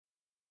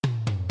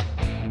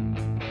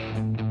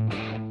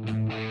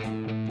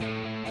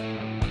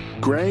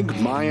Greg,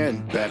 Maya,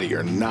 and Betty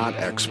are not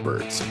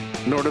experts,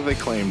 nor do they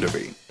claim to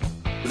be.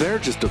 They're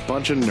just a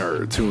bunch of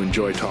nerds who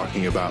enjoy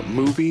talking about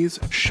movies,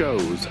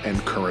 shows, and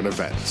current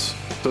events.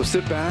 So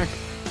sit back,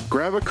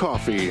 grab a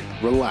coffee,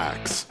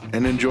 relax,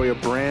 and enjoy a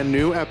brand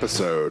new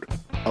episode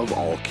of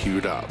All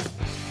Queued Up.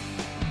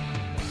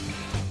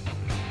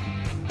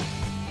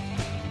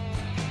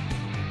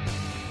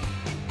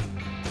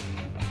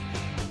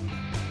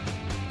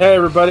 Hey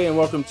everybody, and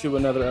welcome to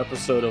another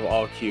episode of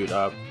All Queued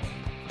Up.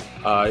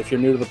 If you're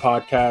new to the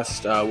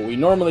podcast, what we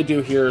normally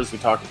do here is we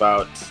talk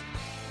about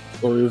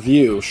or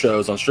review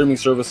shows on streaming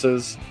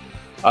services.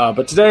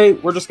 But today,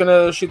 we're just going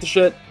to shoot the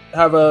shit,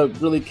 have a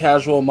really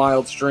casual,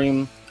 mild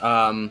stream,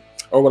 or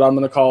what I'm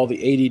going to call the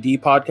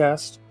ADD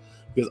podcast,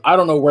 because I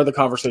don't know where the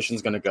conversation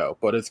is going to go,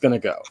 but it's going to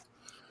go.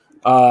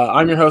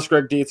 I'm your host,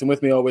 Greg Dietz, and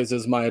with me always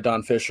is Maya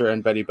Don Fisher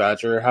and Betty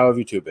Badger. How have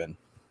you two been?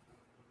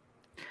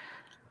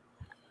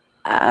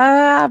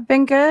 I've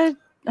been good.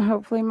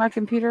 Hopefully my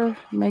computer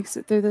makes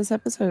it through this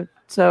episode.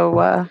 So,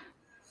 how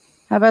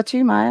about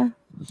you, Maya?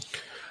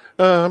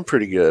 I'm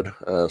pretty good.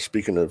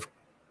 Speaking of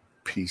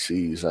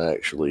PCs, I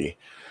actually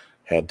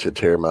had to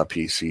tear my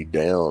PC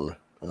down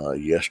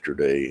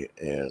yesterday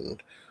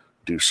and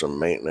do some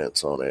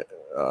maintenance on it.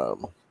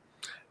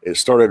 It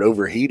started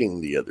overheating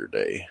the other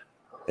day,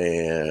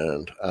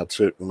 and I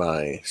took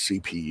my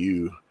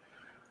CPU,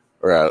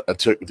 or I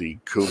took the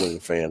cooling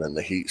fan and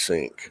the heat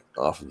sink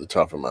off of the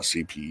top of my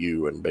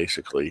CPU, and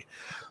basically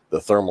the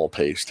thermal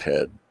paste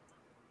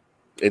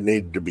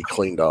needed to be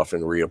cleaned off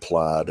and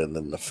reapplied, and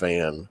then the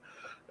fan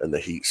and the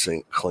heat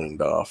sink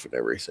cleaned off and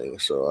everything.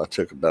 So I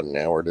took about an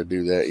hour to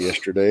do that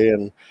yesterday,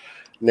 and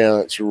now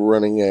it's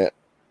running at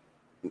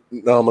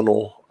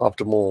nominal,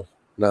 optimal,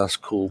 nice,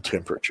 cool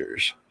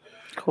temperatures.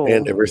 Cool.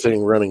 And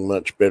everything running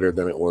much better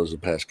than it was the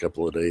past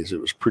couple of days. It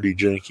was pretty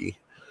janky.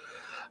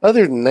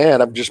 Other than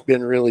that, I've just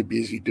been really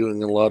busy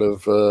doing a lot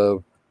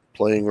of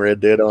playing Red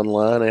Dead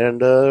Online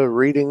and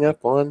reading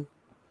up on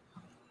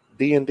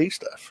D&D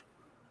stuff.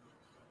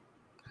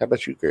 How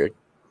about you, Greg?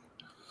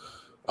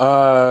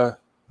 A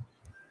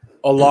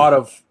lot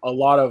of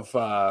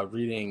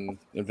reading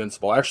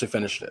Invincible. I actually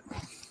finished it.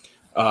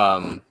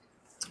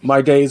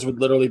 My days would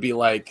literally be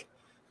like,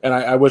 and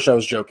I wish I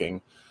was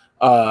joking.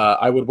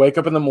 I would wake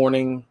up in the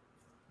morning,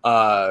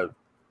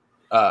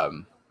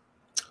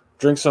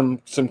 drink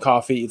some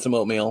coffee, eat some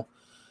oatmeal,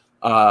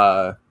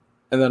 and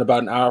then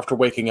about an hour after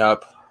waking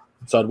up,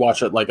 so I'd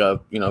watch it like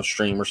a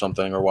stream or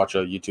something, or watch a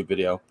YouTube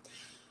video,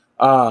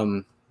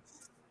 pardon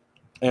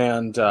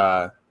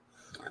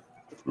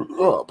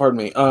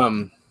me,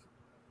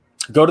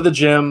 go to the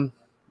gym,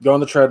 go on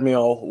the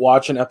treadmill,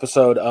 watch an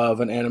episode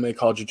of an anime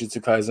called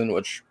Jujutsu Kaisen,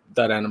 which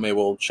that anime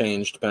will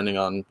change depending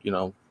on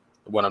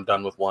when I'm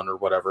done with one or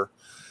whatever.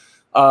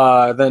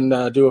 Then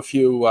do a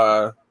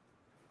few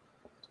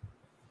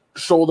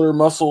shoulder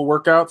muscle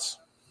workouts,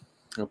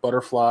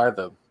 butterfly,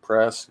 the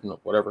press,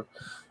 whatever,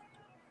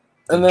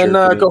 and then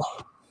go.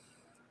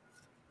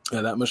 Yeah,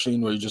 that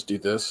machine where you just do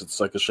this. It's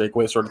like a shake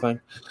weight sort of thing.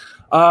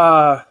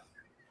 And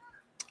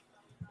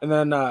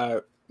then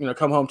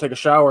come home, take a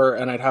shower,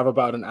 and I'd have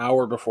about an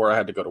hour before I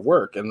had to go to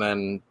work, and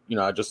then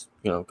I just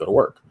go to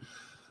work.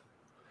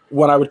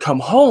 When I would come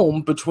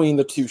home between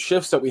the two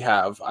shifts that we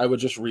have, I would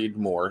just read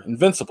more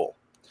Invincible.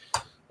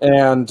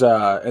 And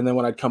then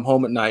when I'd come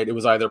home at night, it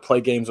was either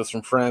play games with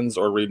some friends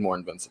or read more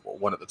Invincible,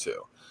 one of the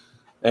two.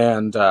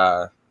 And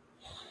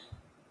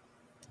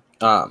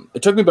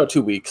it took me about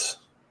 2 weeks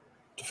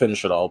to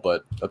finish it all,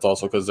 but that's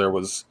also because there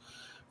was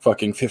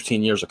fucking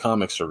 15 years of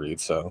comics to read,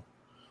 so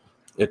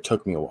it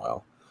took me a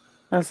while.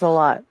 That's a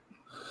lot.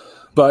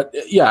 But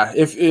yeah,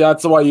 if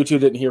that's why you two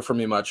didn't hear from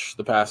me much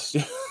the past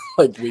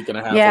week and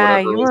a half. Yeah,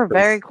 or whatever, you were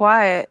very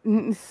quiet.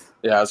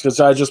 Yeah, it's because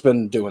I've just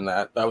been doing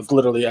that. That was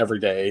literally every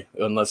day,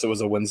 unless it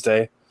was a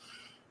Wednesday.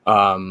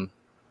 There's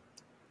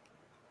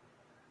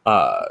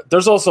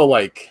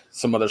also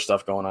some other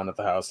stuff going on at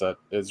the house that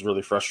is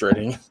really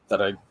frustrating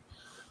that I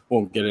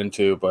won't get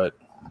into. But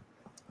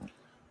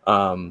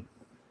my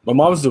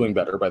mom's doing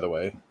better, by the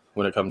way,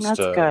 when it comes That's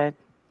to. Good.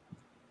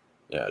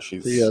 Yeah,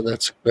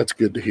 that's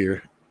good to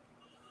hear.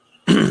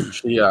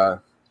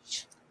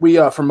 We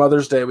for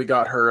Mother's Day we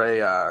got her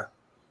a.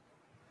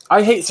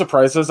 I hate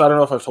surprises. I don't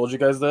know if I've told you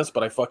guys this,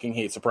 but I fucking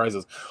hate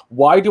surprises.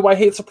 Why do I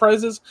hate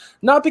surprises?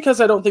 Not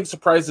because I don't think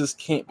surprises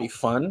can't be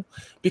fun,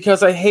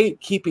 because I hate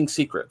keeping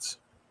secrets.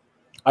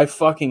 I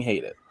fucking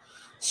hate it.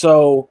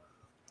 So,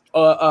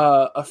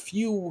 I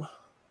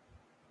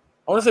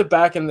want to say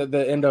back in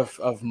the end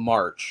of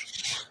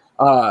March,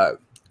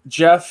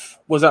 Jeff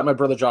was at my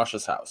brother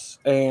Josh's house,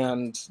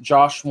 and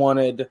Josh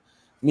wanted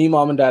me,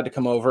 mom, and dad to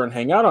come over and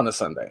hang out on a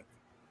Sunday.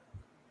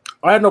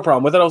 I had no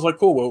problem with it. I was like,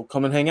 cool, we'll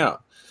come and hang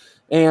out.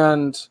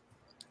 And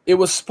it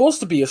was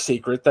supposed to be a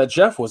secret that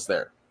Jeff was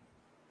there.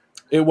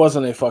 It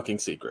wasn't a fucking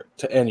secret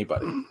to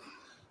anybody.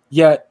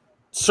 Yet,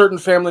 certain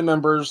family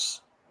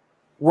members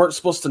weren't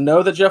supposed to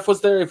know that Jeff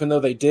was there, even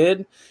though they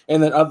did.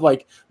 And then,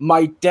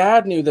 my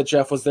dad knew that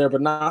Jeff was there,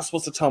 but not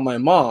supposed to tell my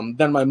mom.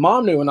 Then my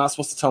mom knew and not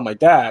supposed to tell my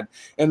dad.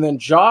 And then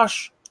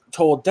Josh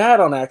told Dad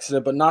on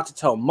accident, but not to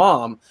tell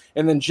Mom.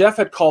 And then Jeff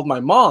had called my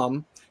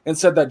mom and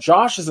said that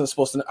Josh isn't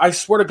supposed to know. I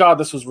swear to God,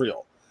 this was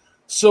real.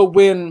 So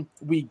when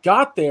we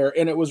got there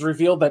and it was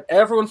revealed that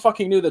everyone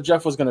fucking knew that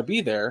Jeff was going to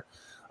be there,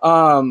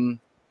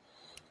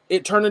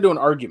 it turned into an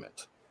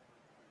argument.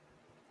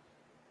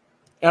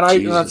 And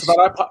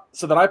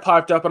so that I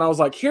piped up and I was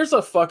like, here's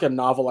a fucking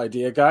novel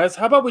idea, guys.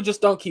 How about we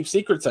just don't keep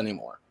secrets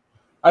anymore?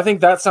 I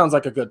think that sounds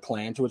like a good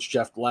plan, to which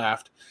Jeff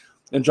laughed.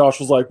 And Josh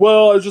was like,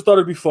 well, I just thought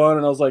it'd be fun.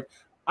 And I was like,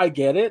 I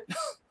get it,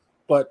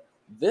 but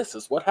this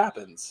is what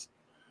happens.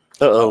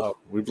 Uh-oh.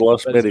 We've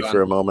lost Betty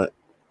for a moment.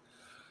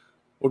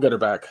 We'll get her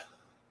back.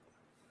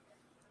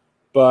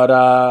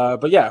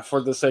 But yeah,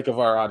 for the sake of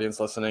our audience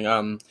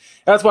listening,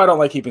 that's why I don't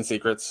like keeping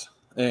secrets.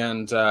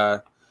 And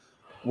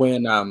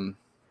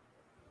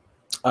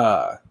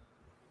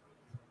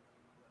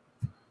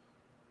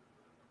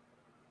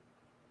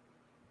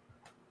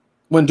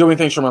when doing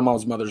things for my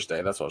mom's Mother's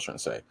Day, that's what I was trying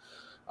to say,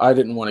 I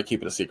didn't want to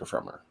keep it a secret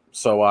from her.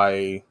 So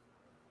I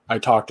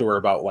talked to her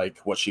about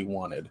like what she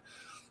wanted,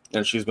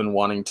 and she's been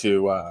wanting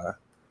to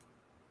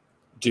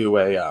do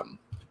a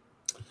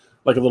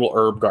like a little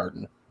herb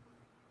garden.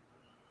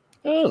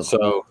 Oh.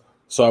 So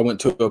I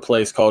went to a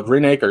place called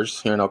Green Acres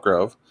here in Oak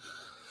Grove,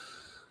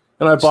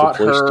 and I bought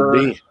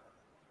her.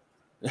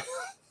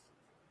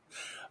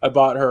 I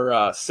bought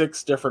her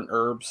 6 different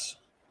herbs.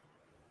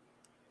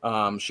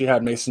 She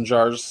had mason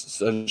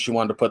jars, and she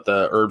wanted to put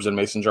the herbs in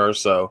mason jars.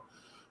 So,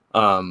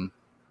 I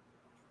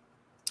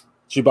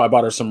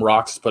bought her some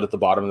rocks to put at the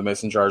bottom of the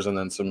mason jars, and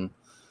then some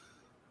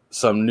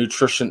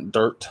nutrient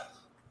dirt.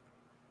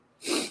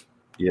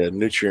 Yeah,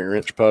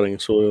 nutrient-rich potting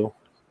soil.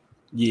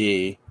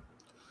 Yeah.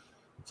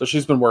 So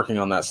she's been working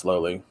on that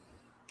slowly.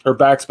 Her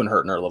back's been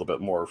hurting her a little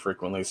bit more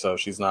frequently, so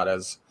she's not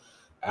as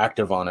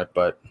active on it.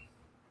 But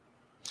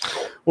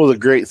well, the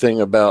great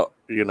thing about,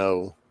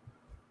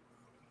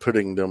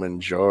 putting them in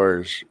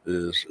jars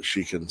is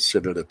she can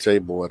sit at a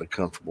table at a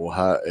comfortable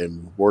height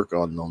and work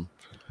on them.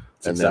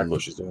 That's exactly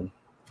what she's doing.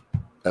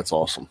 That's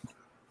awesome.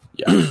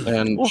 Yeah,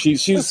 and well,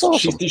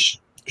 awesome.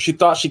 She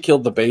thought she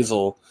killed the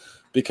basil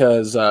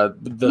because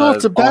not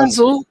the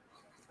basil.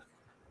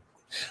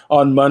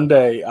 On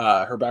Monday,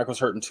 her back was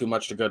hurting too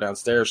much to go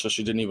downstairs, so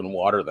she didn't even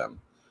water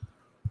them.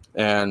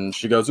 And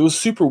she goes, it was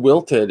super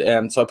wilted,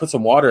 and so I put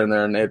some water in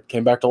there, and it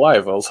came back to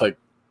life. I was like,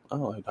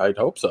 oh, I'd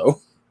hope so.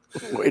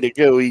 Way to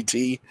go,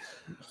 E.T.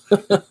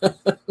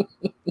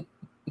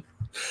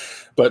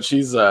 But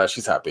she's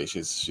happy.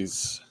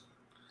 She's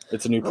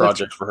it's a new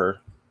project for her.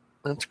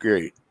 That's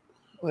great.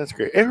 That's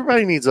great.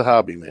 Everybody needs a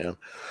hobby, man.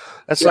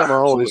 That's something I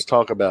always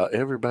talk about.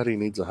 Everybody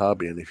needs a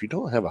hobby, and if you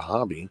don't have a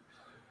hobby,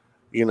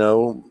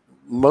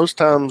 most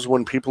times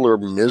when people are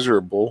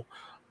miserable,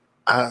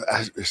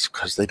 it's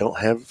because they don't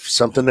have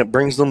something that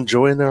brings them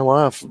joy in their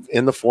life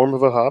in the form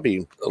of a hobby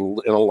in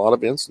a lot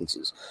of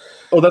instances.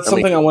 Oh, that's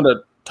something I want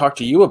to talk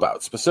to you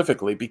about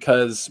specifically,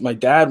 because my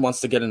dad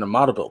wants to get into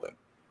model building.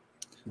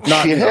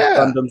 Not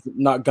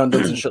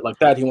Gundams and shit like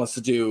that. He wants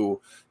to do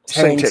tanks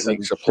same technique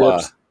and supply.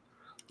 Ships.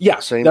 Yeah,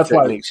 same that's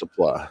technique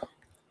supply.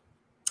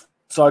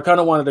 So I kind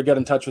of wanted to get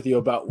in touch with you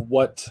about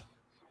what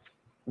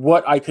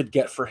I could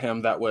get for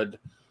him that would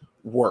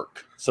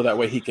work, so that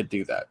way he could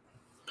do that.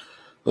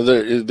 Well,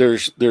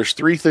 there's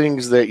 3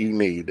 things that you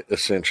need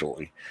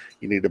essentially.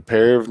 You need a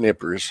pair of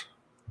nippers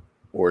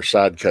or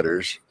side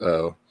cutters.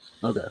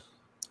 Okay.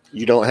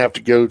 You don't have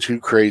to go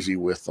too crazy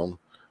with them.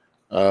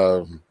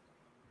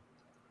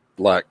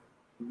 Like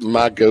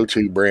my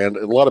go-to brand,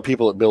 a lot of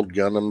people that build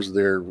Gundams,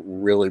 they're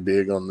really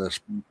big on this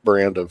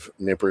brand of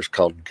nippers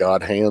called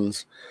God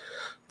Hands.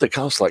 They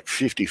cost like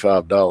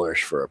 $55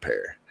 for a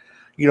pair.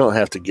 You don't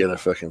have to get a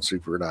fucking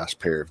super nice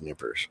pair of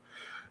nippers.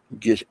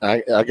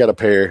 I got a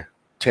pair,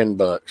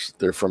 $10.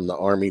 They're from the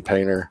Army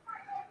Painter.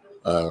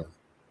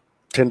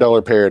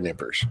 $10 pair of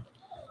nippers.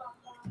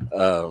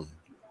 You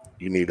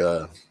need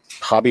a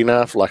hobby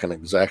knife like an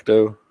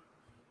X-Acto,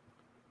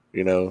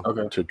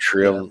 to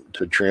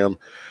trim.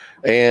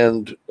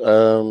 And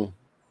what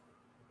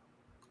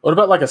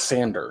about like a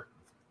sander?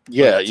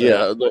 Yeah.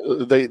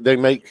 They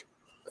make,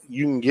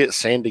 you can get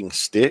sanding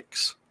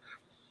sticks.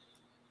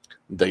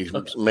 They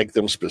make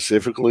them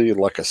specifically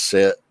like a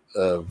set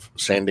of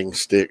sanding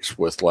sticks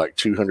with like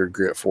 200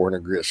 grit, 400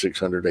 grit,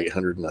 600,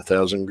 800, and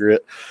 1,000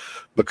 grit,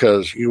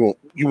 because you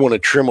want to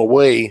trim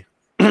away,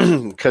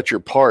 cut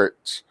your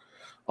parts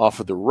off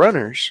of the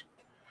runners,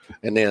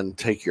 and then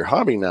take your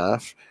hobby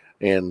knife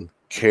and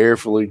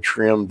carefully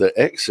trim the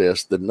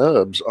excess, the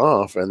nubs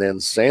off, and then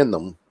sand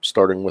them,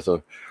 starting with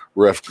a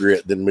rough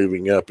grit, then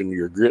moving up into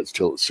your grits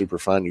till it's super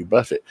fine. You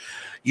buff it.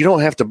 You don't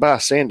have to buy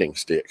sanding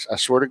sticks. I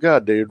swear to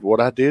God, dude, what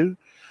I do,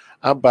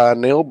 I buy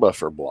nail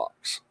buffer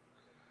blocks.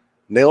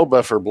 Nail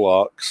buffer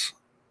blocks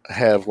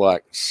have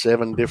like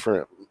 7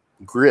 different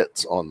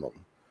grits on them.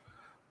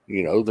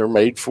 They're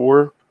made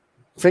for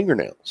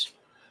fingernails.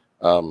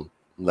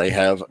 They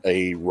have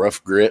a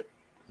rough grit,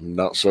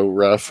 not so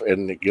rough,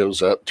 and it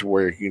goes up to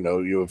where,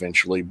 you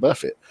eventually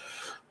buff it.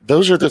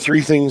 Those are the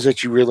 3 things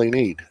that you really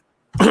need.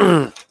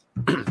 Gotcha.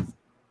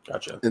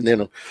 And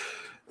then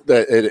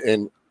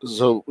and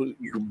so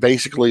you're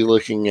basically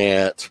looking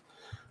at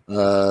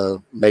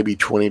maybe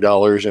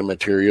 $20 in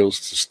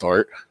materials to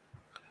start,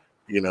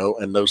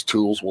 and those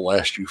tools will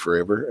last you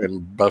forever.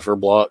 And buffer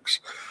blocks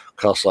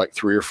cost like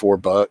 $3 or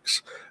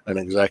 $4. An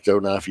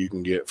X-Acto knife you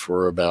can get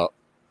for about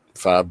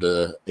 $5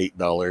 to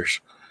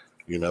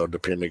 $8,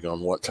 depending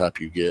on what type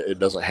you get. It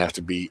doesn't have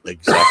to be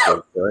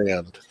exactly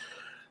brand.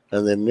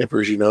 And then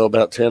nippers,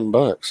 about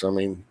 $10. I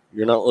mean,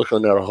 you're not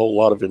looking at a whole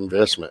lot of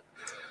investment.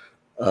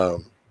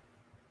 And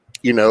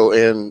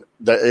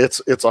that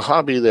it's a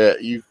hobby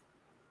that you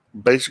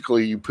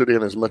put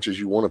in as much as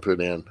you want to put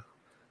in.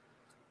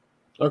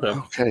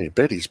 Okay,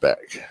 Betty's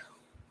back.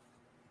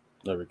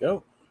 There we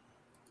go.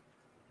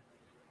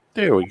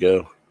 There we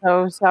go.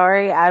 Oh,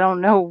 sorry. I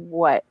don't know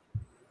what.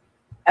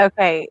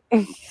 Okay.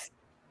 It's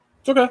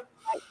okay.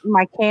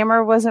 My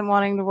camera wasn't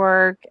wanting to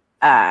work.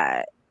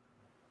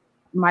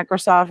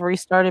 Microsoft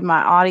restarted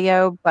my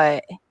audio,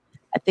 but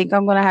I think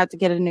I'm going to have to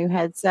get a new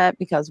headset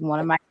because one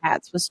of my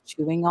cats was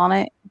chewing on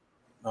it.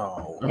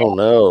 Oh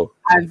no.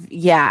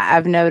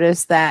 I've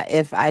noticed that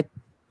if I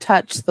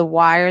touch the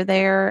wire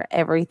there,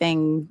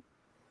 everything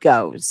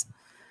goes.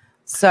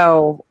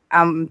 So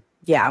I'm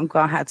going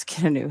to have to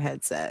get a new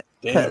headset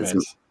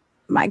because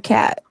my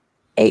cat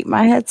ate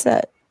my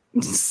headset.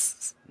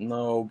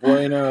 No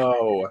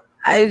bueno.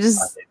 I hate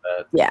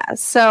that.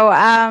 So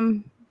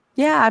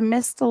I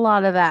missed a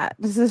lot of that.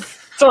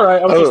 It's all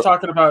right. I was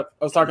talking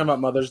about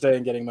Mother's Day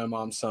and getting my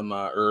mom some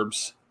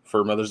herbs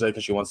for Mother's Day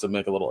because she wants to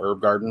make a little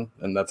herb garden,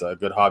 and that's a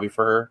good hobby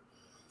for her.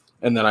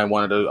 And then I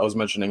was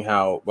mentioning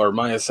or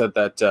Maya said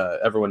that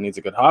everyone needs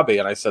a good hobby,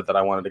 and I said that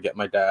I wanted to get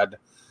my dad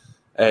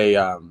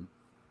a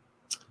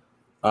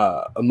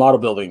model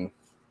building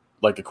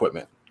like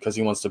equipment because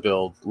he wants to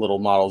build little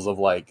models of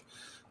like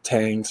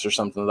tanks or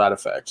something to that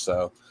effect.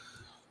 So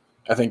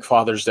I think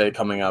Father's Day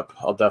coming up,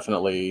 I'll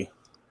definitely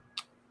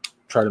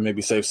try to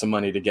maybe save some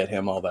money to get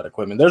him all that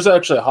equipment. There's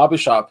actually a hobby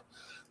shop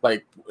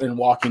like in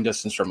walking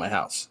distance from my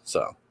house.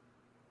 So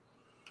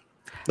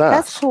nice.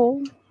 That's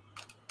cool.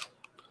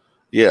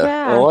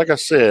 Yeah. Well, like I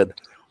said,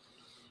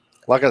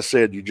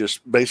 you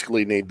just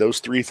basically need those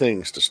three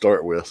things to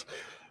start with: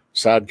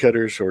 side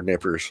cutters or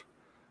nippers,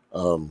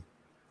 a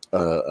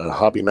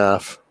hobby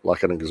knife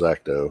like an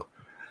X-Acto,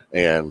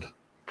 and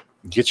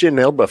get you a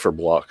nail buffer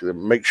block.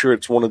 Make sure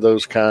it's one of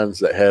those kinds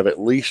that have at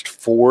least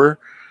 4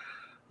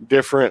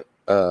 different.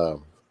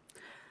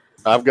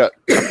 I've got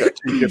 2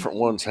 different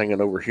ones hanging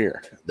over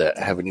here that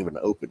haven't even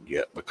opened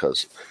yet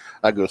because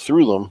I go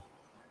through them.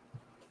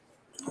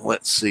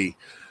 Let's see.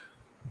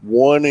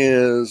 One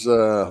is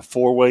a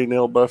 4-way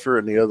nail buffer,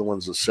 and the other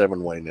one's a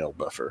 7-way nail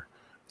buffer.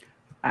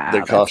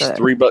 They cost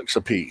 $3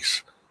 a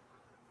piece.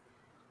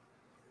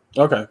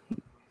 Okay,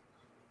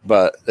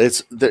 but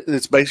it's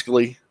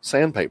basically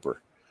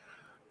sandpaper.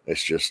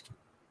 It's just,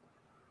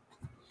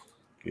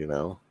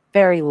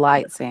 very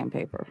light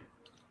sandpaper.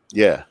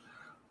 Yeah.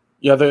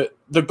 The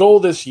goal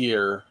this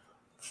year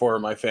for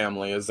my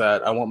family is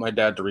that I want my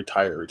dad to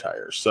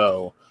retire.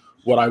 So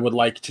what I would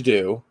like to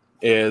do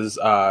is,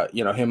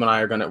 him and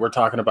I we're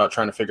talking about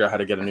trying to figure out how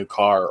to get a new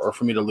car or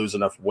for me to lose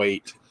enough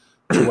weight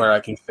to where I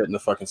can fit in the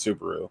fucking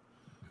Subaru,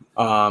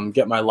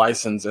 get my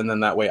license. And then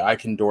that way I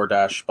can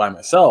DoorDash by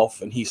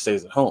myself and he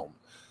stays at home.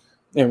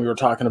 And we were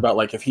talking about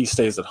like, if he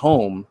stays at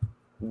home,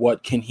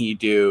 what can he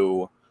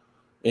do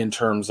in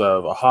terms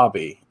of a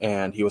hobby?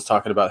 And he was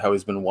talking about how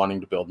he's been wanting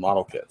to build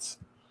model kits.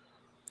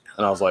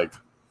 And I was like,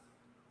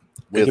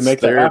 we can make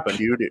that happen.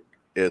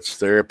 It's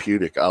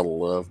therapeutic. I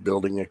love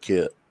building a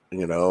kit,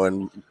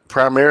 and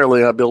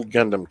primarily I build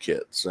Gundam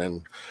kits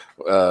and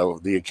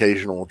the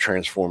occasional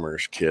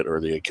Transformers kit or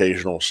the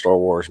occasional Star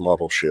Wars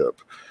model ship.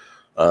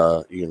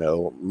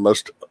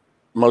 Most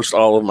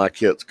all of my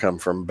kits come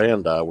from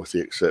Bandai with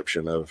the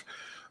exception of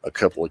a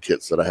couple of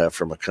kits that I have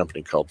from a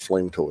company called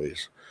Flame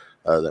Toys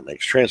that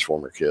makes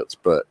Transformer kits.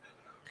 But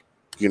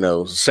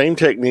same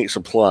techniques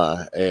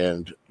apply.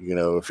 And,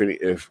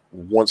 if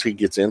once he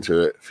gets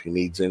into it, if he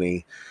needs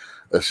any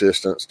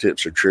assistance,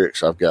 tips or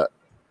tricks, I've got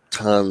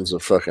tons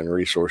of fucking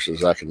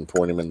resources I can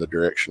point him in the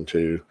direction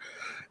to.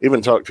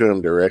 Even talk to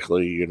him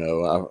directly.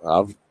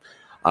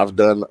 I've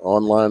done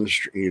online,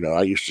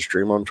 I used to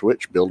stream on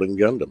Twitch building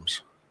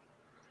Gundams.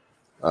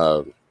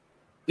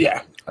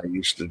 Yeah. I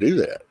used to do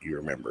that. You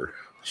remember.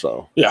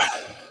 So yeah,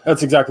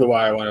 that's exactly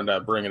why I wanted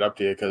to bring it up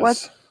to you.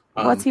 Cause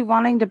what's he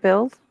wanting to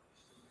build?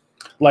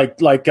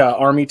 Like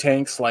army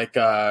tanks, like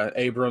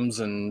Abrams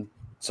and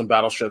some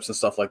battleships and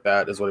stuff like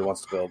that is what he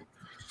wants to build.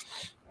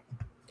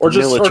 Or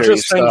just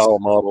style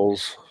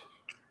models.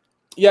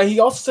 Yeah,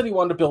 he also said he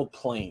wanted to build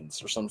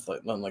planes or something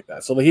like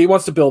that. So he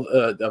wants to build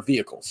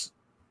vehicles.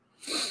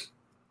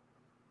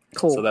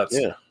 Cool. So that's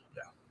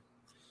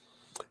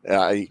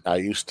I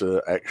used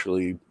to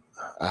actually.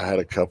 I had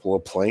a couple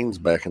of planes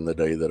back in the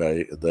day that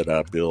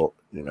I built.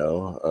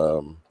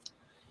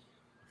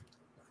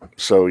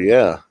 So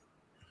yeah.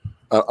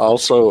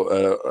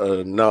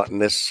 Also, not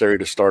necessary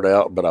to start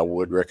out, but I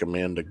would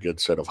recommend a good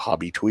set of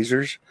hobby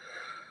tweezers.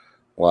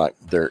 Like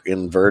they're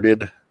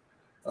inverted,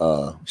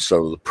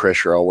 so the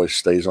pressure always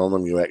stays on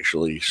them. You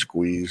actually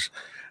squeeze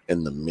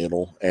in the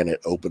middle, and it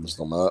opens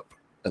them up,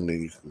 and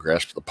then you can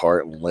grasp the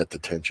part and let the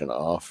tension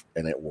off,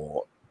 and it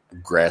will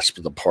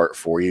grasp the part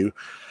for you.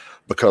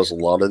 Because a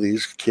lot of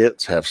these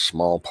kits have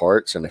small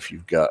parts, and if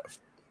you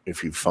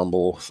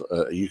fumble,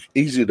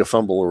 easy to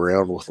fumble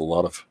around with a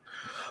lot of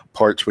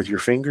parts with your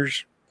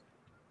fingers,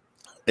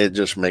 it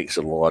just makes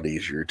it a lot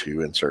easier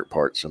to insert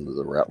parts into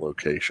the right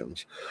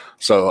locations.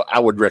 So I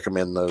would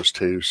recommend those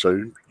two. So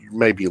you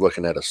may be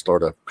looking at a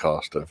startup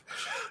cost of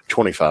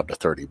 $25 to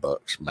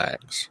 $30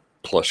 max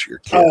plus your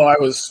kit. Oh, I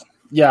was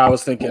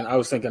thinking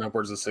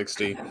upwards of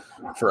 60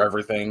 for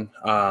everything,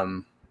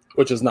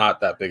 which is not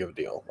that big of a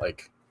deal.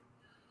 Like,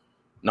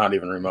 not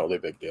even remotely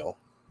big deal.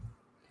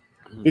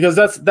 Because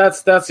that's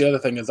the other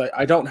thing is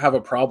I don't have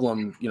a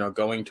problem,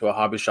 going to a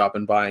hobby shop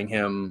and buying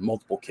him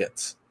multiple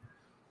kits.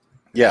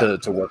 To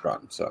work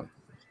on. So,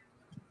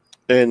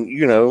 and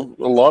a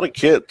lot of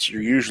kits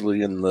are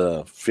usually in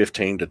the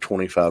 $15 to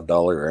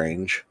 $25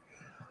 range.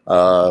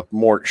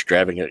 More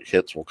extravagant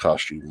kits will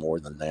cost you more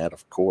than that,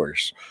 of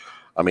course.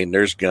 I mean,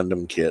 there's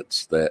Gundam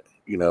kits that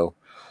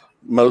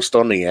most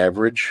on the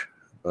average,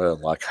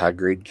 like high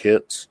grade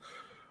kits,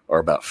 are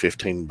about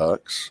 $15.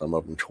 Some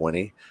of them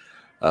 $20.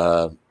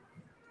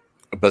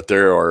 But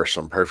there are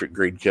some perfect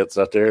grade kits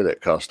out there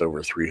that cost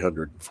over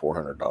 $300 and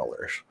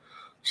 $400.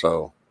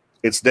 So.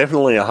 It's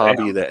definitely a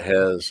hobby that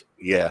has,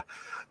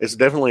 it's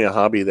definitely a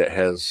hobby that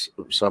has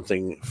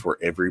something for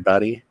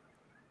everybody,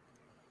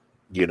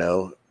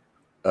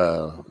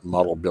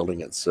 model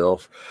building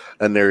itself.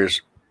 And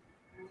there's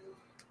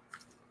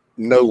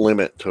no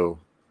limit to,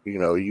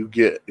 you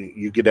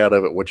get out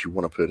of it what you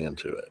want to put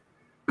into it.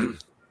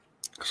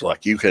 So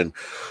like you can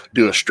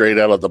do a straight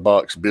out of the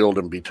box build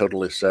and be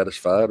totally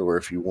satisfied. Or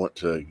if you want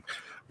to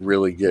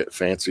really get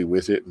fancy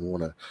with it and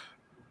want to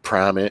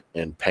prime it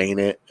and paint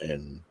it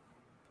and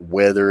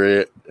weather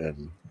it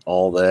and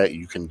all that,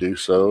 you can do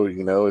so.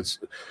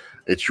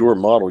 It's your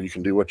model. You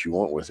can do what you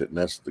want with it, and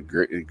that's the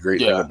great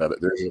thing about it.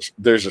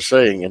 There's a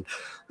saying, and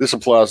this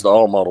applies to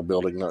all model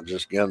building, not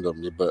just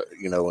Gundams, but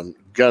in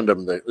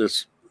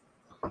Gundam,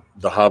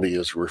 the hobby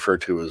is referred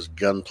to as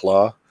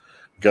Gunpla,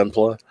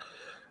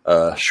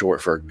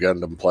 short for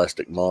Gundam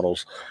plastic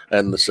models,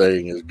 and the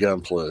saying is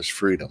Gunpla is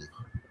freedom.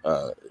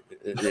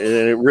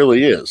 It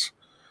really is.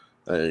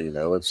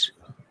 It's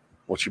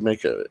what you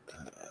make of it.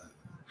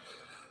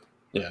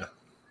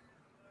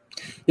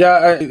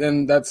 Yeah,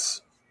 and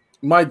that's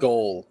my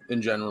goal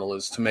in general,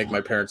 is to make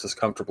my parents as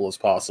comfortable as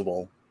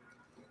possible.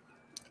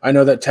 I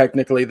know that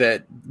technically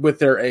that with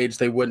their age,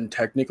 they wouldn't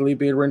technically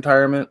be in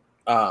retirement,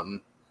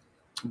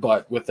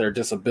 but with their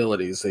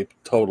disabilities, they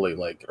totally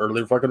like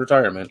early fucking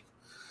retirement.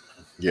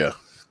 Yeah.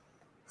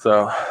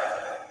 So,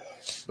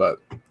 but,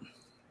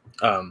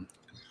 I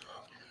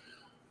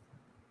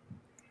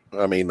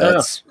mean,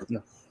 that's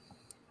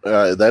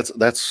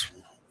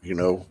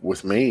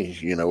with me,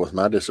 with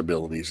my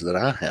disabilities that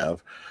I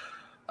have,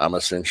 I'm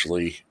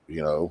essentially,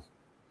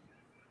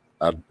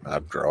 I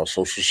draw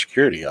Social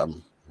Security.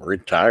 I'm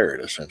retired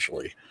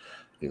essentially,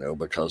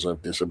 because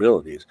of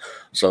disabilities.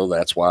 So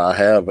that's why I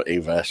have a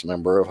vast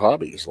number of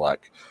hobbies.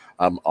 Like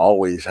I'm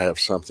always have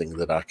something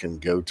that I can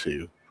go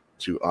to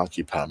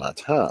occupy my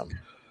time,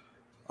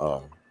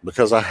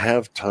 because I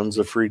have tons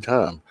of free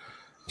time,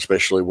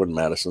 especially when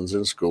Madison's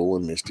in school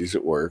and Misty's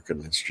at work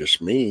and it's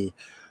just me.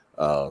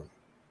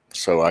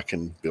 So I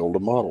can build a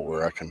model,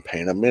 or I can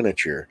paint a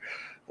miniature,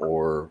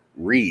 or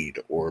read,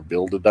 or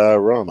build a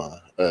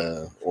diorama,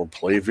 or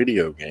play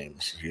video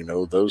games.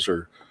 Those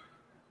are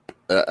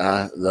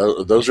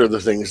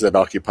the things that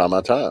occupy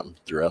my time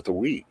throughout the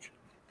week.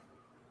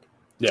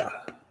 Yeah.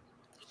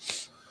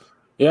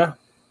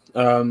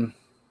 One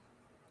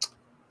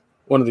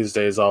of these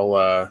days,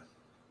 I'll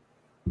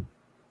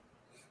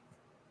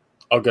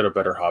get a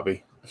better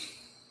hobby.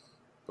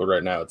 But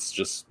right now, it's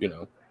just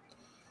the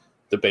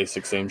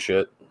basic same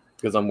shit.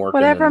 Because I'm working.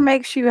 Whatever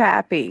makes you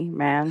happy,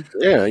 man.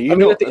 Yeah,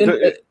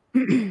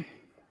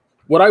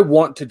 what I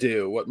want to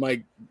do,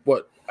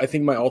 what I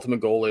think my ultimate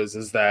goal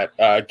is that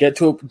get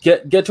to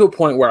a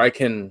point where I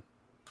can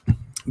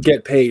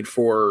get paid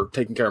for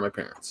taking care of my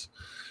parents.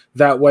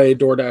 That way,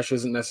 DoorDash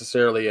isn't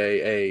necessarily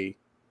a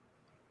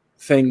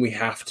thing we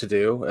have to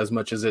do as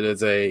much as it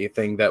is a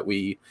thing that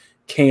we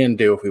can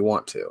do if we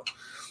want to.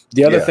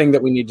 The other thing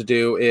that we need to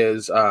do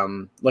is,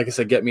 like I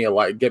said, get me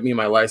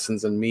my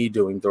license and me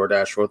doing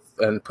DoorDash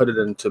and put it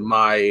into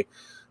my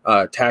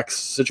tax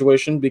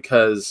situation,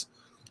 because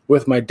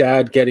with my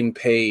dad getting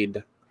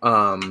paid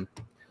with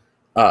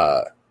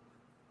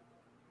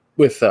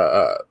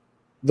the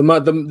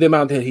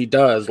amount that he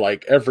does,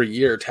 like every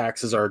year,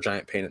 taxes are a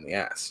giant pain in the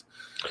ass.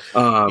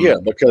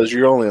 Because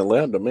you're only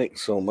allowed to make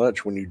so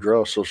much when you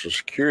draw Social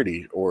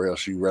Security, or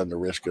else you run the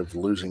risk of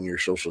losing your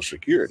Social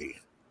Security.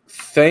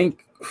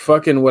 Thank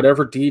fucking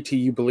whatever deity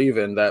you believe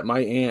in that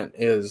my aunt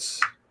is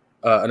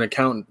an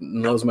accountant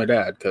and knows my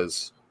dad,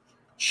 because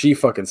she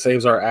fucking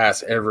saves our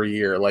ass every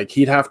year. Like,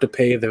 he'd have to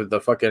pay the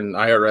fucking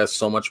IRS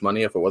so much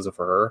money if it wasn't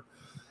for her.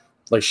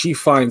 Like, she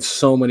finds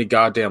so many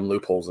goddamn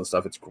loopholes and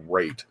stuff. It's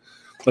great.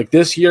 Like,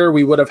 this year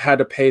we would have had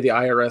to pay the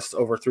IRS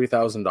over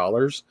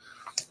 $3,000,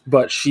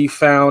 But she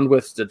found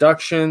with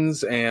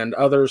deductions and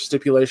other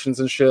stipulations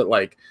and shit,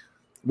 like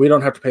we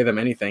don't have to pay them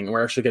anything.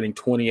 We're actually getting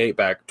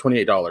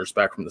 $28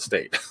 back from the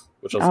state,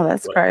 which is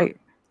that's great.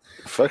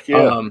 Fuck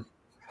yeah.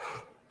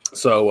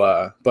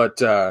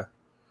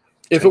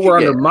 If it were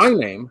under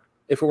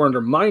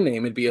my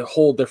name, it'd be a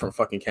whole different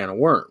fucking can of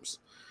worms.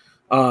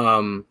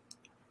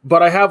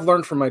 But I have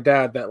learned from my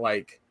dad that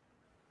like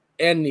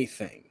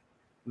anything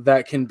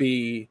that can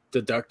be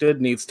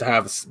deducted needs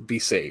to be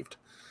saved.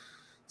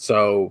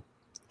 So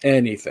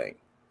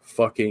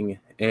fucking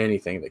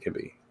anything that can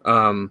be.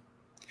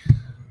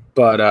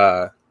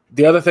 But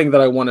the other thing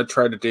that I want to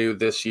try to do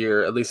this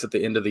year, at least at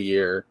the end of the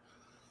year,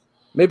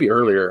 maybe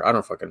earlier, I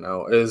don't fucking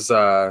know, is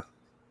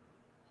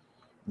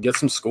get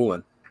some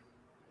schooling.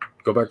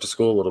 Go back to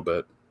school a little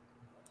bit.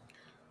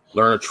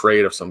 Learn a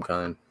trade of some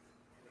kind.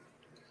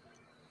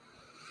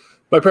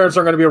 My parents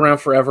aren't going to be around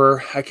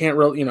forever. I can't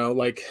really,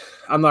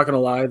 I'm not going to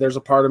lie. There's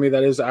a part of me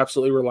that is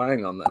absolutely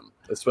relying on them,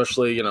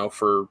 especially,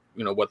 for,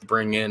 what they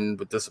bring in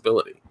with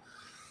disability.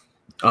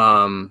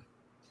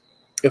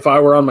 If I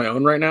were on my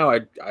own right now,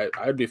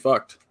 I'd be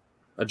fucked.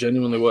 I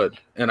genuinely would.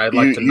 And I'd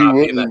like to not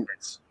be in that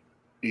case.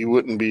 You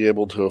wouldn't be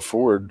able to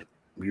afford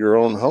your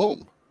own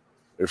home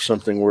if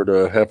something were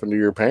to happen to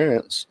your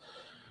parents.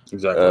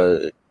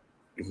 Exactly.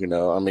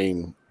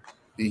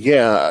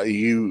 Yeah,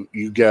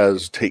 you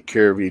guys take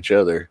care of each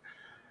other.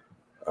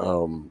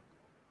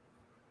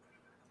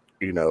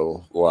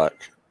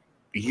 Like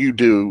you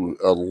do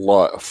a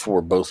lot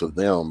for both of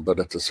them, but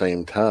at the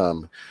same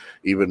time,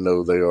 even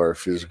though they are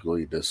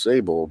physically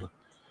disabled,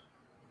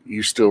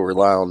 you still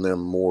rely on them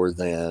more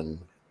than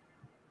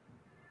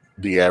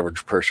the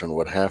average person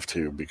would have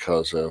to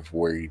because of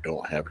where you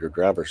don't have your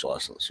driver's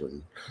license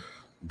and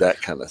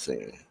that kind of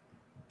thing.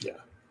 Yeah.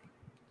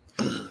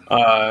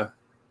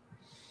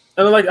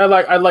 And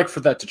I'd like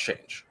for that to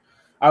change.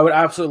 I would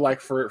absolutely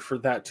like for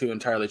that to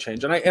entirely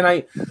change. And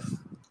I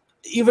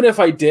even if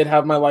I did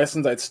have my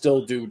license, I'd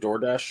still do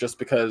DoorDash just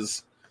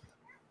because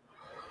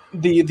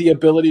the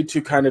ability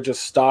to kind of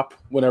just stop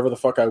whenever the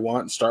fuck I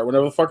want and start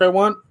whenever the fuck I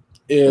want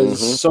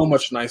is so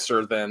much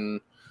nicer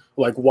than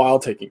like while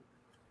taking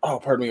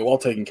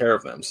care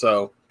of them.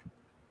 So,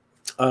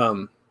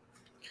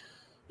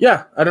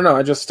 yeah, I don't know.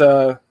 I just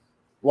a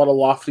lot of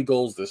lofty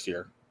goals this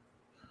year.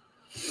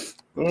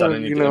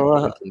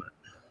 Well,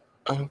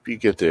 I hope you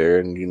get there,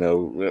 and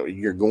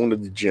you're going to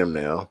the gym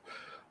now.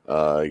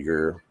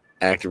 You're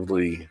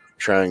actively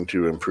trying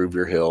to improve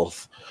your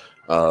health.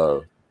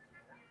 To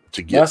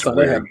get last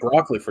night I had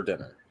broccoli for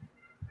dinner.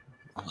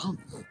 Oh,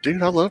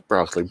 dude, I love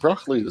broccoli.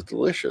 Broccoli is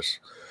delicious,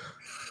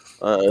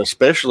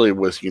 especially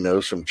with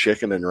some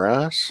chicken and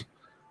rice,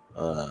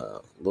 a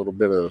little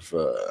bit of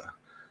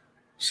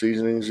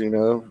seasonings.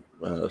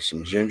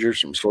 Some ginger,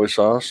 some soy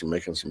sauce, and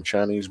making some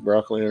Chinese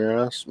broccoli and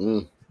rice.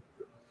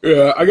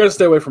 Yeah, I gotta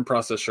stay away from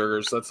processed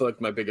sugars. That's like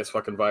my biggest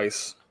fucking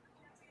vice.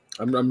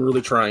 I'm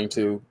really trying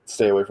to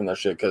stay away from that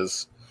shit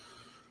because,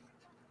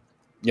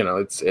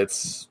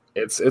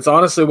 it's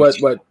honestly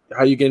what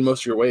how you gain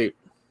most of your weight.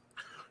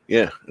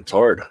 Yeah, it's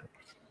hard.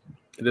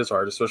 It is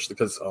hard, especially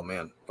because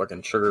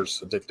fucking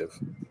sugar's addictive.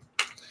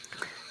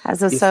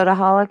 As a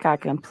soda-holic, I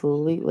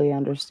completely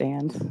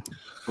understand.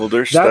 Well,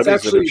 there's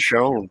studies that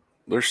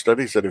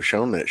have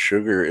shown that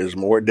sugar is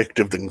more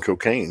addictive than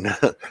cocaine.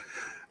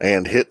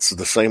 And hits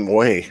the same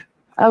way.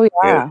 Oh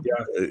yeah,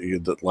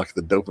 like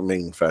the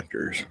dopamine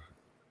factors.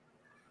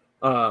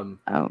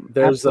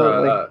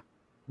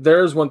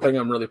 There's one thing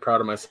I'm really proud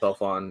of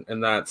myself on,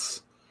 and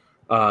that's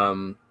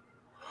cutting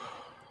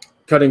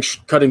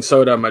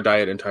soda on my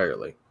diet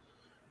entirely.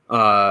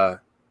 When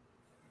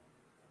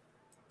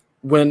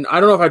I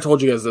don't know if I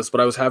told you guys this,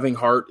 but I was having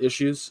heart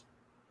issues.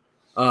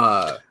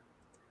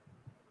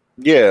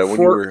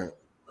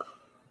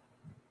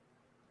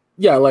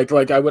 Yeah, like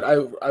I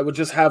would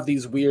just have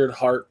these weird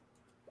heart,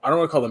 I don't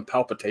want to call them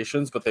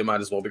palpitations, but they might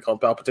as well be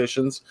called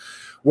palpitations,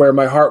 where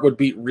my heart would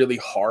beat really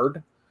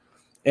hard.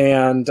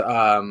 And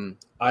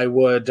I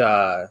would,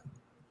 my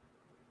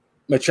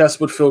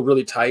chest would feel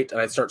really tight and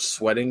I'd start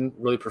sweating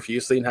really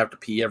profusely and have to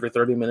pee every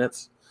 30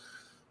 minutes.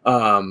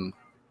 I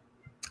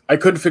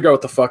couldn't figure out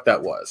what the fuck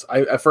that was.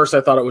 At first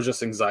I thought it was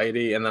just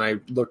anxiety. And then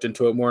I looked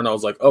into it more and I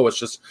was like, oh, it's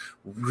just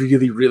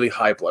really, really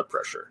high blood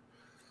pressure.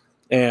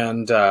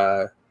 And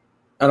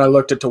I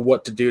looked into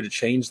what to do to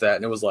change that,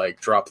 and it was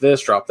like, drop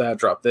this, drop that,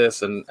 drop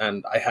this, and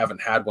I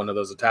haven't had one of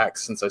those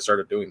attacks since I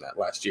started doing that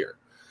last year,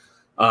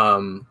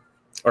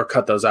 or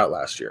cut those out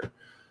last year.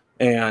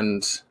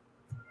 And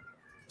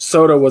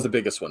soda was the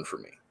biggest one for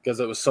me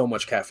because it was so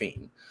much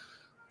caffeine.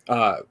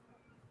 The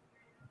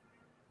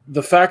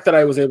fact that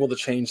I was able to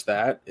change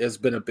that has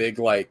been a big,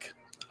 like,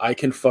 I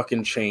can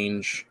fucking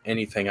change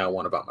anything I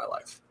want about my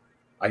life.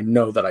 I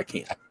know that I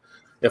can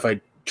if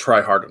I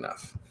try hard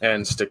enough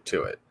and stick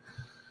to it.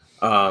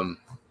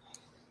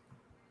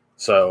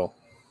 So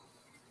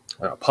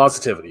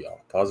positivity, y'all.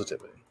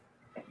 Positivity.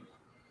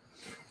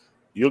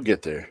 You'll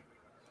get there.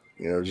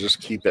 Just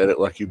keep at it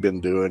like you've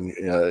been doing.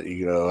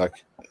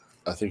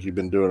 I think you've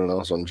been doing an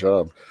awesome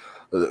job.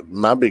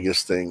 My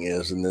biggest thing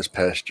is in this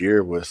past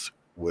year with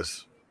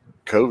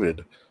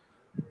COVID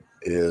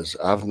is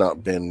I've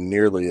not been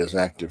nearly as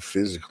active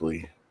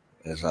physically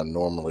as I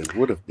normally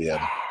would have been.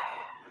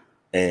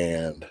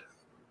 And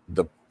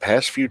the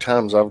past few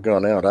times I've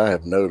gone out, I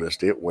have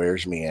noticed it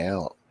wears me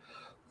out.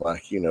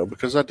 Like,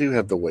 because I do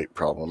have the weight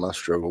problem. I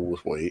struggle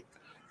with weight.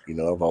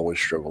 I've always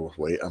struggled with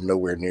weight. I'm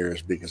nowhere near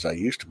as big as I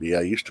used to be.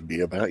 I used to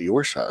be about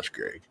your size,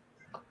 Greg.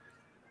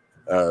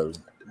 And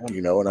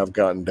I've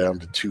gotten down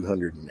to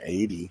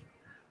 280,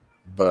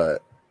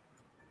 but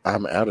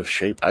I'm out of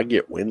shape. I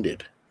get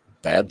winded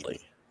badly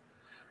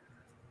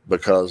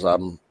because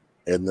I'm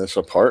in this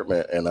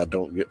apartment and I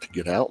don't get to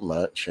get out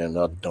much, and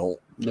I don't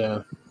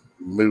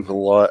move a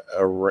lot.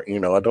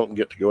 I don't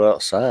get to go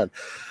outside.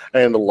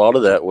 And a lot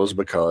of that was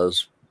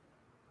because,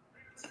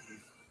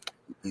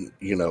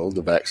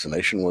 the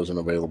vaccination wasn't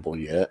available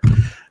yet.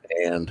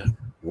 And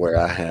where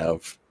I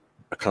have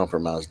a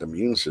compromised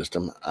immune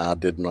system, I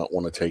did not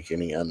want to take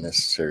any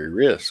unnecessary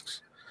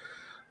risks.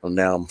 Well,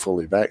 now I'm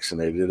fully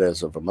vaccinated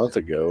as of a month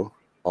ago,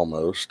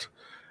 almost.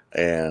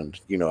 And,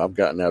 I've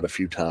gotten out a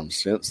few times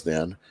since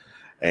then.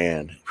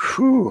 And,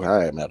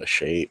 I am out of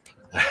shape.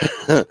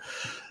 I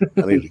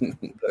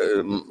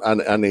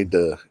need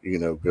to,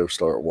 go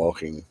start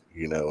walking,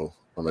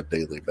 on a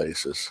daily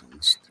basis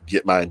and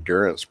get my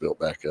endurance built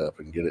back up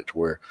and get it to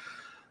where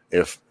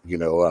if,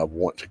 I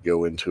want to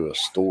go into a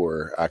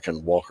store, I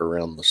can walk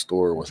around the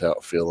store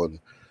without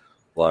feeling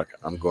like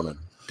I'm going to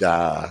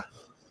die.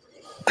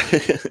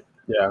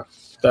 Yeah.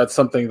 That's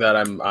something that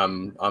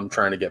I'm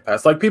trying to get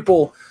past. Like,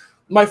 people,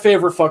 my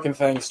favorite fucking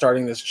thing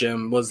starting this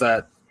gym was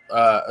that,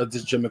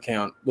 this gym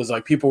account was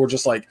like, people were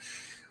just like,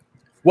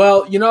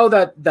 well,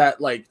 that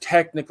like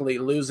technically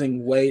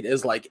losing weight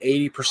is like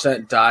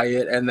 80%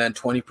 diet and then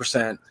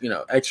 20%,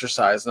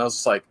 exercise. And I was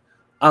just like,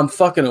 I'm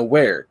fucking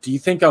aware. Do you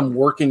think I'm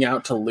working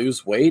out to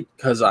lose weight?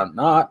 Because I'm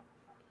not.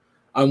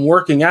 I'm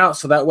working out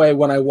so that way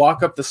when I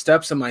walk up the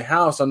steps in my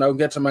house, I don't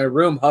get to my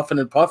room huffing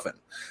and puffing.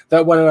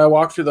 That when I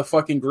walk through the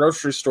fucking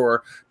grocery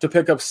store to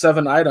pick up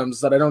 7 items,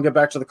 that I don't get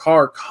back to the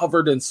car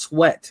covered in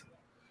sweat.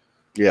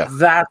 Yeah.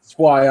 That's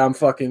why I'm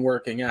fucking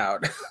working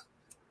out.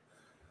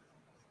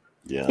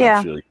 Yeah.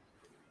 I feel you.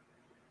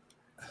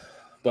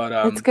 But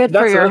it's good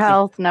for your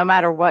health, no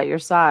matter what your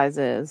size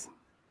is.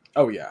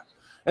 Oh yeah,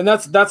 and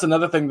that's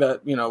another thing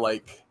that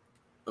like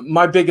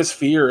my biggest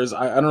fear is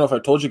I don't know if I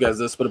told you guys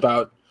this, but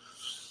about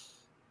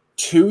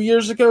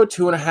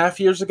 2.5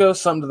 years ago,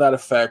 something to that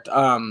effect.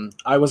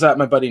 I was at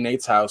my buddy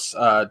Nate's house,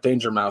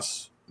 Danger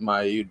Mouse.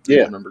 You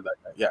remember that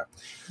guy?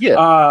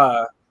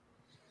 Yeah.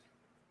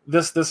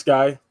 This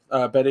guy,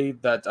 Betty,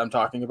 that I'm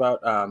talking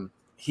about.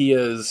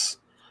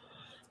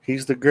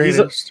 He's the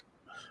greatest.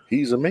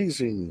 He's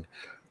amazing.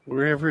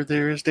 Wherever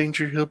there is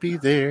danger, he'll be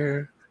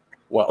there.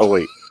 Well, oh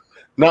wait,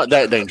 not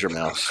that Danger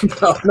Mouse.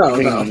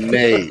 No.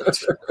 Nate.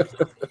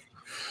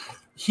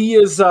 He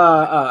is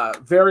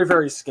very,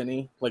 very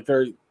skinny, like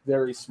very,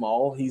 very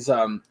small. He's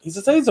a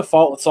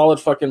solid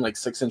fucking like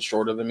 6 inches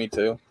shorter than me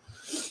too.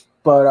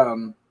 But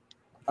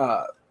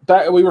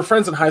we were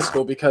friends in high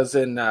school because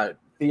in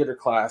theater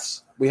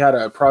class we had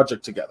a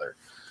project together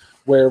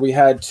where we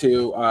had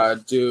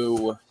to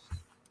do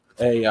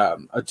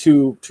a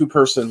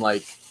two-person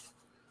like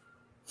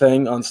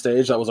thing on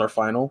stage. That was our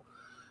final,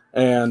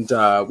 and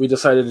we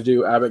decided to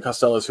do Abbott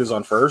Costello's Who's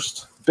on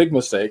First. Big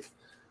mistake,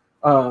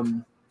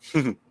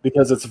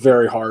 because it's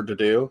very hard to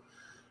do.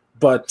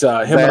 But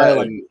him and I,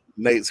 like,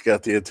 Nate's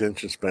got the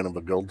attention span of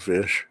a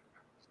goldfish.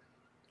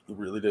 You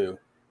really do.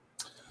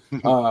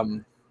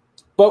 But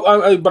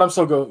I'm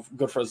still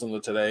good friends with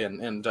him today,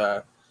 and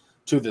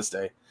to this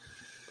day.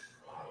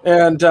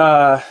 And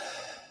I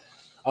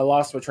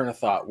lost my train of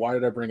thought. Why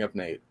did I bring up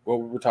Nate? What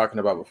were we talking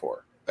about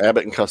before?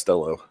 Abbott and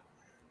Costello.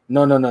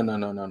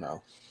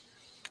 No.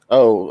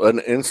 Oh, an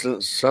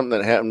instance, something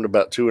that happened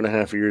about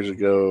 2.5 years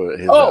ago at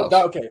his house.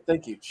 Okay.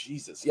 Thank you.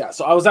 Jesus. Yeah.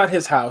 So I was at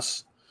his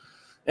house,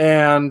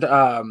 and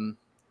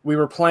we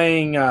were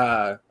playing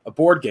a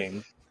board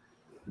game.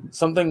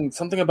 Something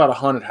about a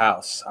haunted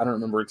house. I don't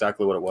remember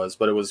exactly what it was,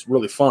 but it was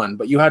really fun.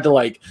 But you had to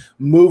like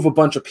move a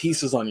bunch of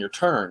pieces on your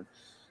turn.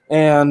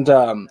 And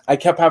I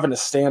kept having to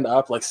stand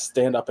up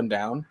and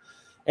down.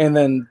 And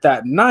then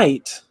that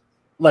night,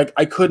 like,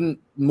 I couldn't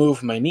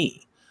move my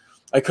knee.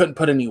 I couldn't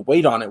put any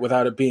weight on it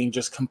without it being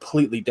just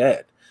completely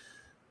dead.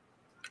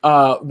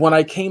 When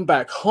I came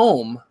back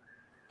home,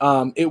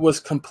 it was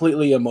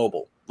completely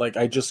immobile. Like,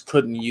 I just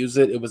couldn't use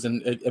it. It was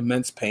in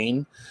immense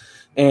pain.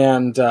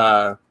 And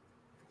I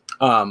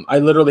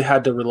literally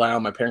had to rely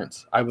on my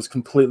parents. I was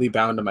completely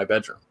bound in my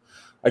bedroom.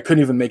 I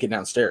couldn't even make it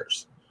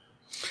downstairs.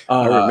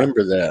 I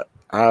remember that.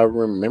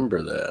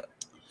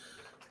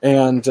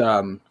 And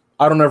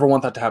I don't ever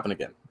want that to happen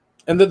again.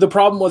 And the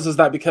problem was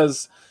that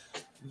because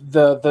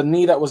the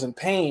knee that was in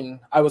pain,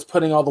 I was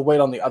putting all the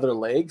weight on the other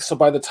leg. So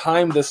by the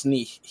time this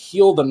knee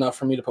healed enough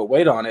for me to put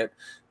weight on it,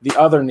 the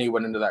other knee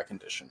went into that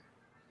condition.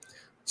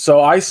 So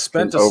I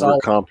spent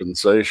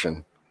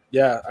overcompensation.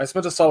 I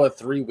spent a solid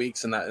 3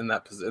 weeks in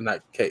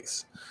that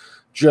case.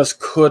 Just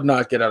could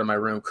not get out of my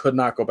room, could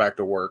not go back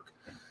to work.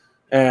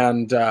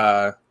 And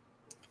I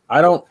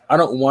don't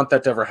want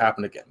that to ever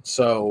happen again.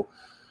 So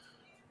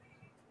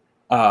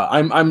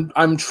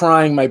I'm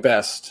trying my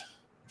best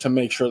to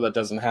make sure that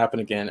doesn't happen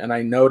again. And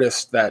I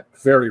noticed that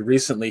very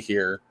recently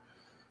here,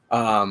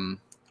 one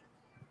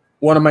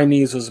of my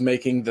knees was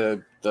making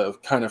the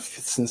kind of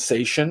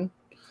sensation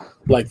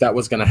like that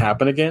was going to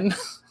happen again.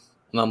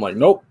 And I'm like,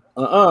 nope,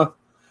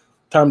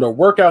 time to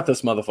work out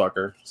this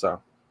motherfucker.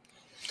 So,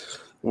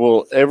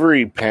 well,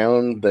 every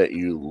pound that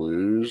you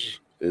lose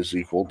is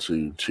equal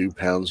to 2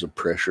 pounds of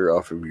pressure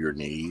off of your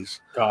knees.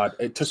 God,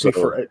 it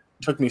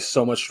took me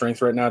so much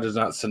strength right now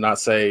to not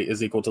say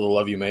is equal to the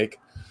love you make.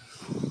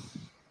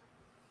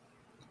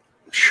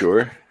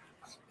 Sure.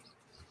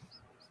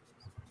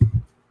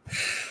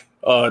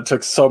 It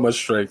took so much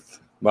strength,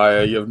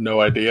 Maya. You have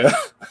no idea.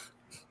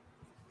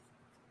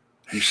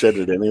 You said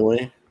it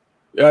anyway?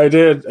 Yeah, I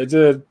did.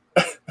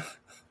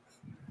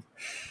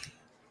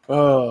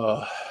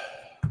 Oh,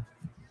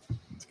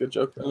 it's a good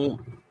joke, though.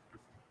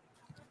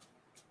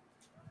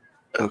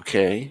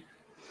 Okay.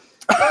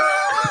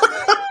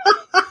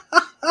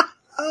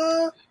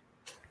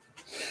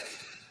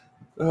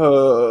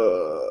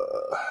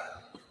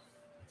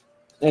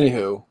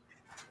 Anywho.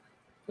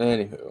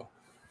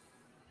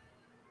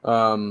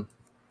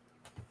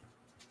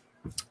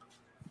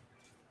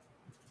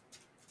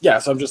 Yeah,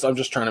 so I'm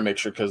just trying to make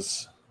sure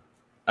because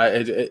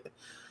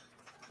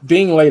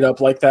being laid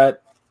up like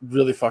that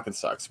really fucking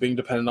sucks. Being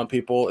dependent on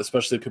people,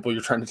 especially people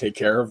you're trying to take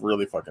care of,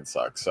 really fucking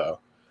sucks. So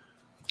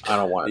I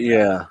don't want it.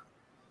 Yeah.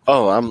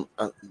 Oh,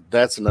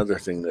 that's another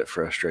thing that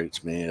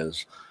frustrates me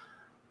is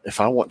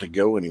if I want to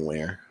go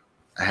anywhere,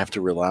 I have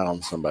to rely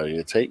on somebody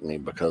to take me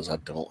because I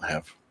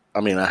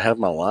have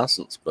my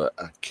license, but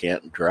I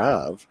can't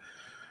drive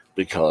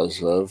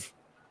because of,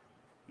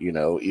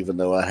 even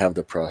though I have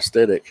the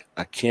prosthetic,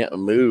 I can't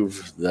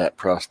move that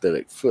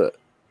prosthetic foot.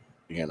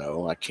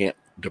 I can't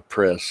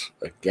depress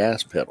a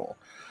gas pedal.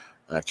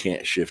 I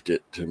can't shift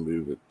it to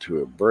move it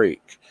to a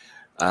brake.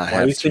 Why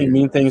are you saying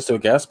mean things to a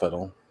gas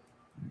pedal?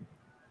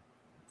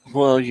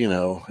 Well,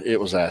 it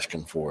was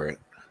asking for it.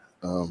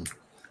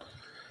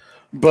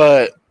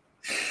 But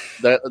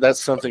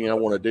that's something I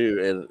want to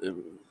do.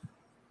 And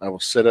I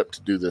was set up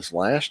to do this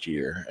last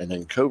year, and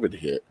then COVID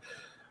hit.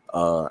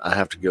 I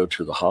have to go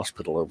to the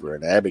hospital over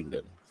in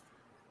Abingdon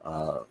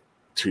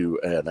to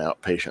an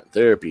outpatient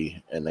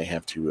therapy, and they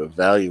have to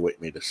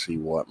evaluate me to see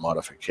what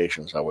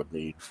modifications I would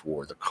need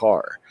for the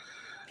car.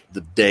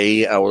 The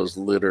day I was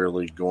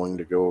literally going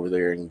to go over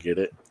there and get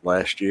it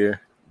last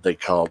year, they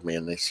called me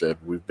and they said,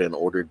 we've been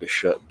ordered to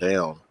shut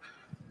down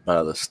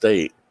by the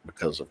state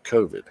because of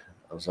COVID.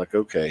 I was like,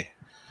 okay.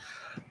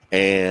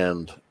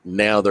 And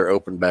now they're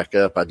open back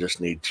up. I just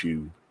need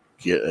to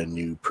get a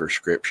new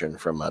prescription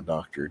from my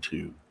doctor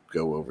to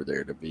go over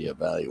there to be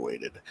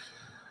evaluated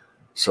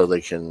so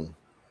they can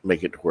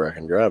make it to where I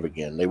can drive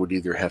again. They would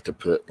either have to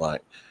put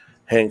like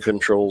hand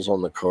controls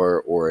on the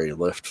car or a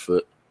left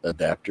foot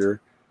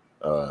adapter,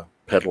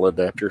 pedal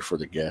adapter for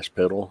the gas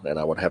pedal, and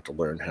I would have to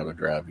learn how to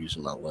drive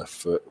using my left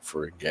foot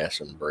for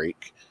gas and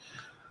brake,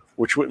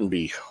 which it would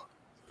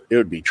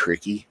be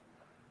tricky,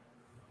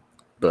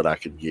 but I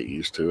could get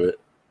used to it.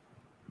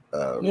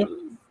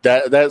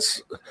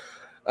 That's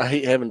I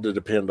hate having to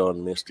depend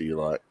on Misty.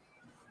 Like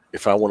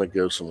if I want to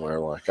go somewhere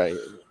like I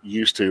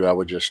used to, I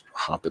would just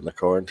hop in the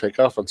car and take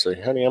off and say,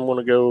 honey, I'm going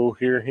to go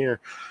here.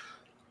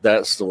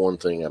 That's the one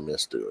thing I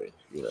miss doing.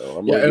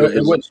 I'm going to go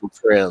visit some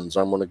friends.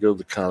 I'm going to go to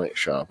the comic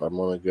shop. I'm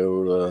going to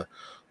go to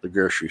the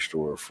grocery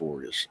store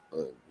for us.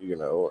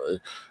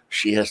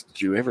 She has to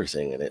do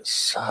everything, and it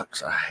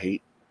sucks. I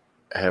hate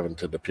having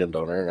to depend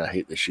on her, and I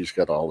hate that she's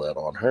got all that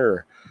on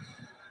her.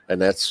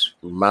 And that's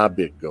my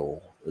big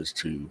goal, is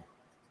to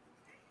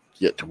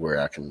get to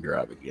where I can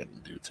drive again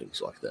and do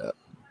things like that.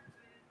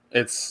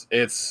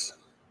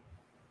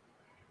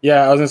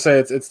 Yeah, I was gonna say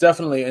it's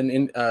definitely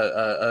an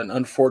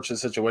unfortunate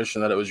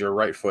situation that it was your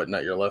right foot,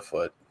 not your left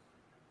foot.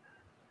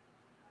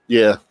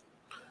 Yeah,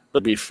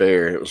 to be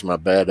fair, it was my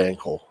bad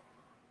ankle.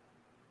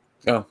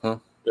 Oh, huh.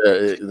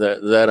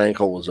 That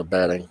ankle was a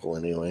bad ankle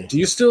anyway. Do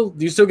you still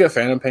get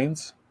phantom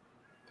pains?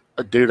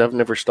 Dude, I've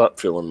never stopped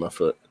feeling my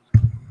foot.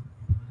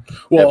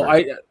 Well,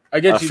 ever. I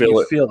get you feel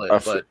it,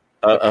 but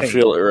I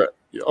feel it. Right.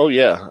 Oh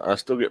yeah, I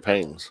still get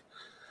pains.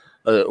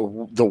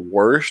 The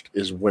worst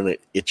is when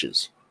it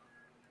itches.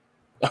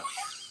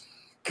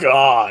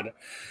 God,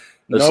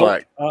 it's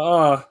like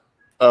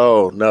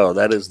oh no,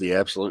 that is the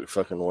absolute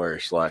fucking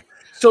worst. Like,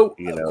 so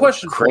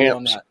question cramps. for you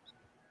on that.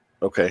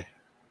 Okay,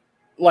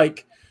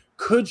 like,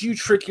 could you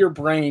trick your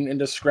brain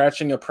into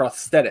scratching a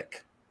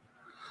prosthetic?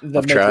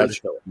 I've tried.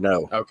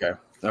 No. Okay.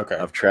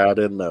 I've tried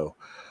and no.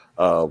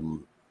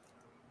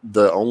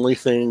 The only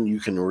thing you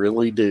can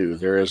really do,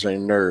 there is a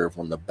nerve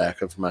on the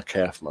back of my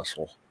calf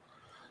muscle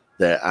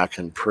that I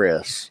can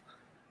press,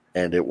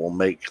 and it will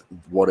make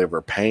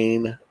whatever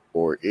pain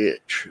or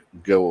itch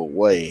go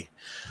away.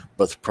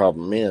 But the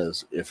problem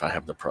is, if I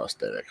have the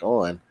prosthetic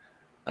on,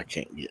 I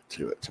can't get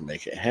to it to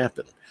make it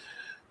happen.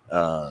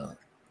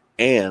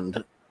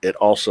 And it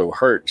also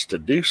hurts to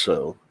do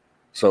so.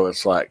 So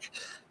it's like,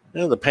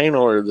 the pain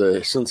or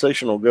the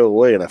sensation will go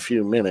away in a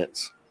few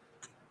minutes,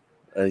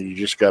 and you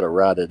just got to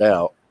ride it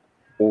out.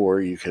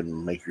 or you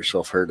can make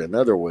yourself hurt in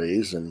other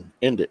ways and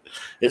end it.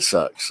 It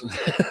sucks.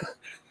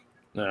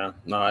 Yeah,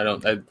 no, I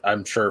don't.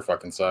 I'm sure it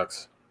fucking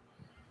sucks.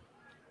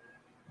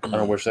 I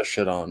don't wish that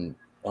shit on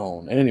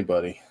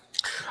anybody.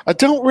 I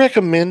don't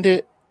recommend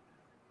it.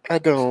 I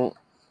don't.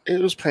 It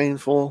was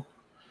painful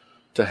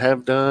to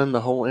have done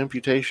the whole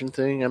amputation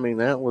thing. I mean,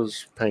 that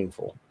was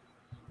painful.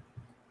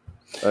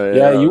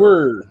 Yeah, you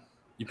were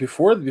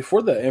before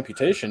the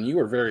amputation. You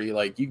were very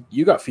like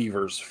you got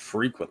fevers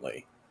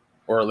frequently,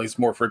 or at least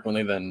more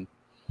frequently than.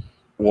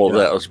 Well,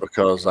 that was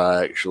because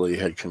I actually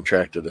had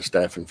contracted a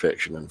staph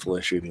infection and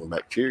flesh-eating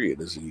bacteria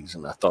disease,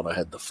 and I thought I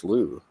had the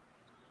flu.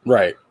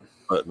 Right.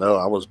 But no,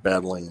 I was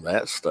battling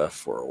that stuff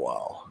for a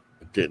while.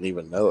 I didn't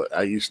even know it.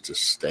 I used to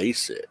stay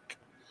sick.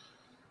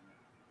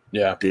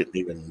 Yeah. Didn't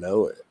even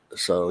know it.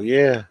 So,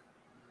 yeah.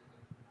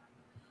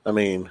 I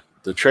mean,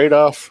 the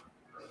trade-off,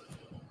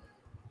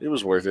 it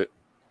was worth it.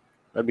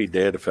 I'd be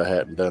dead if I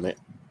hadn't done it.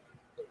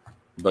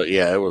 But,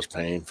 yeah, it was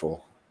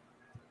painful.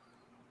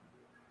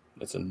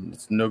 It's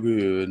no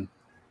good.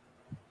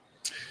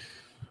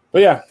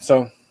 But, yeah,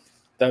 so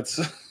that's...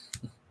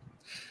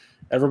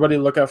 Everybody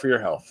look out for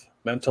your health,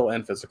 mental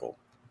and physical.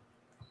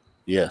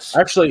 Yes.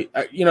 Actually,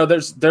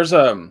 there's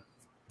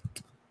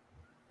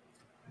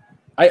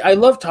I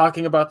love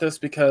talking about this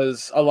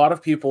because a lot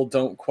of people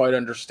don't quite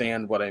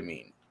understand what I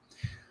mean.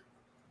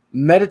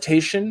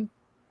 Meditation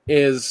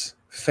is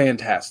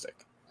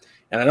fantastic.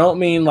 And I don't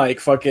mean like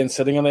fucking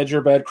sitting on the edge of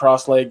your bed,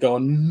 cross-legged,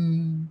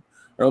 going,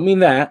 I don't mean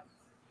that.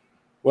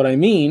 What I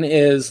mean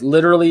is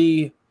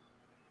literally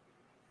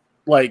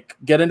like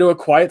get into a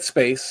quiet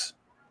space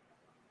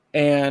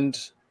and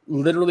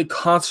literally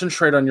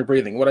concentrate on your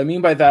breathing. What I mean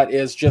by that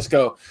is just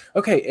go,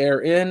 okay, air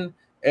in,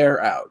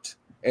 air out,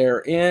 air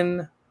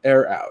in,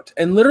 air out.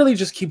 And literally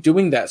just keep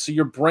doing that. So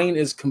your brain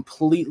is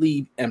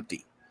completely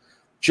empty,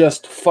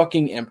 just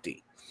fucking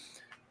empty.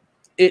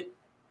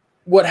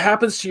 What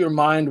happens to your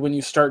mind when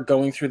you start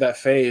going through that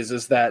phase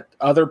is that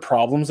other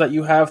problems that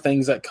you have,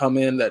 things that come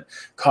in that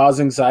cause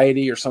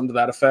anxiety or something to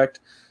that effect,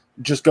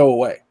 just go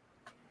away.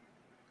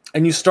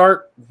 And you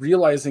start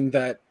realizing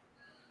that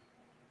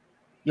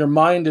your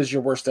mind is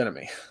your worst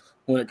enemy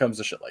when it comes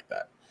to shit like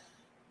that.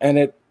 And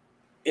it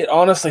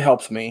honestly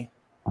helps me.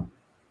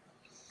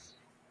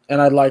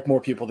 And I'd like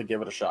more people to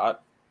give it a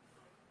shot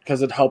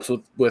because it helps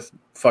with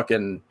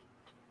fucking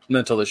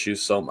mental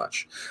issues so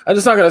much.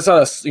 It's not a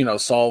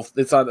solve.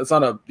 It's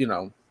not a,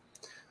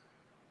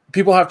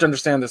 people have to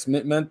understand this.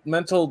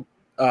 Mental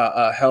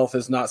health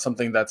is not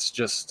something that's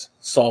just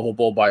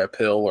solvable by a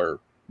pill or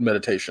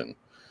meditation.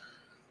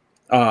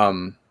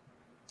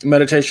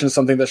 Meditation is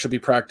something that should be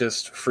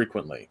practiced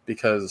frequently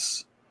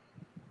because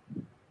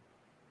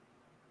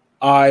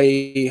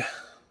I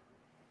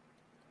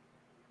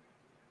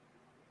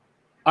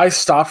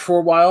stopped for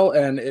a while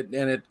and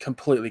it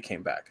completely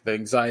came back. The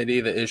anxiety,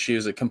 the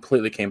issues, it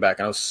completely came back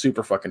and I was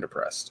super fucking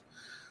depressed.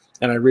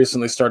 And I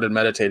recently started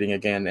meditating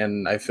again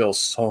and I feel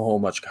so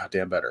much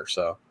goddamn better.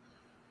 So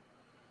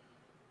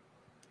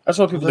I just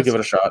want people to give it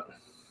a shot.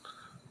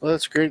 Well,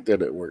 that's great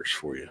that it works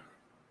for you.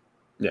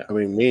 Yeah. I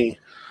mean, me,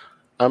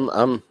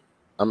 I'm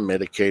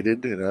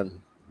medicated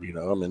and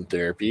I'm in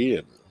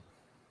therapy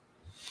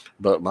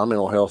but my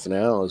mental health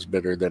now is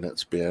better than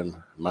it's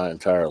been my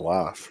entire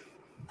life.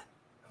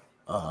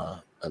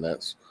 And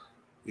that's,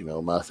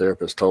 my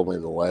therapist told me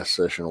the last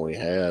session we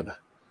had,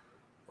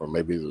 or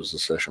maybe it was the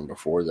session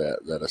before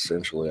that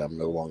essentially I'm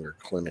no longer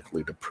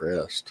clinically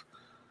depressed,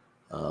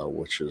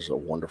 which is a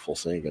wonderful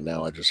thing. And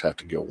now I just have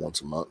to go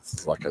once a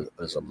month, like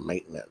as a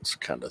maintenance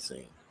kind of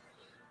thing,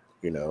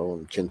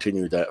 and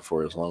continue that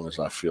for as long as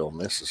I feel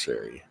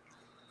necessary.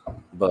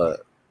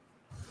 But,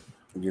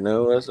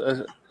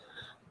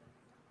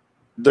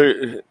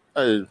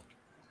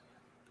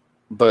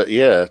 but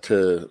yeah,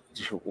 to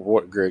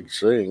what Greg's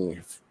saying,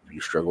 if you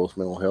struggle with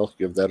mental health,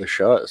 give that a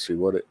shot. See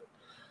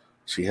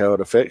how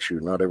it affects you.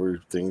 Not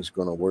everything's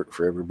going to work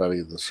for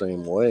everybody the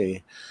same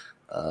way.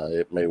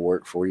 It may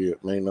work for you,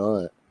 it may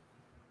not.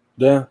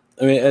 Yeah,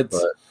 I mean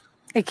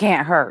it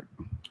can't hurt.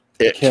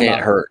 It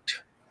can't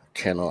hurt.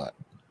 Cannot.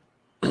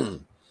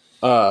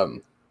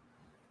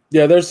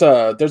 Yeah, there's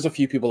a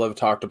few people that have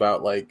talked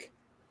about like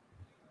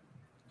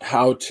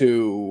how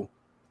to.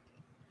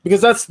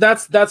 Because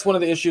that's one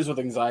of the issues with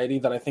anxiety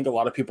that I think a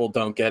lot of people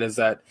don't get is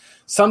that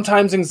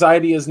sometimes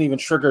anxiety isn't even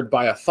triggered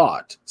by a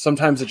thought.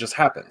 Sometimes it just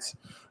happens.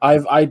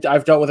 I've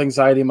dealt with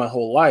anxiety my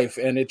whole life,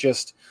 and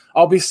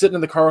I'll be sitting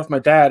in the car with my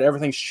dad,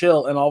 everything's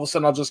chill, and all of a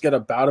sudden I'll just get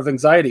a bout of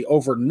anxiety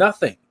over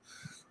nothing.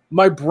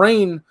 My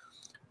brain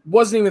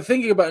wasn't even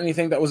thinking about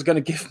anything that was going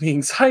to give me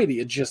anxiety.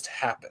 It just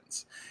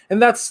happens,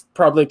 and that's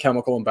probably a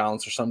chemical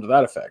imbalance or something to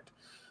that effect.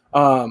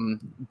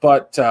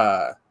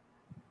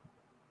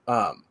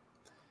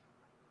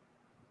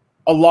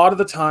 A lot of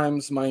the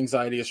times my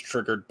anxiety is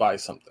triggered by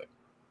something,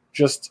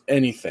 just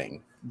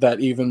anything that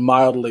even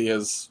mildly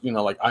is,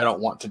 like I don't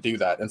want to do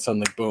that. And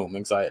suddenly, boom,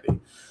 anxiety.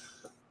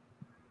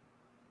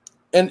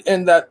 And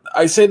that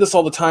I say this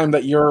all the time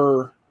that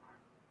your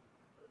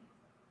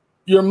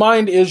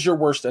mind is your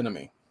worst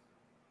enemy.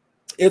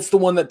 It's the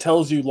one that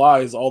tells you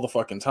lies all the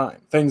fucking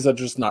time. Things that are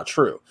just not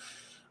true.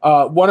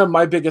 One of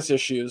my biggest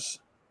issues,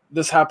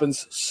 this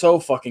happens so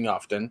fucking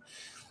often,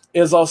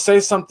 is I'll say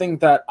something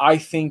that I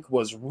think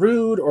was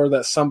rude or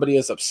that somebody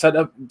is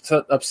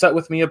upset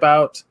with me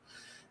about,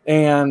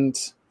 and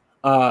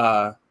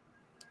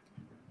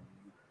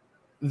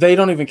they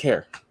don't even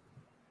care.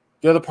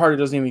 The other party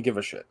doesn't even give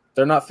a shit.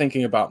 They're not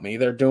thinking about me.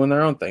 They're doing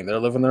their own thing. They're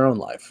living their own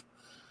life.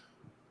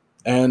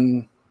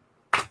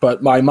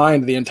 But my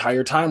mind the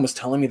entire time was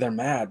telling me they're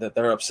mad, that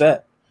they're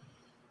upset.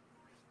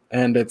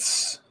 And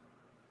it's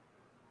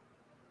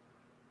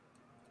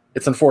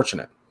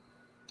unfortunate.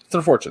 It's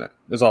unfortunate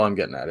is all I'm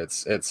getting at.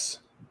 There's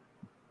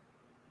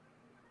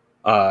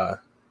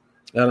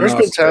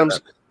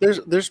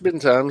been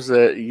times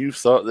that you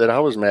thought that I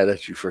was mad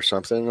at you for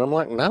something, and I'm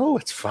like, no,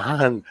 it's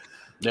fine.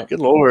 Yeah. Good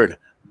Lord.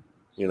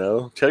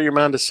 Tell your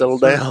mind to settle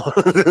down.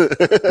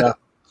 Yeah.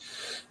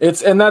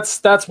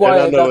 That's why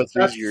and I know it's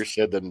easier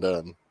said than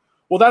done.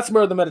 Well, that's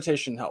where the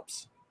meditation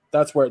helps.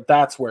 That's where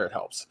it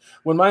helps.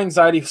 When my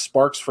anxiety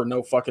sparks for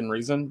no fucking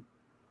reason,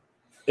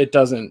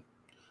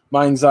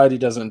 my anxiety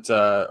doesn't,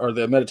 or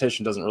the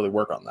meditation doesn't really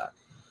work on that.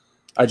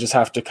 I just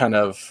have to kind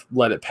of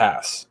let it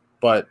pass.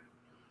 But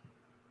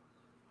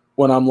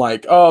when I'm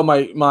like, oh,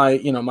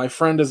 my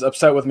friend is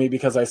upset with me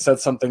because I said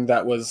something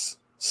that was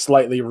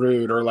slightly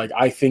rude or like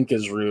I think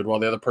is rude, while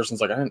the other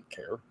person's like, I didn't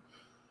care.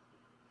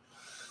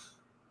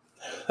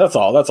 That's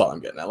all I'm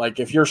getting at. Like,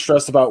 if you're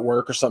stressed about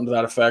work or something to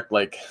that effect,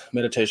 like,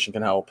 meditation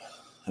can help.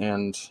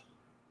 And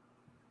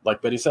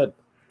like Betty said,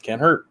 can't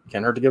hurt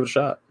to give it a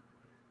shot.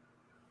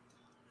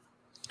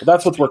 But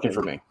that's what's working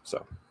for me.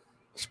 So,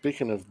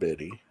 speaking of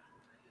Betty,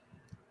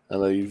 I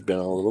know you've been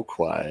a little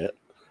quiet.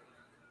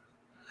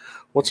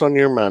 What's on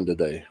your mind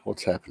today?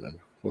 What's happening?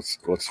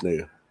 What's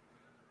new?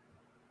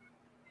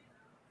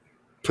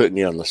 Putting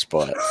you on the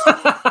spot.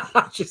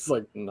 She's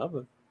like,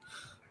 nothing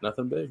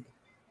big.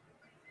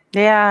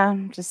 Yeah,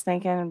 I'm just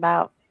thinking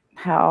about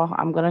how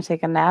I'm going to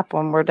take a nap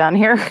when we're done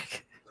here.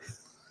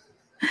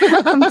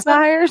 I'm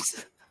tired.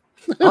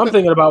 I'm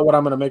thinking about what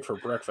I'm going to make for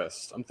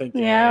breakfast. I'm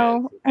thinking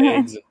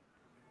eggs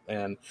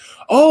and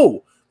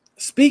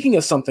speaking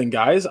of something,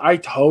 guys, I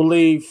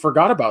totally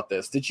forgot about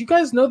this. Did you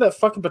guys know that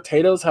fucking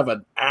potatoes have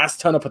an ass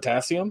ton of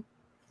potassium?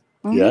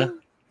 Mm-hmm. Yeah.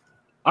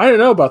 I didn't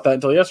know about that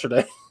until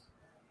yesterday.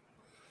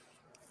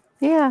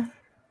 Yeah.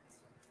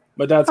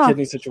 My dad's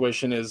kidney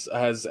situation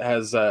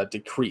has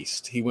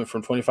decreased. He went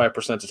from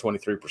 25% to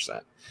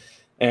 23%.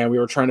 And we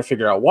were trying to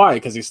figure out why,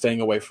 because he's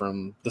staying away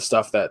from the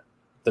stuff that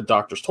the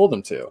doctors told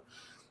him to.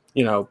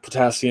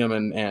 Potassium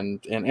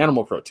and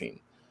animal protein.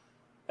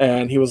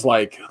 And he was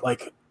like,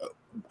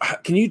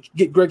 can you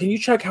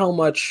check how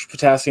much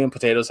potassium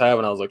potatoes have?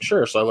 And I was like,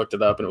 sure. So I looked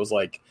it up, and it was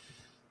like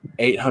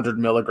 800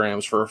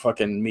 milligrams for a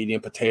fucking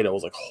medium potato. I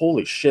was like,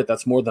 holy shit,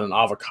 that's more than an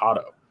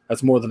avocado.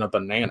 That's more than a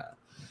banana.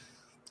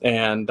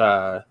 And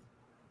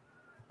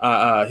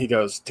he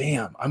goes,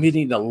 damn, I'm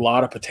eating a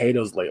lot of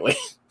potatoes lately.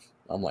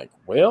 I'm like,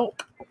 well,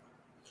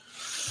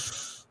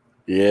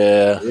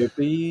 yeah,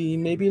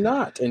 maybe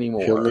not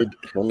anymore.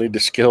 He'll need to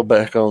scale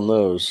back on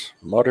those.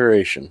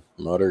 Moderation.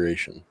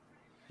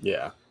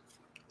 Yeah.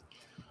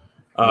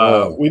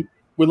 We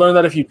learned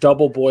that if you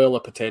double boil a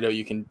potato,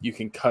 you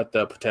can cut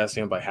the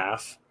potassium by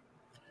half.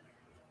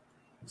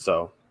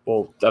 So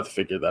we'll have to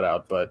figure that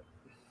out. But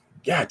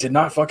yeah, I did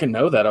not fucking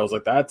know that. I was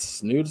like,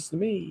 that's news to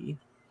me.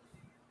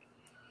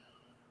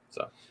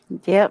 So.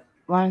 Yep,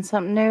 learn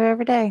something new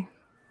every day.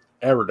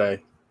 Every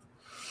day.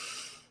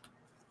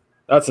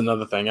 That's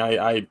another thing.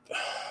 I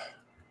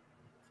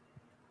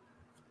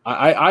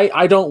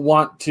don't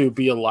want to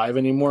be alive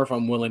anymore if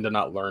I'm willing to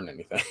not learn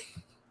anything.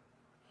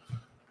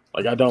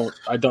 Like, I don't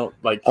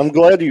like. I'm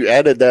glad you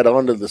added that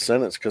onto the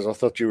sentence, because I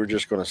thought you were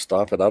just going to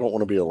stop it. I don't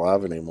want to be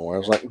alive anymore. I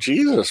was like,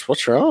 Jesus,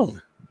 what's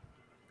wrong?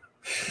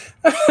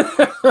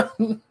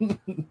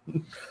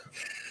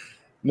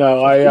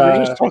 No,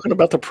 we're just talking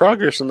about the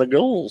progress and the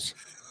goals.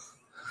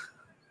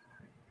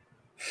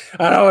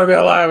 I don't want to be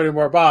alive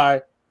anymore.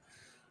 Bye.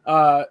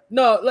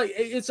 No, like,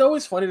 it's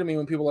always funny to me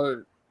when people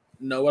are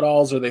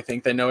know-it-alls or they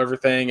think they know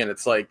everything, and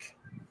it's like,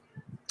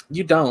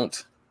 you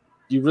don't.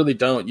 You really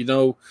don't.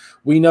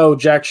 We know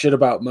jack shit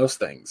about most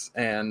things,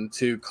 and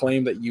to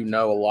claim that you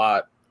know a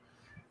lot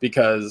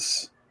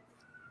because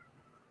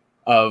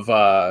of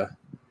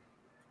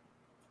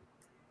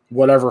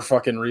whatever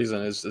fucking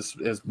reason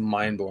is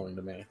mind-blowing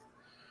to me.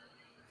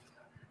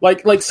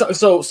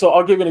 So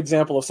I'll give you an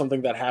example of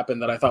something that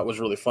happened that I thought was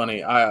really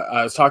funny.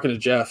 I was talking to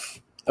Jeff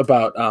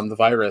about the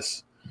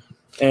virus,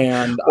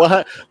 and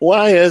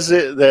why is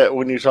it that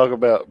when you talk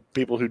about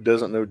people who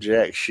doesn't know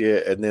jack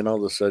shit, and then all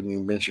of a sudden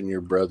you mention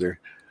your brother?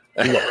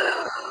 Look.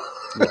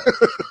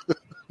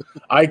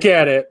 I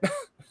get it.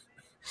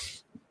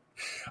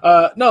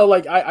 No,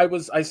 like I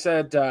was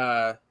trying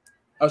to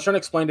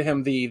explain to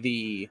him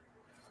the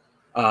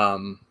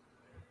how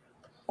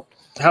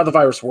the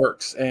virus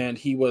works, and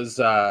he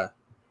was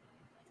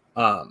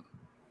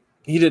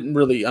he didn't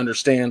really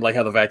understand like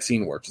how the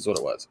vaccine works is what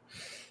it was.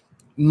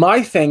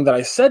 my thing that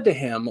I said to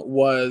him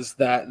was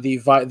that the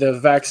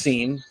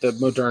vaccine, the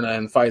Moderna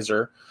and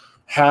Pfizer,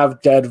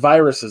 have dead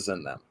viruses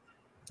in them.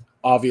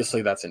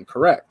 Obviously, that's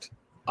incorrect.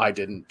 I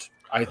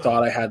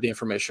thought I had the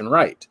information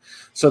right.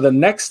 So the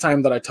next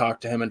time that I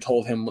talked to him and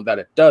told him that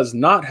it does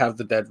not have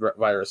the dead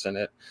virus in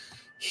it,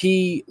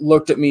 he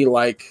looked at me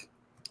like,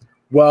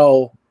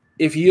 well,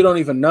 if you don't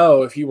even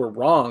know if you were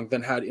wrong,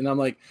 then how? And I'm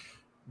like,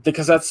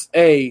 because that's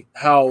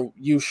how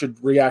you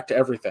should react to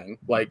everything.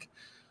 Like,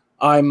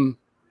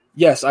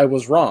 yes, I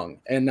was wrong,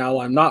 and now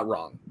I'm not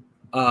wrong,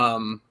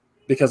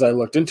 because I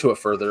looked into it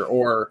further.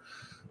 Or,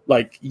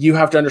 like, you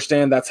have to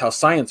understand that's how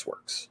science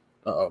works.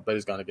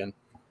 Betty's gone again.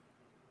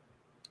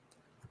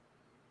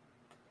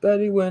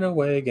 Betty went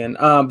away again.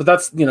 But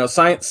that's,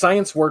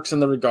 science works in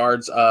the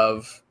regards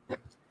of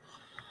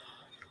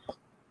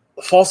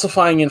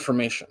falsifying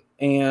information.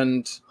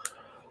 And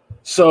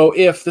so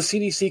if the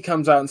CDC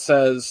comes out and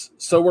says,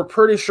 so we're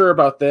pretty sure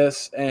about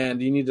this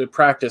and you need to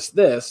practice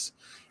this,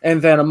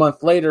 and then a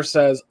month later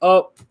says,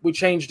 oh, we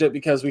changed it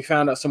because we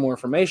found out some more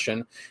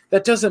information,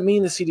 that doesn't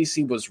mean the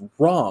CDC was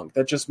wrong.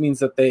 That just means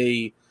that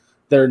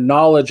their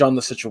knowledge on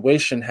the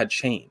situation had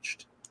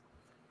changed.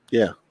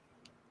 Yeah.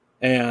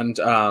 And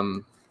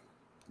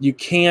you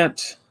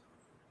can't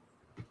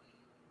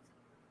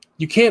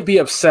be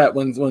upset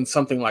when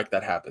something like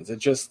that happens.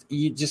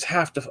 You just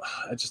have to.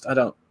 I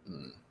don't.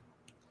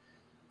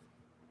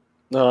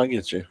 No, I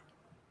get you.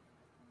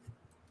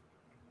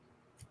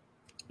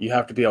 You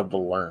have to be able to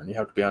learn. You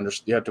have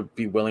to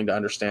be willing to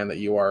understand that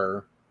you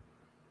are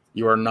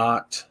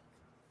not.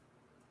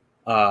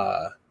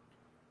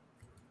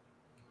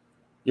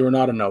 You are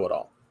not a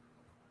know-it-all.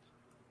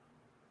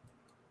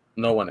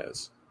 No one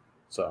is.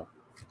 So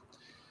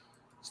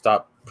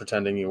stop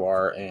pretending you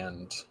are.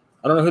 And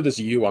I don't know who this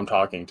you I'm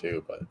talking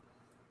to, but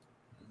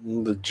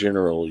the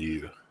general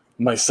you.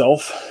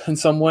 Myself in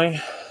some way.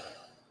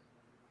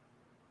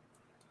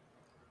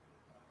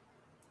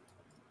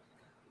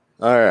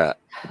 All right.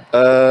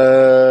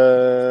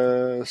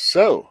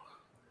 So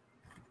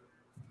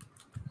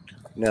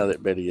now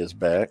that Betty is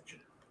back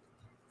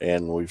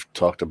and we've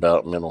talked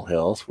about mental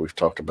health, we've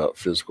talked about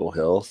physical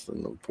health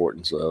and the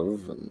importance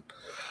of, and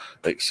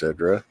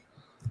etc.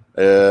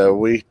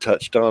 We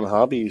touched on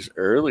hobbies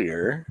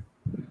earlier.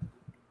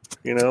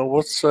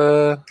 What's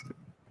we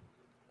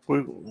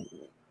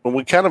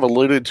kind of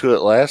alluded to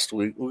it last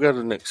week. We got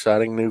an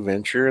exciting new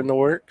venture in the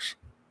works.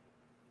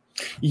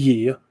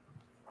 Yeah.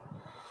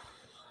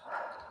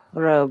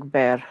 Rogue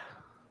Bear.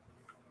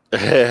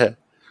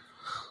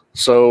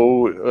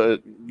 So,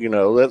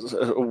 that's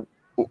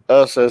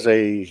us as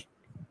a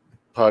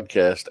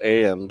podcast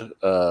and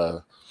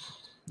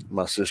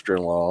my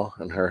sister-in-law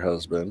and her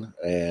husband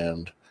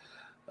and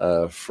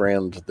a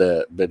friend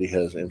that Betty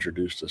has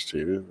introduced us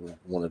to,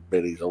 one of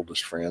Betty's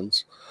oldest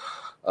friends,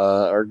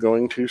 are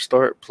going to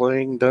start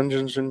playing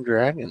Dungeons and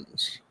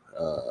Dragons.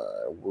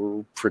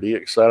 We're pretty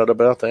excited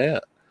about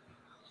that.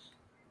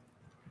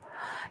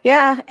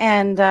 Yeah,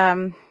 and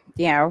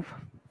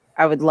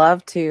I would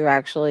love to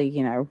actually,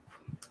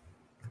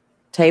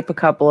 tape a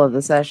couple of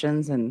the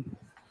sessions and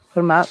put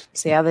them up,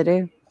 see how they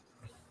do.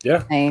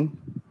 Yeah. And,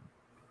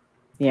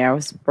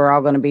 we're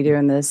all going to be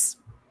doing this,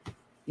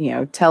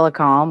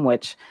 telecom,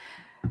 which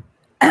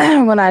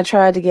when I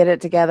tried to get it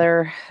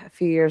together a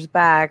few years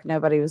back,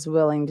 nobody was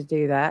willing to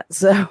do that.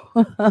 So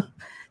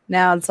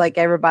now it's like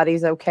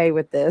everybody's okay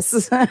with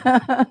this.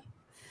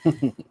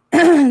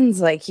 It's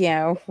like,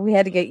 we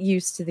had to get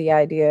used to the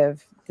idea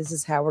of this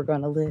is how we're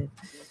going to live.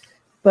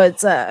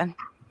 But I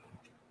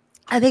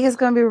think it's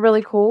going to be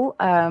really cool.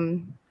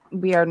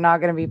 We are not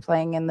going to be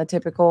playing in the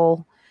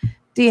typical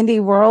D&D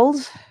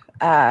world.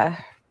 We're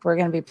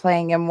going to be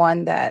playing in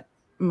one that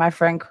my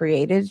friend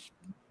created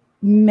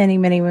many,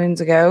 many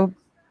moons ago.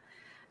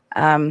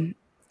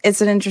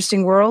 It's an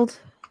interesting world,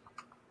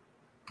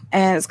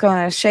 and it's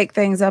going to shake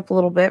things up a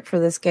little bit for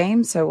this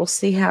game. So we'll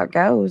see how it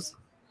goes.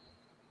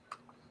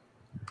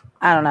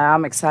 I don't know.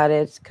 I'm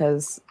excited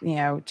because,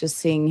 just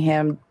seeing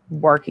him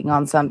working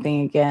on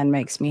something again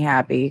makes me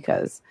happy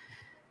because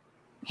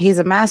he's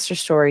a master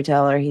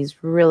storyteller.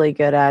 He's really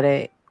good at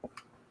it.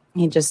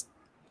 He just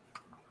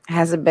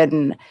hasn't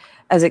been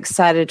as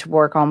excited to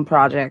work on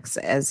projects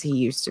as he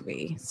used to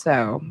be.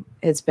 So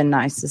it's been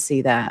nice to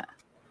see that.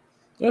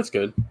 That's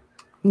good.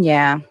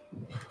 Yeah.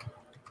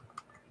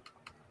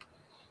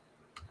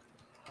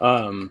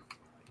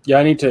 Yeah,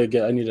 I need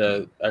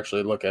to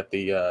actually look at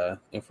the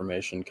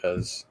information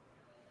because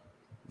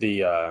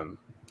the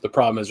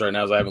problem is right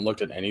now is I haven't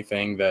looked at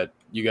anything that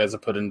you guys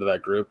have put into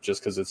that group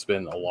just because it's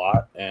been a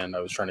lot, and I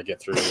was trying to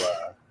get through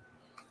the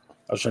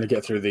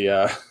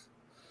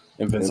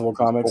Invincible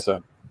comics.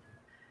 So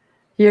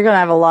you're gonna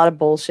have a lot of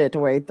bullshit to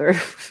wade through.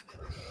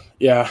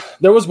 Yeah,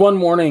 there was one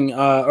morning,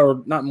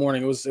 or not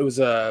morning. It was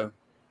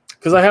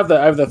because I have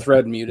the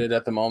thread muted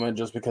at the moment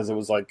just because it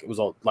was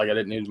all like I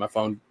didn't use my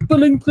phone.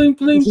 Bling, bling,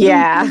 bling,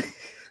 yeah.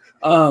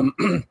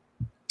 Bling.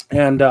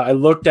 And I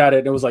looked at it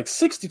and it was like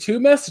 62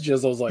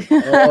 messages. I was like,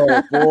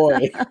 oh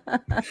boy.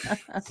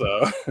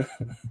 So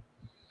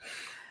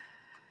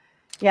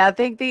yeah, I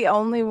think the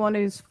only one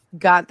who's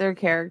got their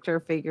character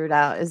figured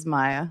out is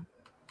Maya.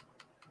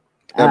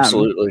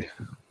 Absolutely.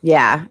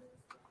 Yeah.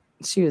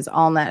 She was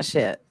on that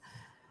shit.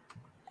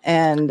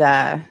 And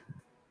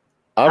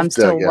I'm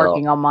still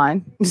working on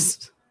mine.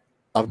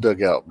 I've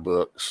dug out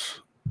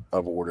books.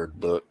 I've ordered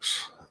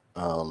books.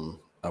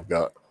 I've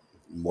got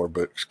more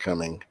books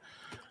coming.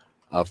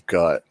 I've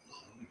got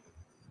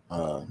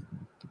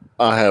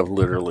I have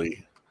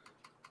literally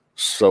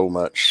so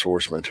much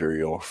source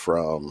material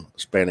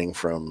spanning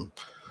from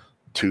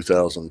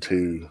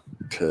 2002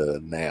 to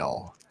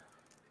now.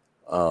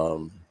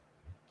 3rd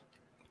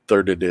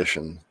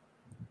edition,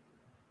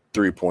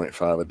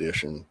 3.5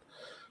 edition,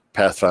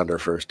 Pathfinder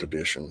 1st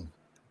edition,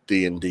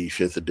 D&D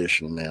 5th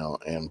edition now,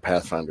 and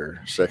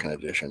Pathfinder 2nd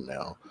edition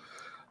now.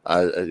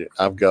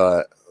 I've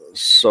got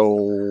so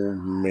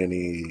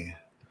many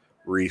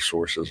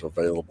resources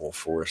available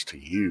for us to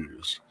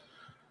use.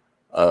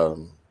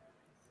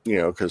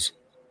 Because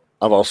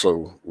I've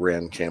also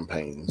ran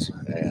campaigns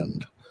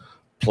and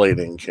played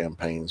in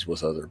campaigns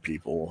with other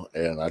people,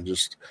 and I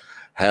just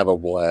have a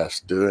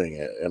blast doing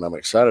it. And I'm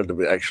excited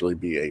to actually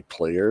be a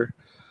player,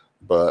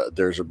 but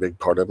there's a big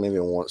part of me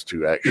that wants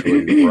to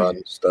actually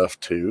run stuff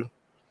too.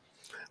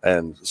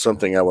 And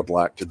something I would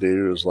like to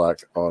do is,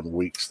 like, on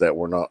weeks that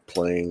we're not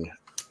playing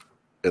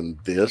in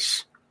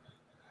this,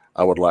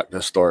 I would like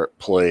to start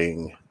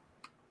playing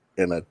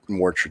in a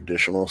more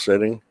traditional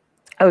setting.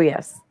 Oh,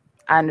 yes.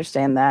 I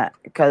understand that,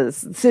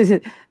 because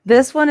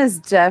this one is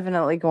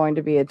definitely going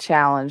to be a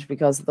challenge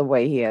because of the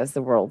way he has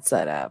the world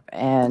set up.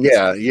 And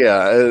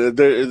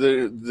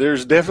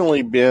there's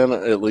definitely been,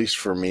 at least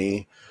for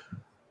me,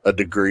 a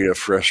degree of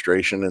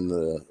frustration in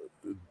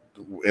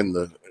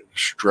the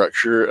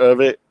structure of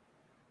it,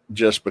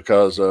 just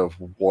because of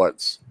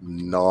what's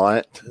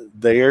not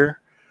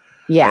there.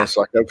 Yeah, and it's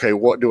like, okay,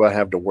 what do I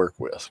have to work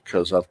with?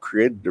 Because I've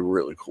created a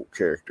really cool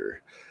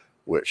character,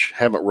 which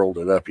haven't rolled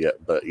it up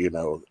yet, but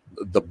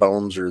the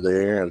bones are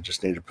there. I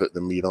just need to put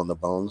the meat on the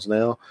bones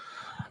now.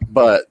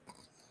 But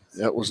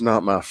that was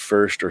not my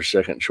first or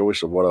second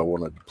choice of what I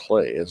wanted to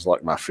play. It's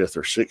like my 5th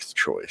or 6th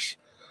choice.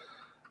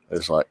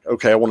 It's like,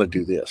 okay, I want to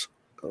do this.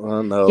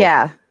 No.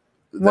 Yeah.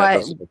 That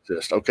doesn't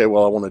exist. Okay,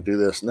 well, I want to do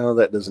this. No,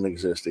 that doesn't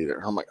exist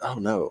either. I'm like, oh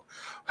no.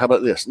 How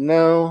about this?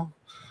 No,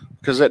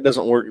 because that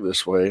doesn't work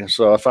this way.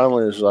 So I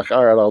finally was like,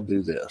 all right, I'll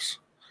do this.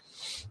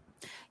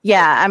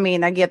 Yeah, I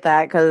mean, I get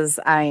that, because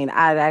I'd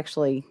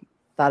actually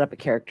thought up a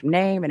character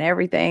name and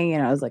everything,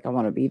 and I was like, I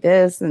want to be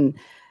this, and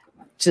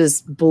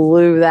just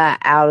blew that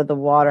out of the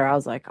water. I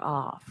was like,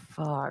 oh,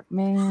 fuck,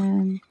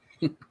 man.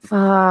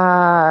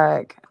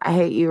 Fuck. I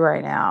hate you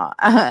right now.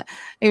 I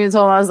even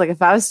told him, I was like,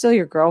 if I was still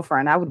your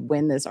girlfriend, I would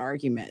win this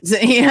argument,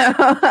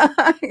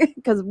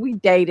 because we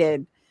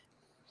dated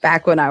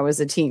back when I was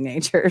a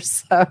teenager.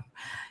 So,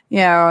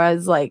 I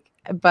was like,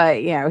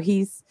 but,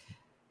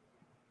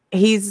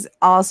 he's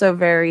also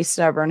very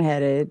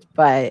stubborn-headed,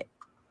 but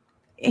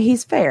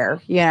he's fair.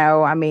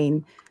 I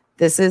mean,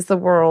 this is the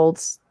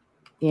world,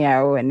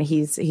 and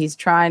he's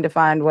trying to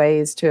find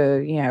ways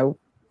to,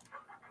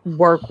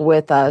 work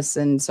with us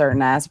in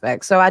certain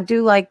aspects. So I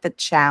do like the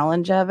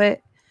challenge of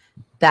it.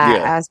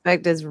 That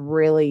aspect is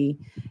really,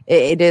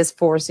 it is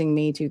forcing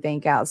me to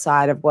think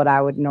outside of what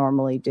I would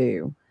normally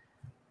do.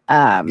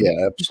 Yeah,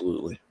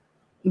 absolutely.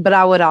 But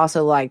I would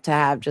also like to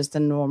have just a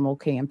normal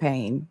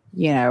campaign,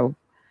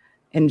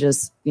 and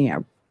just,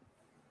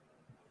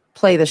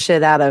 play the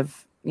shit out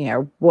of,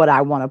 what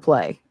I want to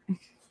play.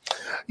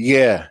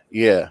 Yeah.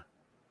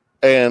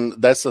 And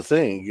that's the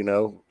thing,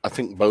 I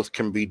think both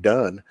can be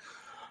done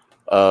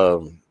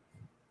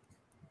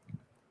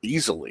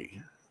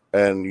easily.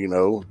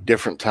 And,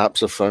 different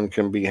types of fun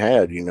can be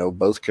had.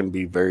 Both can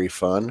be very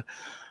fun.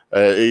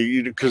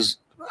 Because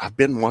I've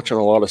been watching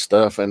a lot of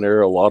stuff, and there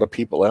are a lot of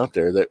people out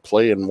there that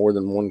play in more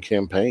than one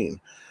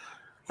campaign.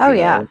 Oh,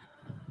 yeah.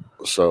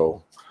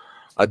 So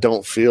I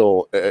don't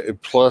feel,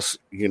 plus,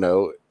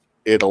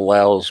 it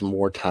allows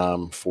more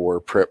time for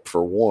prep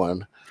for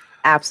one.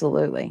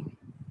 Absolutely.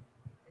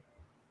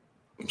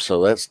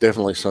 So that's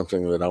definitely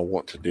something that I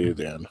want to do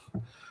then,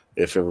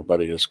 if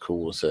everybody is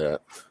cool with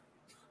that.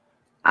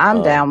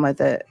 I'm down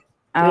with it.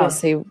 I don't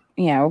see,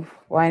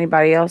 why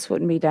anybody else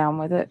wouldn't be down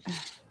with it.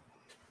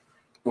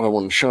 Well,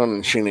 when Sean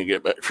and Sheena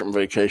get back from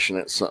vacation,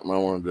 it's something I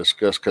want to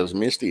discuss, because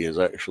Misty has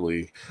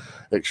actually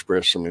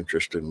expressed some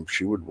interest in,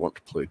 she would want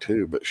to play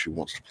too, but she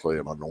wants to play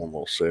in a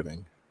normal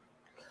setting.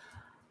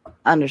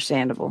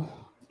 Understandable.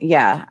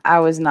 Yeah, I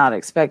was not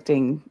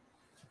expecting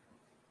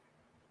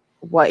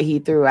what he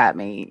threw at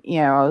me.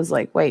 I was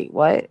like, wait,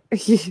 what?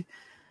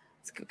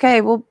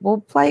 Okay,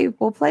 we'll play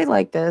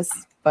like this,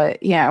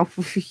 but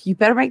you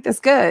better make this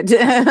good.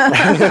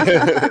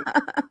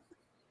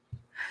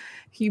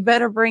 You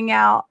better bring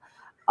out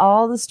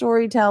all the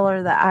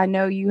storyteller that I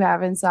know you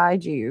have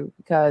inside you,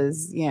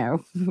 because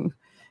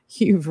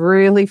you've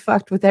really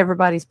fucked with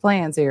everybody's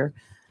plans here.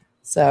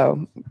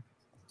 So,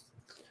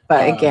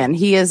 but again,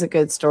 he is a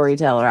good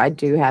storyteller. I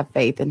do have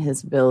faith in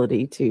his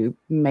ability to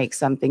make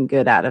something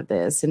good out of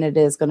this, and it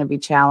is going to be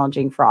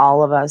challenging for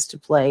all of us to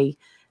play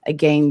a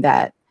game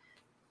that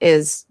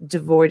is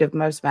devoid of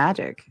most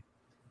magic.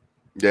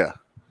 Yeah.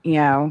 You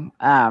know,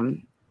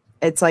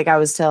 it's like I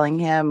was telling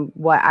him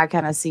what I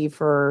kind of see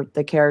for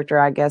the character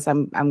I guess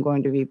I'm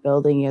going to be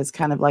building is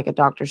kind of like a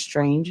Doctor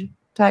Strange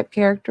type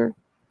character.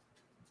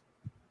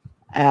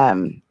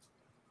 And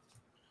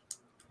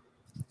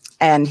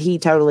he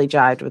totally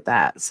jived with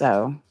that.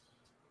 So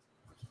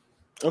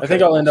okay. I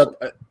think I'll end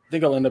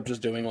up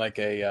just doing like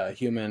a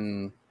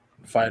human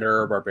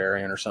fighter or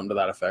barbarian or something to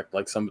that effect,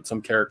 like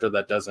some character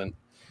that doesn't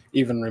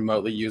even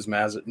remotely use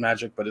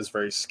magic, but is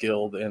very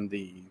skilled in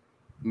the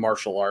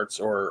martial arts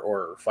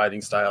or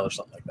fighting style or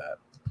something like that.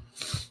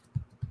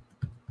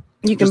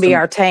 You can be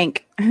our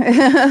tank.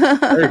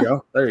 There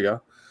you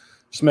go.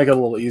 Just make it a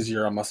little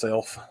easier on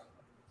myself,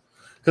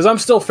 because I'm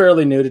still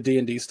fairly new to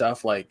D&D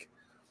stuff. Like,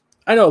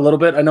 I know a little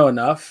bit, I know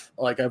enough.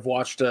 Like, I've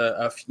watched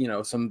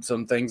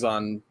some things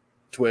on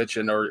Twitch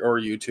and or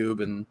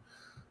YouTube,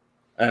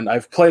 and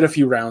I've played a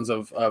few rounds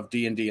of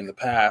D&D in the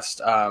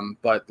past.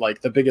 But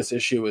like the biggest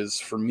issue is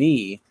for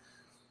me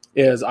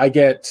is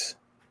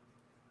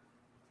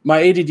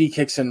my ADD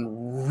kicks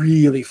in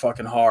really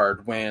fucking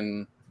hard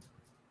when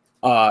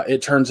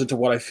it turns into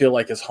what I feel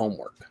like is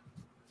homework.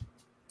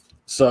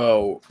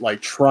 So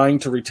like trying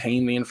to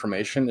retain the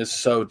information is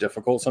so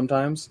difficult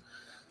sometimes.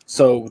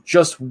 So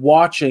just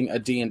watching a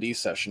D&D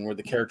session where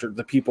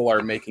the people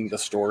are making the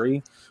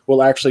story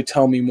will actually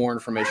tell me more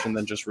information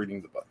than just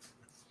reading the book.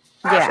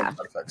 Yeah.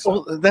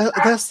 Well,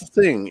 that's the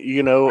thing,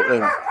 you know.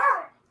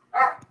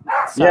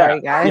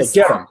 Sorry, guys.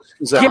 Yeah, get him.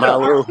 Is that my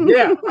little?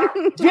 Yeah,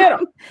 get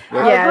him.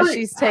 Yeah,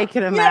 she's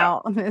taking him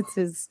out. It's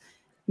his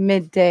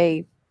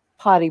midday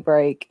potty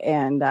break,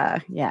 and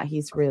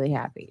he's really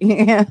happy.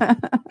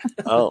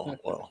 Oh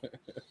well,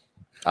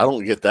 I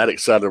don't get that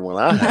excited when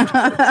I have to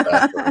go to the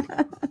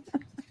bathroom.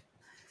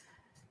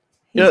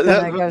 He's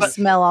gonna go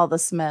smell all the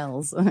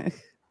smells.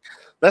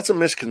 That's a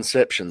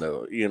misconception,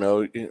 though. You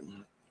know,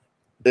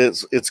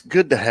 it's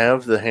good to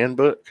have the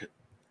handbook,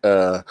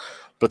 but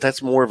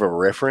that's more of a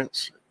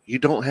reference. You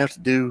don't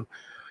have to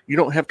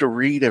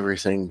read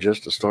everything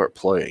just to start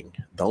playing.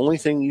 The only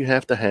thing you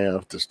have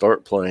to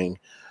start playing,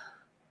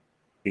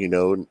 you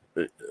know,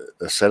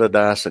 a set of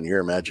dice and your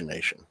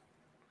imagination.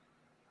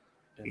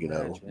 You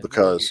know,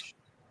 because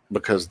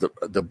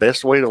the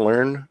best way to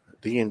learn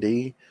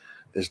D&D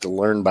is to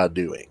learn by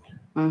doing.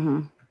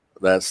 Mm-hmm.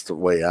 That's the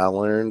way I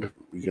learned,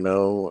 you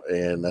know,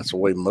 and that's the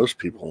way most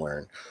people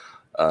learn.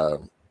 A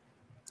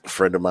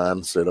friend of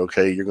mine said,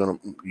 "Okay, you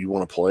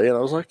want to play?" And I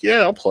was like,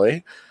 "Yeah, I'll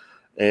play."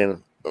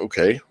 And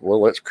okay,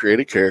 well, let's create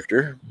a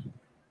character.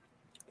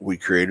 We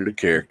created a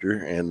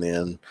character, and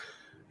then,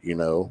 you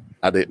know,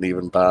 I didn't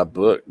even buy a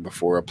book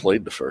before I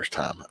played the first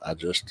time. I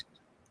just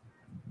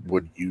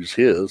would use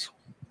his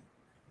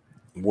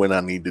when I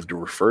needed to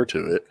refer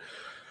to it.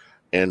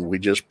 And we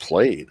just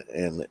played,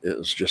 and it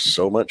was just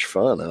so much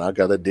fun. And I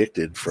got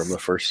addicted from the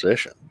first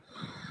session.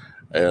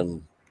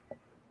 And,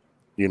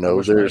 you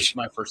know,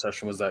 my first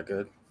session was that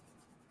good.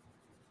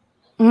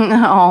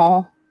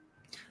 No.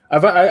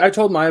 I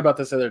told Maya about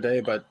this the other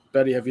day, but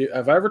Betty,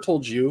 have I ever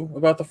told you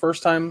about the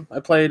first time I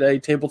played a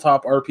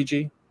tabletop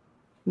RPG?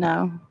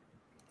 No.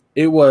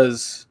 It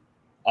was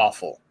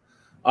awful.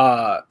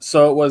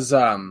 So it was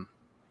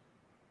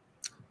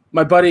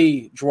my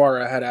buddy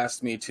Dwara had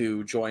asked me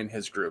to join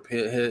his group.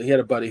 He had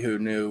a buddy who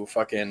knew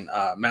fucking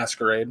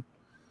Masquerade,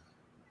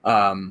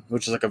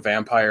 which is like a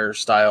vampire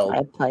style.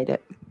 I played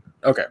it.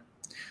 Okay.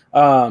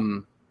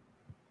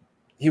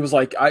 He was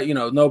like,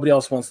 nobody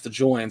else wants to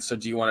join, so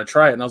do you want to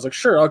try it? And I was like,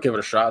 sure, I'll give it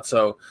a shot.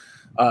 So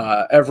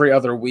every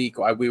other week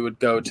we would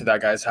go to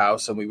that guy's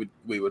house and we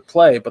would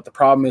play. But the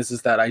problem is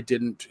that I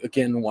didn't,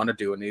 again, want to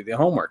do any of the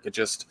homework.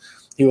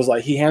 He was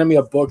like, he handed me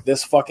a book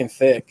this fucking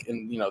thick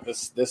and, you know,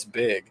 this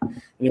big.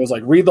 And he was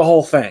like, read the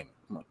whole thing.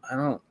 I'm like, I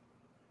don't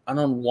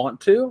want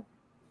to.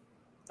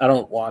 I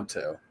don't want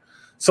to.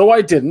 So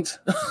I didn't.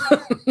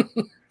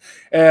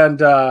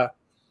 And,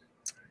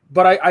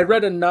 but I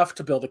read enough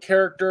to build a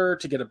character,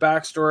 to get a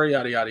backstory,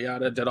 yada, yada,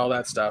 yada, did all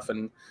that stuff.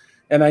 And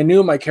I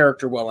knew my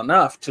character well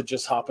enough to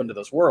just hop into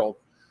this world.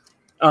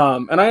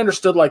 And I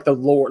understood like the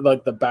lore,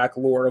 like the back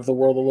lore of the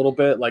world a little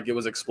bit. Like it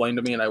was explained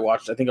to me, and I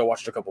think I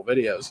watched a couple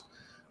videos.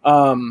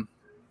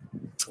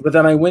 But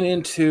then I went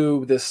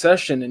into this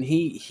session, and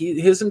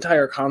his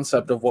entire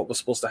concept of what was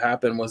supposed to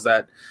happen was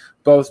that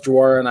both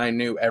Dwara and I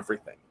knew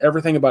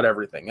everything about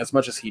everything, as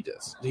much as he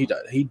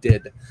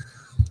did.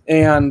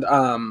 And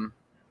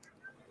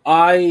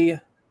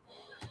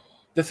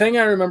the thing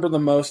I remember the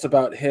most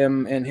about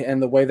him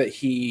and the way that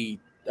he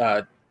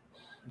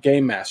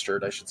game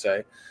mastered, I should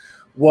say,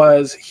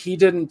 was he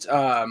didn't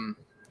want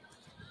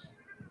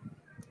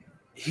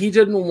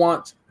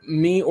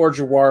me or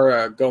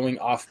Dwara going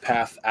off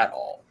path at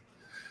all.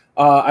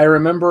 I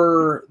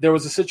remember there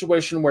was a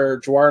situation where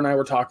Dwara and I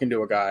were talking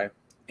to a guy,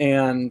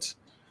 and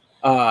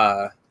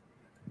what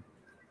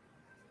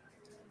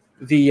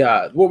we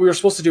were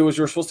supposed to do was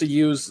we were just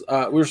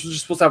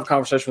supposed to have a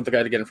conversation with the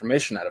guy to get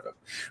information out of him.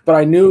 But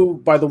I knew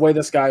by the way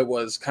this guy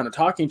was kind of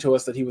talking to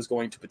us that he was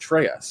going to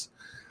betray us.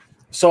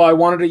 So I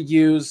wanted to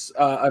use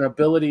an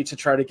ability to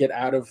try to get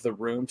out of the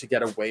room, to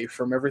get away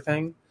from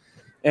everything.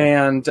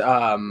 And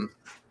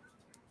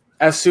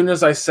as soon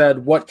as I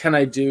said, what can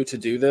I do to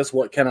do this?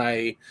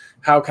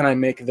 How can I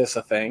make this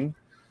a thing?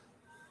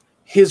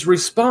 His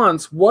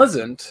response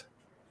wasn't,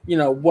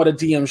 what a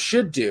DM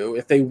should do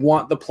if they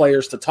want the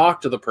players to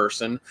talk to the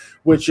person,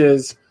 which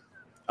is,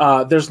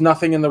 there's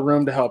nothing in the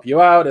room to help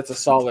you out. It's a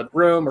solid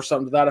room or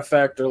something to that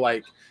effect, or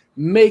like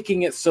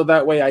making it so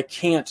that way I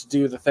can't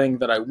do the thing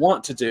that I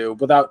want to do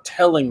without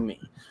telling me.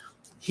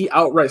 He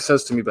outright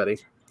says to me, buddy,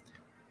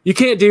 you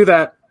can't do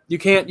that. You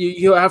can't,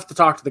 you have to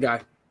talk to the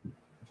guy.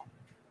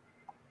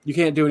 You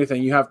can't do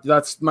anything.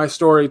 That's my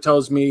story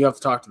tells me you have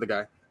to talk to the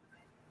guy.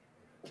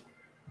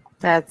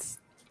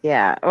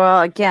 Yeah.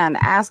 Well, again,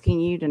 asking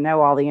you to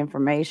know all the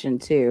information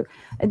too.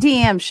 A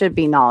DM should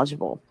be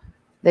knowledgeable.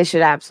 They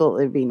should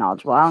absolutely be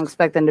knowledgeable. I don't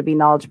expect them to be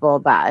knowledgeable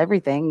about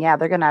everything. Yeah,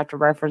 they're going to have to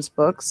reference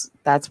books.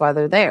 That's why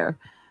they're there.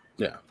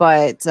 Yeah.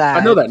 But I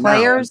know that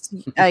players,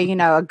 a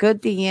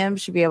good DM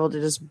should be able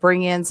to just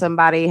bring in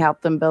somebody,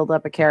 help them build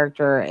up a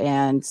character,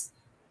 and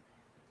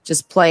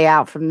just play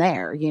out from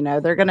there.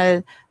 They're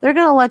gonna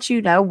let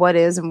you know what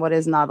is and what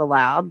is not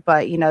allowed,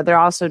 but they're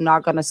also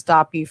not going to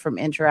stop you from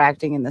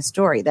interacting in the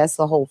story. That's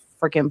the whole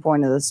freaking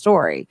point of the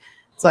story.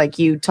 It's like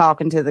you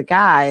talking to the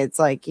guy. It's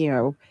like,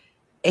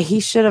 he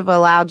should have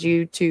allowed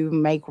you to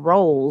make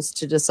rolls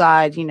to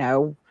decide,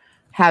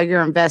 how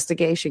your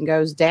investigation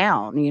goes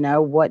down.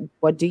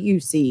 What do you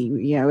see?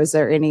 Is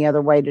there any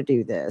other way to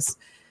do this?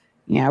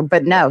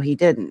 But no, he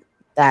didn't.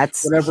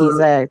 He's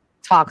a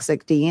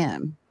toxic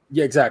DM.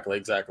 Yeah, exactly.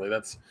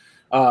 That's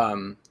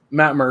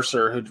Matt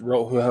Mercer,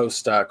 who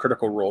hosts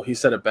Critical Role. He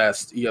said it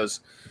best. He goes,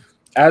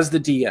 as the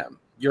DM,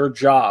 your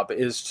job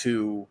is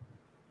to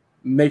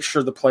make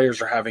sure the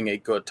players are having a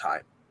good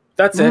time.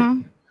 That's it.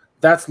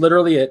 That's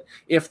literally it.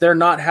 If they're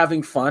not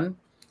having fun,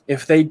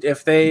 if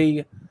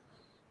they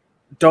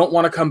don't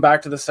want to come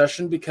back to the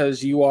session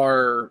because you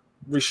are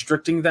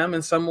restricting them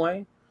in some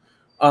way,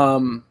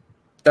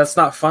 that's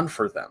not fun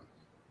for them.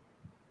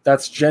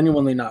 That's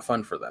genuinely not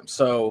fun for them.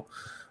 So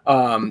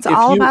it's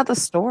all about the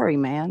story,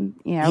 man.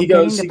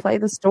 Getting to play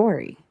the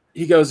story.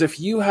 He goes, if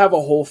you have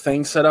a whole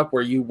thing set up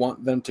where you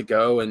want them to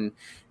go and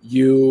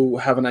you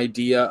have an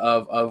idea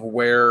of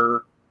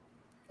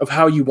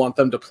how you want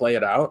them to play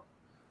it out,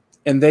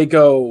 and they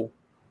go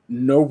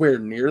nowhere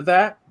near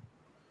that,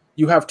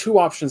 you have two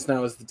options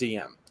now as the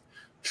DM.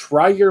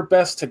 Try your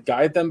best to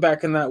guide them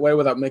back in that way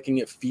without making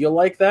it feel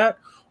like that,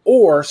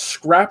 or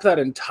scrap that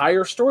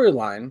entire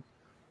storyline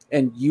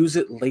and use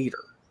it later.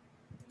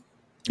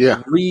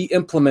 Yeah.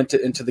 Re-implement it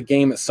into the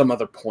game at some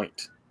other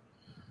point.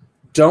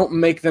 Don't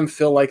make them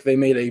feel like they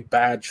made a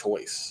bad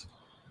choice.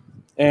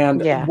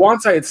 And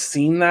once I had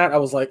seen that, I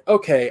was like,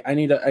 okay, I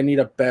need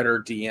a better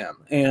DM.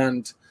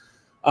 And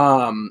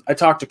I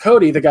talked to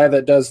Cody, the guy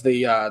that does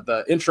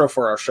the intro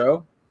for our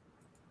show.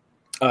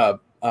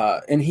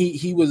 And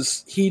he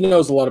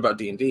knows a lot about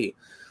D&D.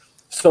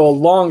 So a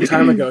long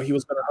time ago, he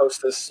was going to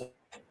host this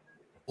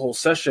whole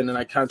session, and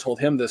I kind of told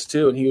him this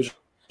too, and he was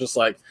just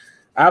like,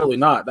 absolutely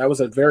not. That was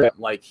a very,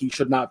 like, he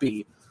should not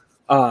be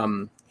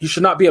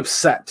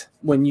upset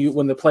when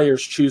the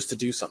players choose to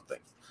do something.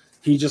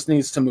 He just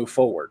needs to move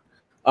forward.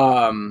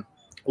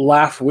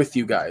 Laugh with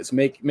you guys.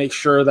 Make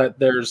sure that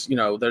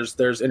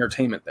there's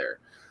entertainment there.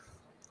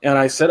 And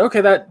I said,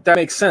 okay, that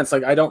makes sense.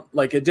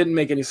 Like, it didn't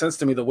make any sense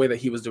to me the way that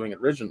he was doing it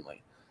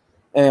originally.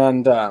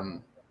 And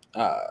then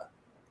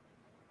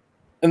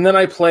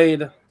I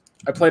played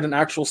an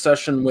actual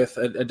session with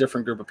a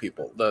different group of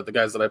people, the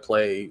guys that I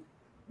play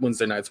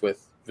Wednesday nights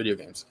with video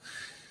games.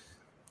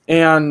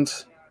 And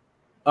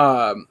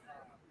I'll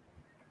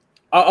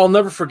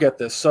never forget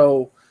this.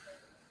 So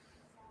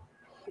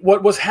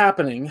what was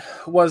happening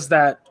was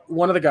that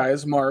one of the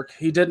guys, Mark,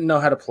 he didn't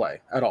know how to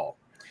play at all.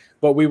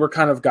 But we were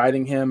kind of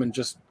guiding him and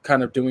just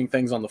kind of doing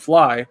things on the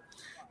fly.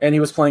 And he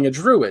was playing a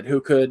druid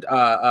who could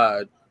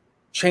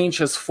change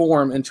his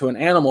form into an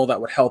animal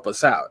that would help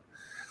us out.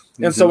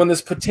 Mm-hmm. And so in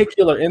this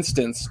particular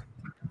instance,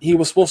 he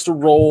was supposed to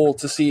roll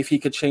to see if he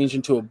could change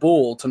into a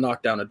bull to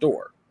knock down a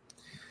door.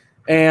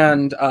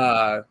 And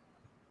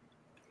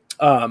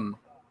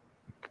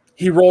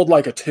he rolled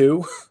like a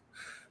 2.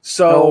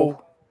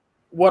 So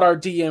what our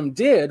DM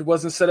did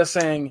was, instead of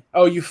saying,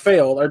 oh, you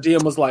failed, our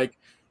DM was like,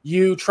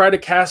 you try to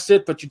cast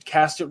it, but you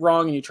cast it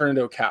wrong and you turn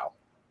into a cow.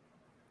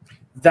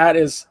 That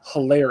is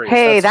hilarious.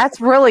 Hey,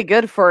 that's really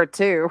good for it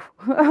too.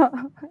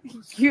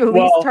 You at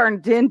least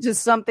turned into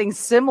something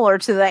similar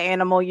to the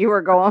animal you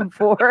were going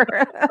for.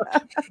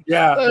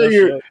 Yeah,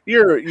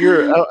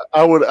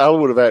 I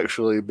would have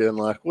actually been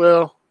like,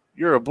 well,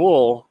 you're a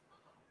bull,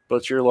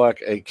 but you're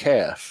like a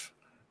calf,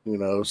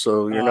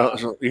 so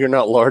you're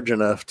not large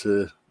enough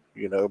to,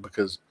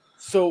 because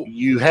so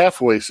you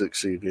halfway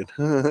succeeded.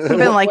 It's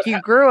been like you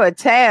grew a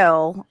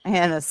tail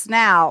and a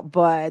snout,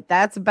 but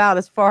that's about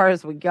as far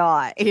as we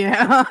got.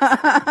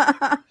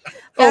 That's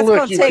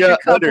going to take a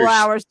couple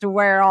hours to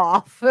wear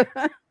off.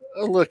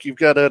 Oh, look, you've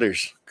got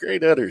udders.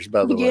 Great udders,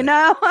 by the way.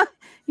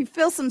 You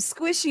feel some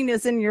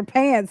squishiness in your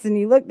pants, and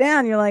you look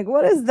down, you're like,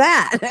 what is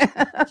that?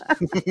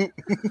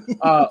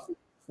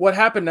 What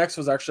happened next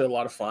was actually a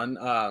lot of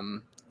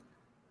fun.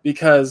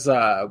 because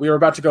we were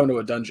about to go into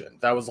a dungeon.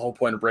 That was the whole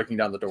point of breaking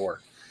down the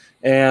door.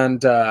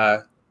 And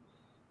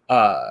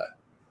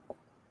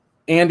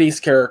Andy's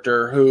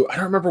character, who I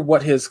don't remember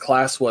what his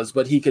class was,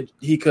 but he could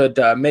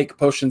make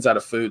potions out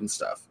of food and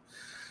stuff.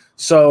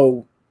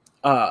 So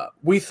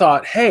we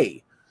thought,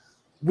 hey,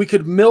 we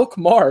could milk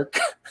Mark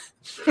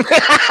and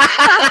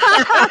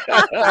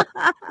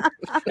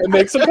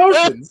make some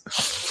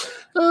potions.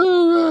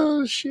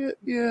 Oh shit!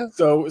 Yeah.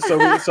 So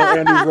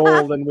Andy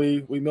rolled, and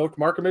we milked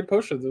Mark and made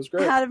potions. It was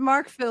great. How did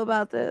Mark feel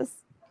about this?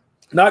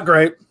 Not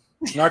great.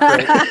 Not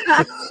great.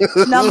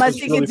 Not much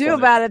you can do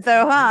about it,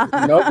 though, huh?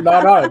 Nope,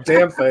 not a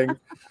damn thing.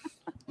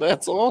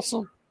 That's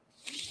awesome.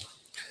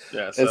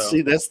 Yeah. And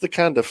see, that's the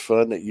kind of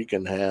fun that you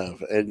can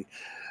have. And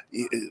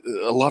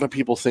a lot of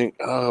people think,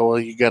 oh, well,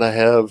 you got to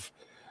have.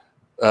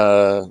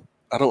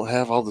 I don't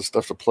have all the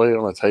stuff to play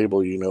on a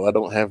table. You know, I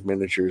don't have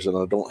miniatures and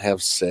I don't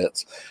have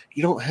sets.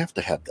 You don't have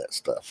to have that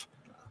stuff.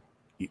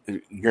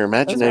 Your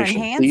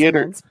imagination,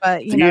 theater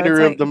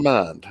of the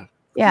mind.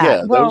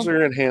 Yeah, those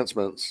are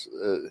enhancements,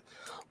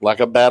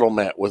 like a battle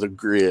mat with a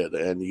grid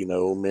and,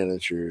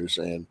 miniatures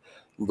and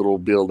little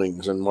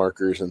buildings and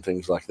markers and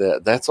things like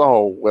that. That's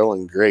all well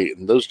and great,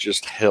 and those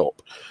just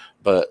help.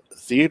 But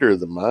theater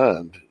of the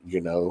mind,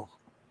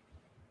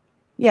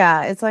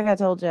 Yeah, it's like I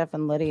told Jeff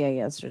and Lydia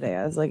yesterday.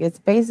 I was like, it's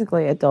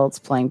basically adults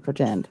playing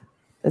pretend.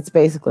 That's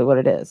basically what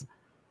it is.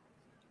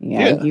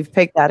 You've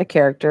picked out a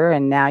character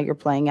and now you're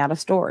playing out a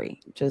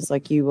story, just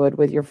like you would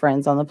with your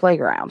friends on the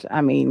playground.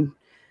 I mean,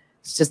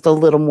 it's just a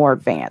little more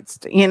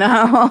advanced, Yeah.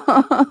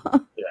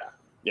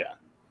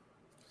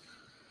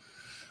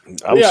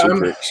 I'm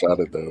super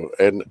excited though.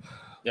 And,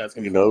 it's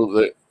gonna be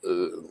that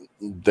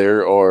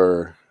there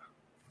are,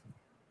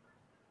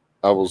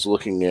 I was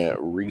looking at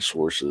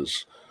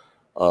resources.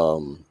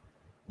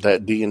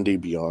 That D&D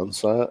Beyond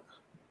site,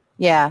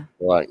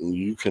 like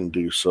you can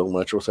do so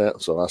much with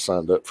that. So I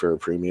signed up for a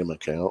premium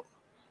account.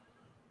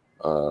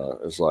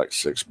 It's like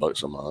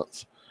 $6 a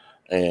month,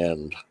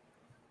 and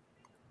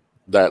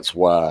that's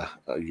why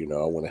I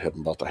went ahead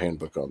and bought the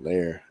handbook on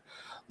there.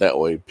 That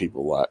way,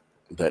 people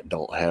that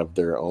don't have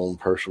their own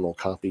personal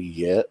copy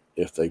yet,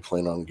 if they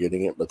plan on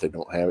getting it but they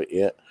don't have it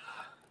yet,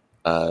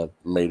 I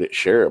made it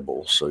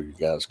shareable so you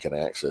guys can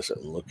access it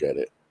and look at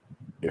it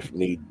if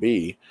need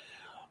be.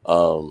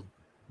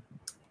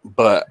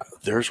 But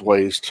there's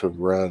ways to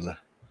run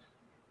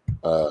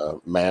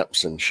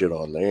maps and shit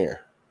on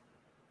there.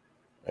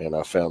 And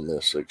I found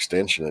this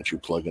extension that you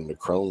plug into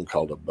Chrome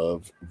called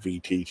Above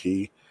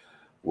VTT,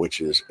 which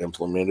is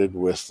implemented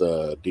with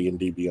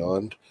D&D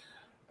Beyond.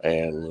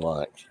 And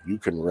you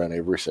can run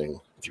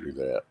everything through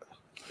that.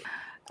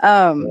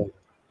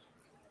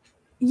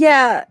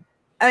 Yeah,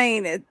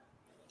 I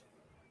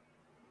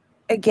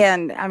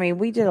mean,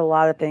 we did a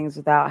lot of things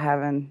without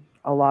having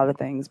a lot of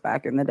things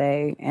back in the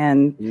day,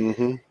 and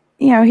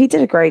he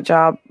did a great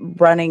job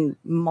running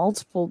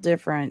multiple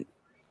different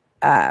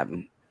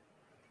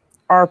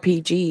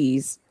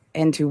RPGs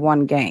into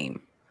one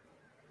game.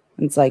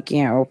 It's like,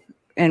 in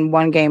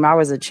one game I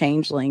was a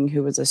changeling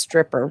who was a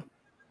stripper,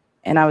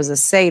 and I was a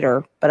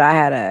satyr, but I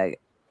had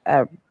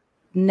a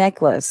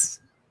necklace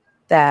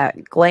that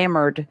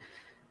glamored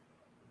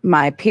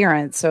my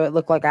appearance so it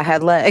looked like I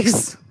had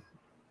legs.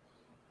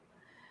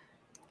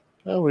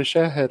 I wish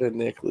I had a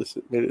necklace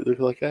that made it look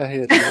like I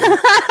had.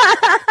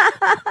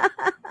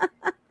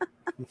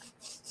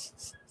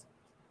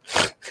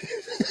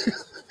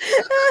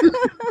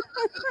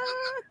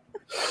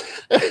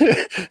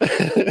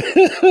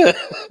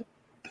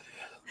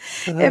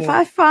 If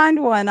I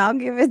find one, I'll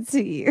give it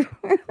to you.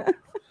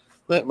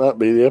 That might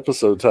be the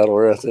episode title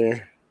right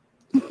there.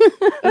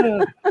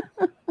 I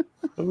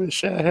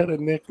wish I had a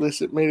necklace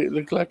that made it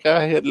look like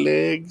I had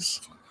legs.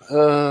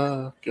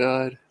 Oh,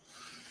 God.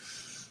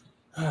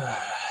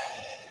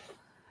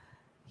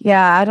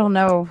 Yeah, I don't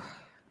know.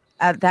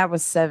 That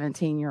was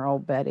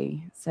 17-year-old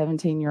Betty.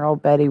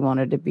 17-year-old Betty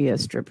wanted to be a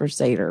stripper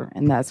satyr,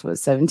 and that's what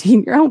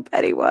 17-year-old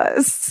Betty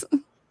was.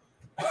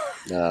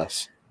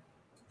 Nice.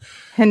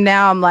 And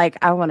now I'm like,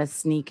 I want to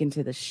sneak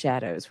into the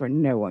shadows where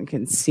no one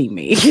can see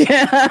me.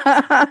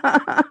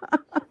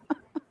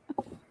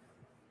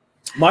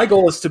 My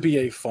goal is to be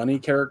a funny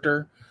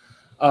character.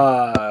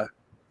 I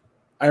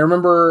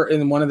remember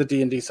in one of the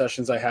D&D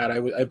sessions I had,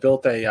 I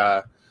built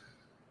a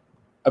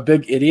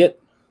big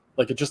idiot,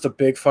 just a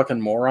big fucking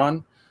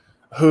moron,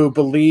 who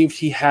believed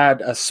he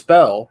had a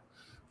spell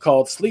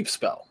called Sleep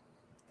Spell.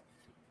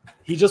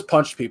 He just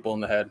punched people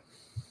in the head.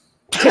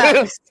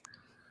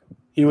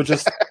 He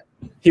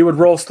would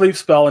roll Sleep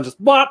Spell and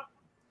just bop.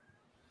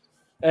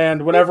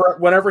 And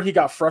whenever he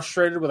got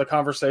frustrated with a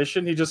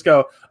conversation, he'd just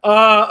go,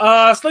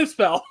 Sleep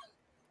Spell.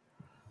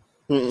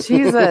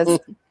 Jesus.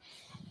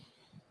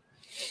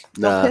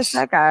 Nice. Piss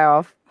that guy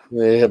off.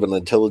 They have an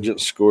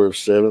intelligence score of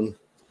 7.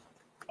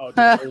 Oh,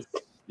 dude,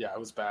 it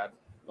was bad.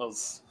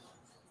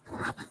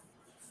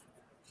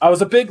 I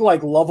was a big,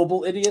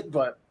 lovable idiot,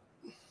 but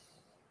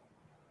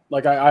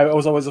I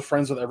was always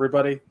friends with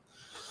everybody.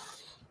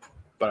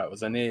 But I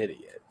was an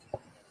idiot.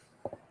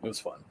 It was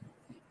fun.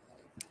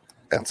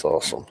 That's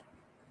awesome.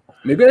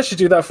 Maybe I should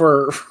do that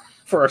for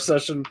for our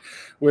session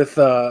with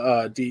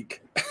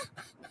Deke.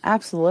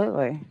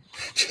 Absolutely.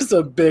 Just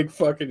a big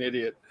fucking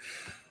idiot.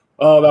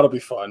 Oh, that'll be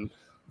fun.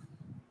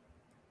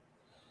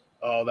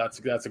 Oh, that's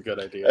a good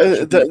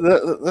idea.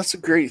 That's a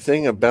great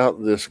thing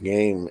about this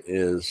game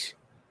is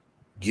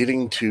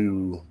getting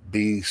to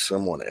be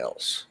someone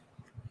else.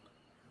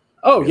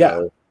 Oh,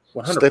 yeah.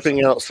 100%.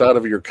 Stepping outside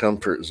of your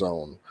comfort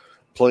zone,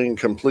 playing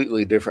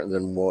completely different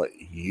than what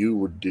you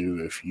would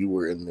do if you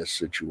were in this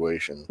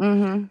situation.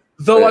 Mm-hmm.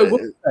 Though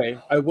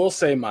I will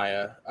say,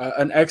 Maya,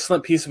 an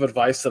excellent piece of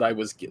advice that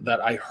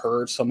I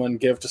heard someone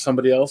give to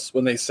somebody else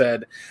when they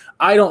said,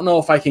 "I don't know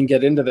if I can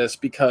get into this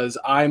because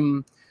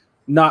I'm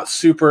not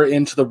super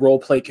into the role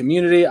play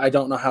community. I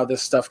don't know how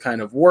this stuff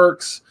kind of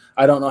works.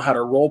 I don't know how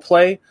to role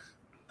play."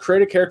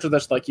 Create a character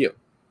that's like you.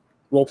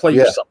 Role play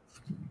yourself.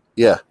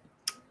 Yeah.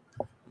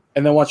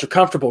 And then once you're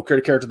comfortable, create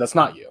a character that's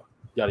not you.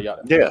 Yada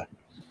yada. Yeah.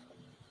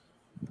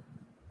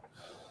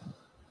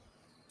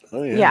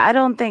 Oh, yeah. Yeah, I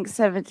don't think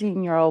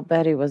 17-year-old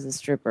Betty was a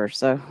stripper,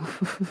 so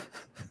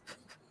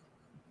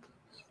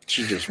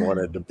She just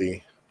wanted to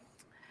be.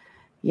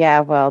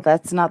 yeah, well,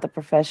 that's not the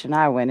profession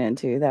I went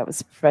into. That was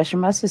the profession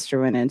my sister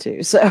went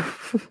into. So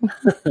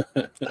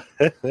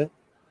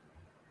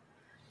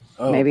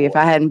maybe if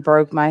I hadn't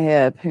broke my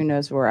hip, who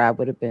knows where I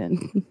would have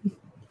been.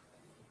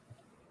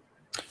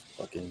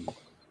 Fucking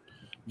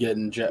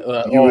getting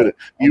you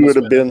would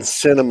have been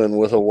Cinnamon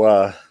with a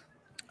Y.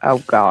 Oh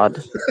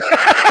God.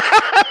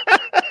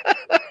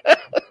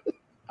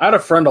 I had a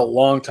friend a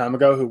long time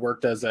ago who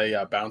worked as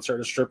a bouncer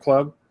at a strip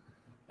club,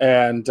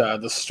 and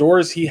the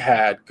stores he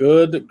had,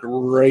 good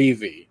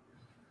gravy.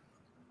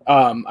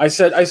 I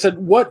said,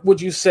 what would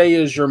you say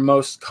is your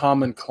most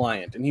common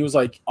client? And he was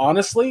like,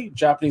 honestly,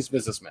 Japanese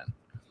businessmen.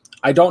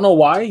 I don't know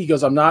why. He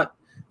goes,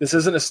 this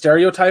isn't a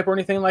stereotype or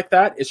anything like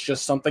that. It's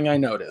just something I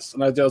noticed.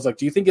 And I was like,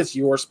 do you think it's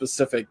your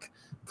specific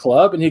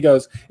club? And he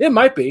goes, it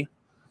might be.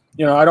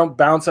 You know, I don't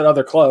bounce at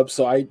other clubs,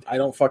 so I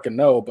don't fucking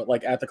know. But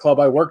like at the club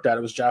I worked at,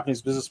 it was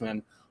Japanese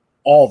businessmen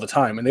all the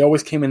time, and they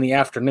always came in the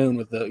afternoon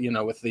with the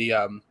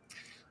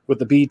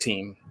B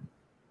team.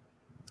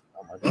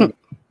 Oh my God.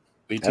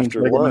 B team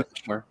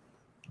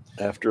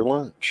After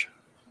lunch,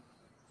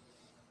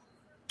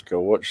 go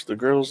watch the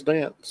girls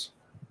dance.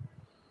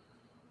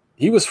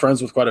 He was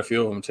friends with quite a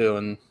few of them too,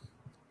 and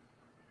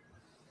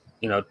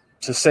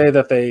to say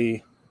that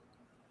they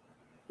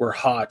were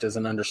hot is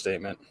an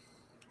understatement.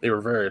 They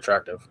were very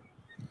attractive,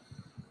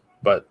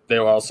 but they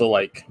were also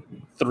like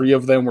 3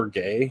 of them were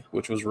gay,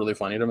 which was really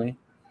funny to me.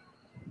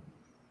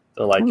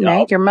 They're like,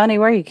 make your money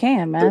where you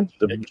can, man.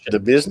 The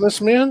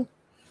businessmen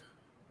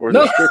or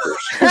the strippers?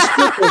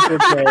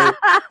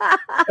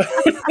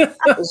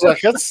 It's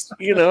like, that's,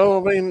 I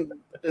mean,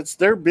 it's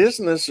their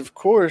business, of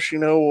course,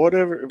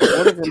 whatever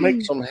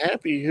makes them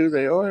happy, who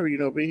they are, be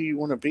who you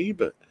want to be.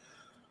 But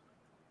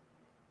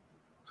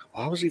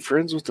why was he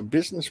friends with the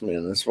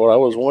businessmen? That's what I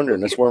was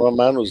wondering. That's where my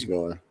mind was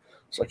going.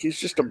 It's like, he's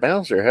just a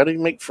bouncer. How do you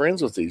make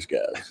friends with these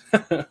guys?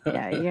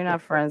 Yeah, you're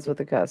not friends with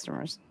the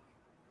customers.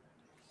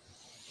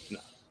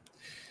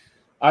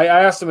 I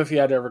asked him if he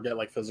had to ever get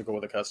like physical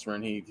with a customer,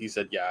 and he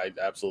said, yeah, I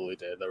absolutely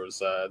did. There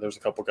was a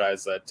couple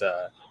guys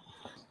that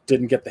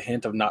didn't get the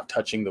hint of not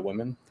touching the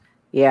women.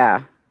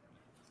 Yeah.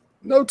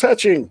 No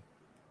touching.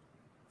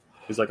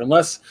 He's like,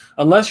 unless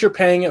you're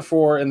paying it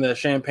for in the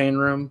champagne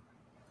room,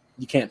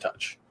 you can't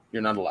touch.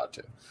 You're not allowed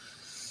to.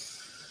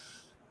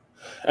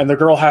 And the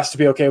girl has to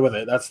be okay with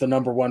it. That's the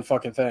number one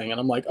fucking thing. And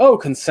I'm like, oh,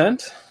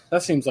 consent?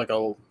 That seems like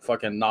a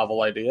fucking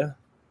novel idea.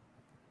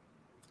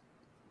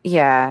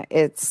 Yeah,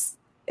 it's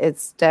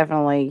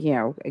definitely,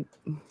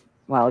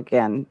 well,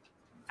 again,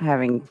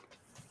 having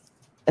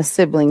a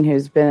sibling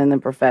who's been in the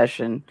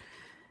profession,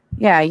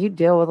 yeah, you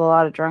deal with a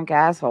lot of drunk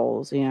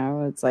assholes,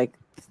 It's like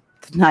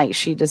the night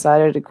she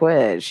decided to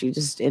quit, she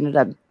just ended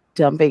up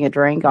dumping a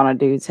drink on a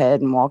dude's head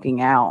and walking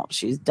out.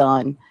 She's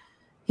done.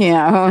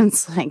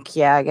 It's like,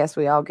 yeah, I guess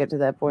we all get to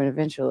that point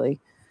eventually.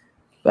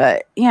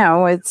 But,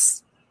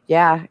 it's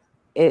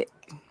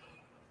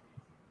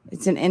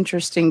an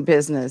interesting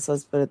business,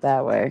 let's put it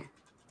that way.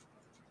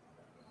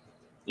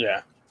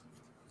 Yeah.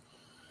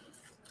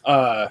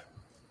 I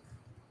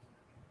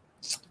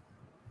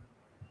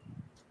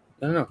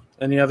don't know.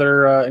 Any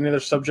other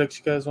subjects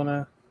you guys want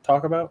to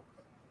talk about?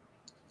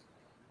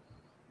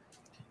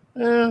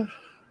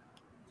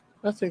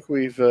 I think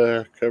we've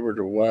covered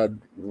a wide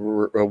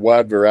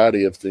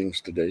variety of things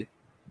today.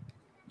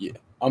 Yeah,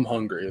 I'm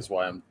hungry is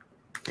why I'm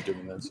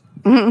doing this.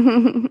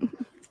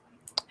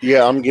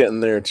 Yeah, I'm getting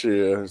there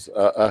too.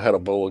 I had a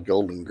bowl of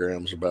Golden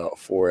Grams about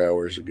 4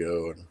 hours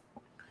ago, and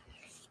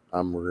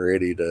I'm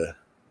ready to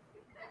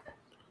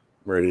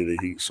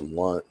eat some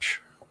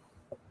lunch.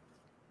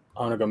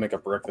 I'm gonna go make a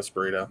breakfast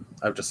burrito.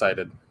 I've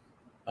decided.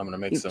 I'm gonna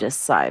make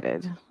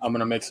I'm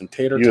gonna make some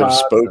tater tots. You have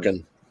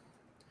spoken.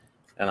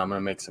 And I'm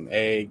gonna make some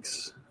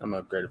eggs. I'm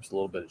gonna grate up a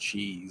little bit of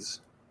cheese,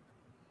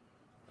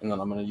 and then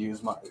I'm gonna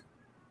use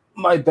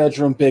my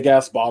bedroom big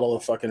ass bottle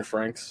of fucking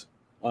Frank's.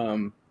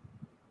 You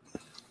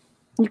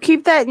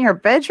keep that in your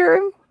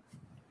bedroom?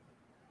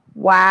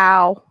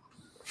 Wow.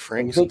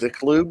 Frank's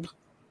Dick Lube?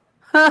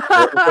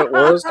 It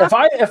was.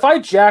 If I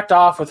jacked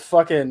off with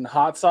fucking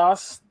hot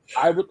sauce,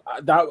 I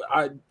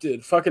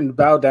did fucking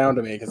bow down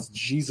to me because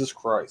Jesus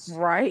Christ.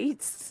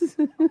 Right.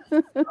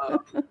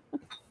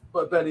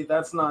 But Betty,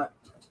 that's not.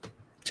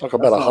 Talk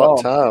about a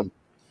hot time.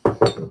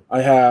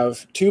 I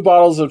have 2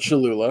 bottles of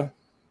Cholula.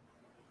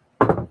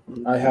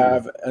 I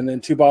have, and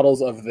then 2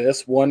 bottles of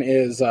this. One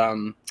is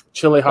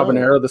chili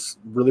habanero. This is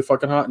really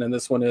fucking hot, and then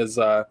this one is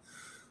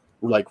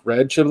like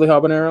red chili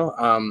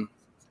habanero.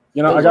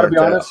 Those I gotta be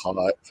honest.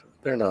 Hot.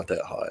 They're not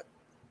that hot.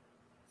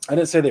 I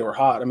didn't say they were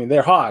hot. I mean,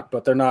 they're hot,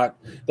 but they're not.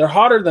 They're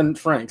hotter than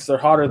Frank's. They're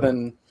hotter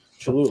than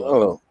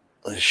Cholula.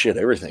 Oh shit!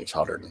 Everything's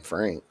hotter than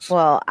Frank's.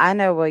 Well, I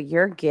know what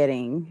you're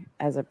getting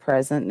as a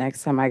present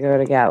next time I go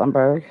to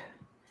Gatlinburg.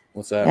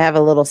 What's that? They have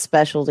a little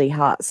specialty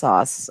hot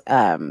sauce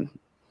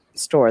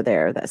store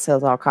there that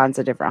sells all kinds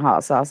of different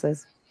hot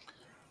sauces.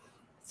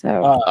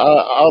 So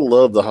I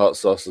love the hot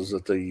sauces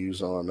that they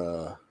use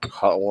on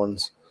Hot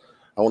Ones.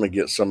 I want to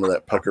get some of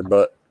that pucker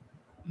butt.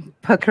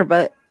 Pucker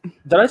butt.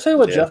 Did I tell you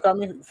what Jeff got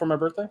me for my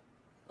birthday?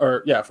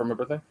 For my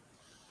birthday.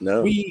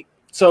 No.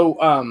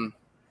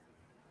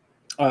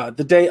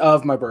 The day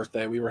of my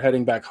birthday, we were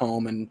heading back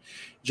home, and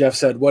Jeff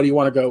said, "What do you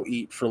want to go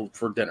eat for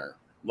dinner?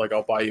 Like,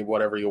 I'll buy you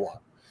whatever you want."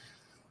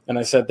 And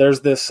I said,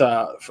 "There's this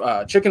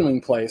chicken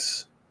wing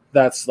place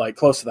that's like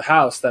close to the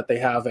house that they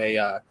have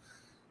a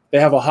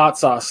hot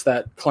sauce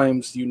that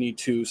claims you need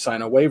to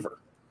sign a waiver."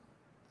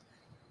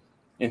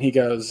 And he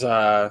goes,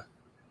 "All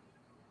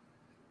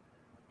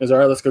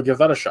right, let's go give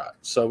that a shot."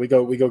 So we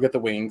go get the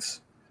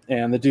wings,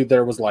 and the dude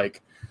there was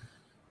like,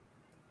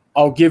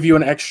 "I'll give you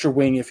an extra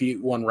wing if you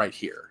eat one right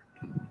here."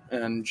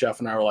 And Jeff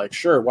and I were like,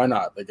 "Sure, why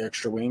not? Like,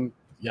 extra wing,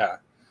 yeah."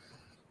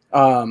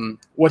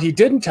 What he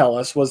didn't tell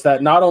us was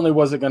that not only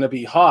was it going to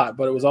be hot,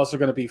 but it was also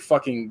going to be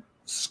fucking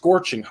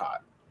scorching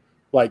hot,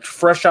 like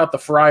fresh out the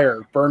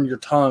fryer, burn your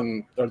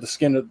tongue or the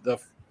skin of the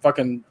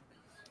fucking,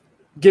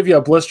 give you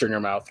a blister in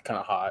your mouth, kind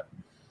of hot.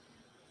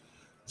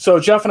 So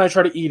Jeff and I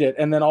try to eat it,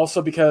 and then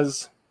also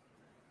because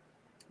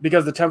the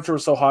temperature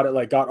was so hot, it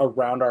like got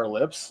around our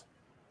lips.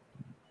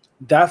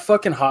 That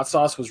fucking hot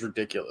sauce was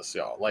ridiculous,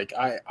 y'all. Like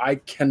I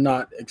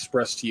cannot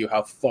express to you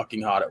how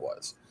fucking hot it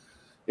was.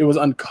 It was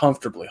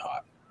uncomfortably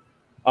hot.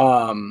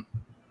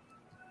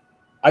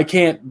 I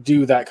can't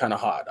do that kind of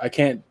hot. I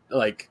can't,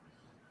 like,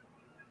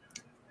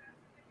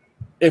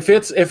 if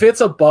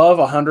it's above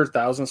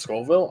 100,000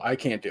 Scoville, I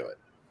can't do it.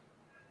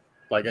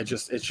 Like, it's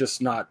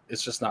just not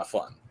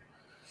fun.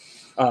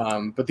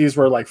 But these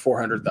were like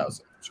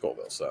 400,000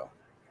 Scoville. So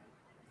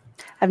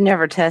I've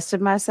never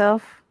tested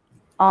myself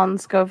on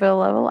Scoville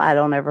level. I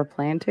don't ever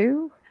plan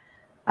to.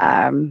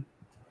 I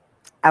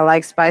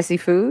like spicy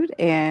food,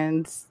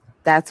 and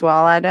that's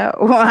all I know.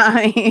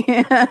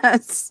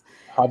 Habanero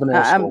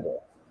Scoville.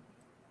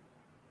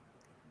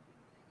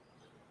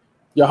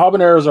 Yeah,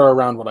 habaneros are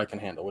around what I can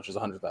handle, which is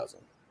 100,000.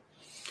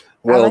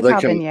 Well,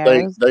 like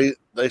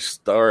they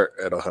start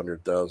at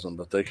 100,000,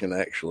 but they can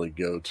actually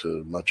go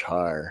to much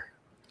higher.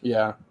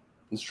 Yeah,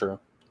 it's true.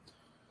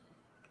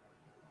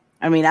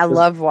 I mean, I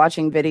love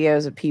watching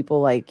videos of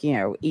people like,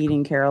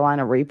 eating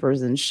Carolina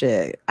Reapers and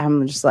shit.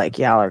 I'm just like,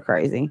 y'all are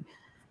crazy.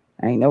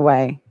 Ain't no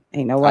way.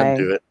 I'd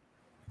do it.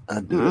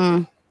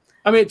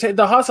 I mean,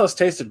 the hot sauce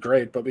tasted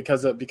great, but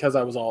because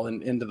I was all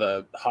into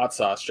the hot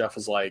sauce, Jeff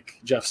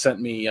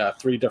sent me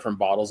 3 different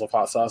bottles of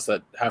hot sauce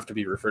that have to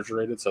be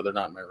refrigerated, so they're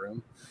not in my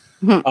room.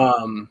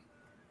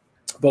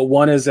 But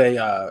one is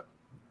a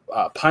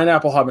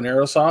pineapple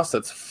habanero sauce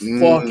that's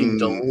fucking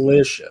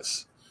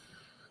delicious.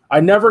 I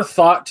never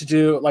thought to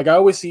do, like, I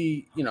always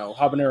see,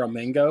 habanero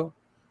mango,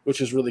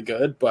 which is really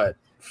good, but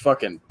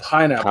fucking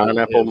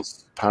pineapple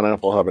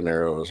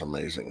habanero is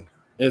amazing.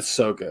 It's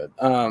so good.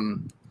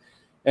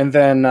 And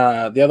then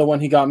the other one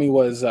he got me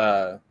was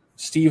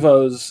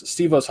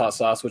Steve-O's hot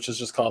sauce, which is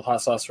just called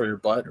hot sauce for your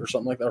butt or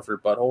something like that, or for your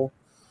butthole.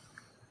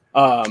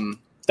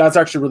 That's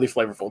actually really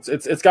flavorful.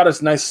 It's got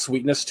a nice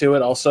sweetness to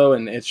it also,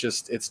 and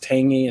it's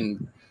tangy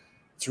and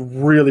it's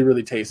really,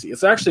 really tasty.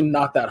 It's actually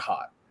not that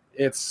hot.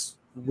 It's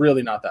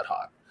really not that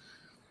hot.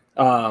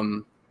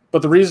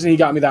 But the reason he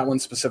got me that one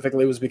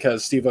specifically was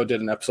because Steve-O did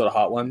an episode of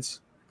Hot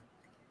Ones,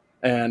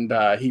 and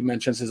he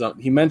mentioned his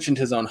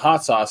own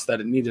hot sauce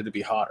that it needed to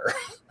be hotter.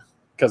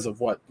 Because of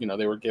what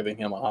they were giving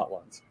him on Hot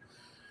Ones,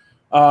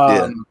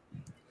 and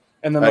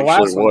then the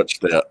last one, watched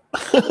that.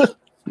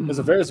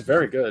 It's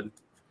very good.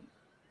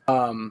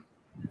 And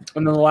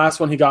then the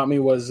last one he got me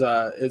was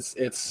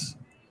it's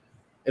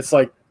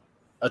like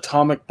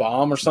Atomic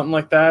Bomb or something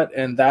like that,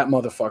 and that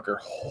motherfucker,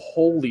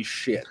 holy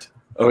shit!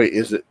 Oh wait,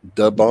 is it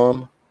the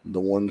bomb?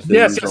 The ones that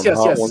yes,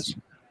 Hot Ones?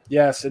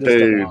 Yes, it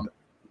is. Dude, the bomb.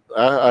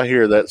 I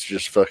hear that's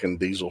just fucking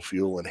diesel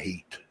fuel and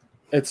heat.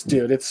 It's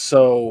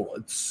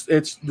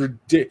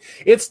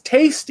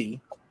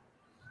tasty,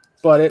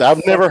 but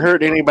I've never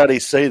heard anybody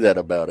say that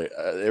about it.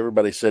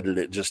 Everybody said that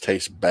it just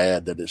tastes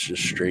bad, that it's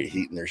just straight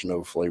heat and there's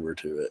no flavor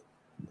to it.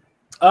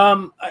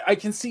 I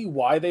can see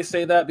why they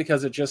say that,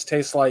 because it just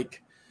tastes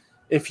like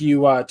if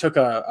you took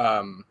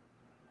a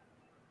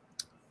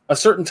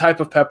certain type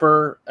of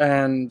pepper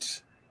and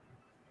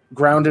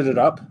grounded it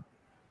up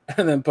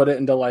and then put it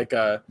into like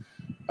a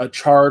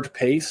charred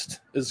paste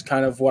is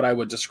kind of what I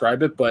would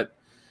describe it. But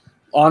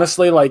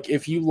honestly, like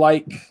if you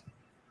like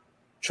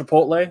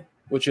chipotle,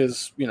 which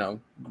is,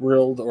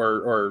 grilled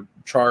or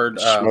charred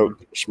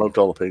smoked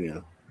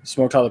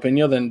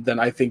jalapeno, then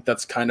I think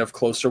that's kind of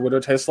closer what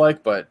it tastes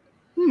like. But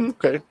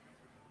okay.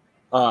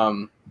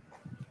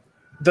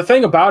 The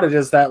thing about it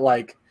is that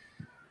like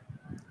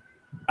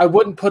I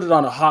wouldn't put it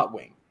on a hot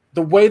wing.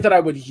 The way that I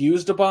would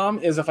use the bomb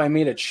is if I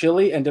made a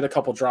chili and did a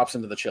couple drops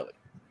into the chili.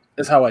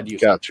 Is how I'd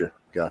use it.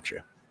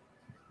 Gotcha.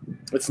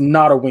 It's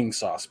not a wing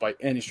sauce by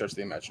any stretch of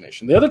the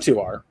imagination. The other two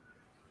are.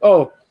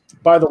 Oh,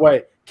 by the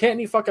way, can't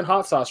eat fucking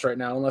hot sauce right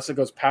now unless it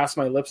goes past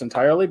my lips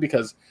entirely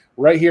because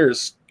right here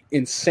is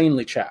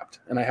insanely chapped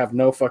and I have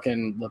no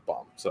fucking lip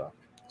balm. So,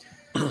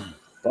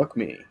 fuck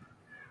me.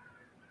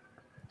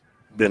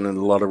 Been in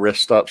a lot of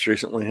rest stops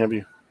recently, have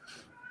you?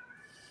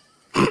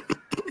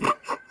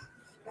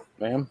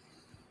 Ma'am,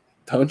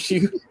 don't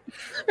you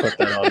put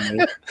that on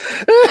me.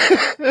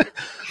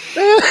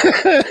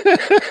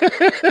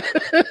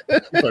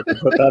 Fucking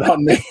put that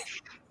on me.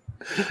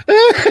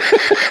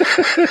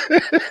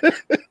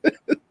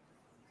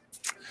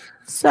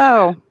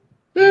 So,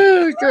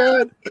 oh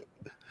god.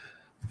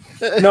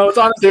 No, it's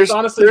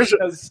honestly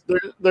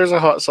there's a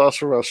hot sauce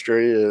from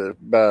Australia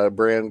by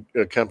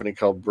a company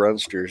called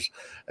Brunsters,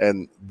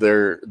 and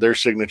their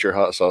signature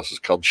hot sauce is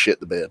called Shit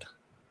the Bed.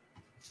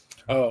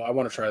 Oh, I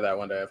want to try that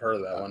one day. I've heard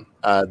of that one.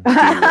 I do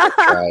want to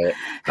try it.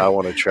 I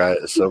want to try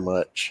it so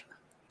much.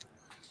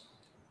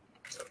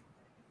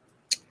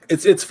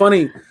 It's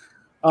funny.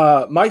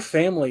 My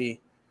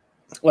family,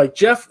 like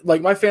Jeff,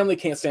 like my family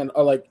can't stand,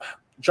 or like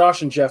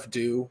Josh and Jeff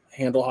do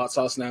handle hot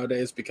sauce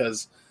nowadays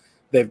because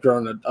they've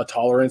grown a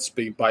tolerance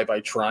by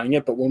trying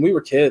it. But when we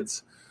were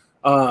kids,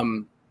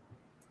 I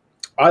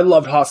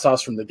loved hot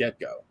sauce from the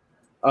get-go.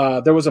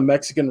 There was a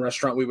Mexican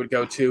restaurant we would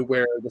go to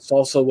where the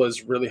salsa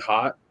was really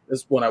hot. This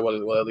is when at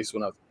least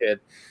when I was a kid.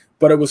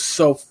 But it was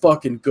so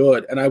fucking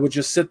good. And I would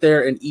just sit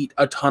there and eat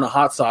a ton of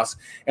hot sauce.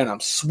 And I'm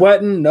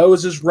sweating,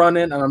 nose is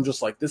running. And I'm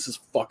just like, this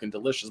is fucking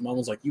delicious. Mom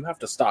was like, you have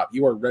to stop.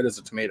 You are red as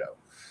a tomato.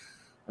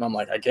 And I'm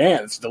like, I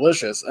can't. It's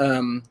delicious.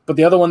 But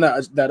the other one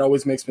that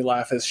always makes me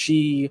laugh is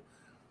she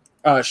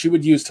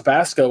would use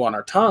Tabasco on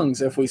our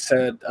tongues if we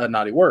said a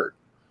naughty word.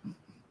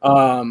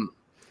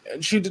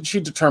 She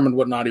determined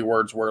what naughty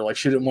words were. Like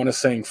she didn't want us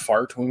saying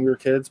fart when we were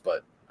kids,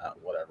 but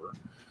whatever.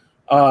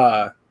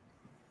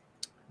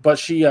 But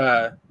she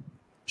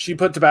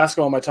put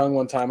Tabasco on my tongue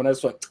one time, and I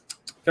was like,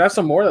 "Can I have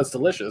some more? That's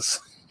delicious."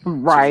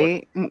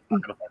 Right. Like,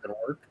 not gonna fucking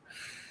work.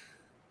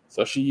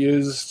 So she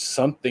used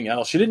something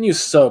else. She didn't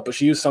use soap, but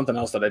she used something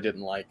else that I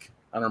didn't like.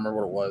 I don't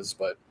remember what it was,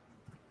 but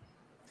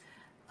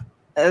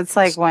it's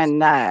like when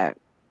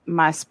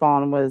my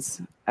spawn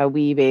was a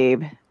wee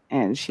babe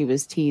and she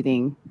was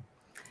teething.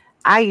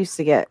 I used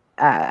to get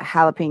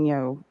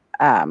jalapeno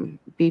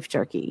beef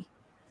jerky,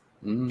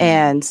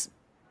 and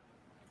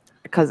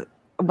because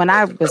when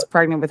I was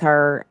pregnant with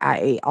her, I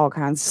ate all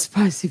kinds of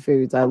spicy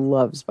foods. I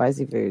love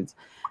spicy foods.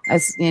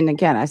 And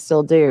again, I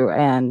still do.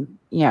 And,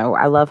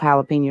 I love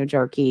jalapeno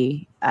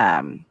jerky,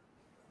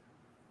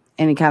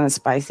 any kind of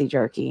spicy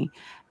jerky.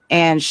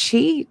 And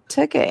she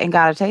took it and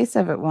got a taste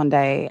of it one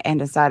day and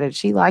decided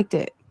she liked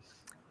it.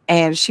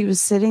 And she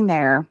was sitting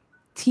there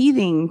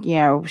teething,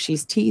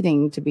 she's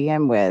teething to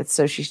begin with.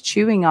 So she's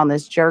chewing on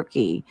this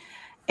jerky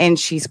and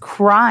she's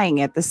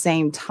crying at the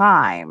same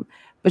time.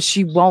 But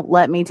she won't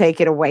let me take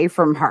it away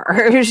from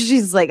her.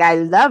 She's like, I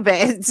love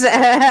it.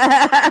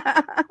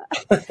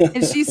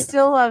 And she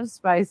still loves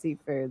spicy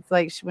foods.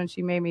 Like when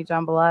she made me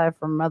jambalaya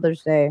for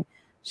Mother's Day,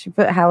 she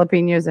put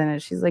jalapenos in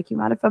it. She's like, you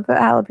mind if I put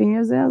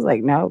jalapenos in? I was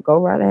like, no, go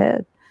right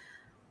ahead.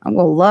 I'm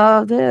going to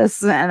love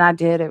this. And I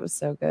did. It was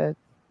so good.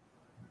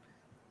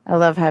 I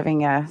love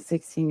having a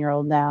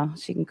 16-year-old now.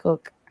 She can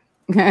cook.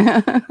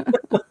 Yeah,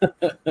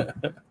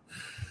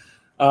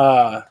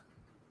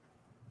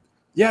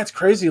 it's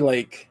crazy.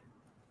 Like,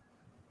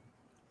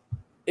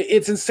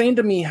 it's insane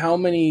to me how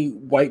many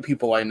white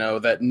people I know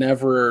that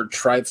never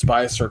tried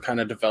spice or kind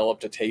of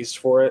developed a taste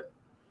for it.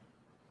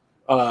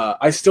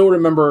 I still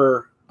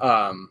remember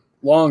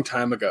long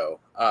time ago,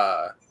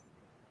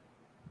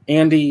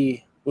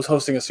 Andy was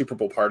hosting a Super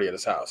Bowl party at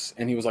his house,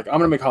 and he was like, I'm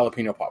going to make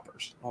jalapeno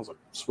poppers. I was like,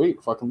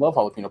 sweet, fucking love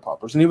jalapeno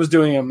poppers. And he was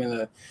doing them in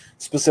a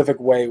specific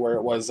way where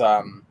it was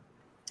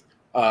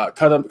cut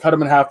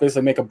them in half,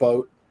 basically make a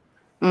boat,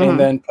 and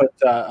then put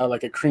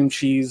like a cream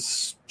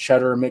cheese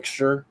cheddar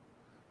mixture,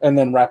 and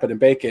then wrap it in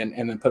bacon,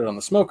 and then put it on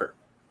the smoker.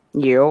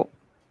 Yep.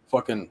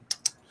 Fucking.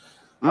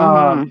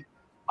 I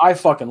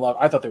fucking love.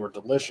 I thought they were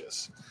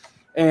delicious,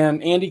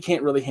 and Andy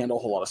can't really handle a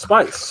whole lot of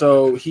spice,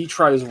 so he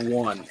tries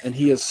one, and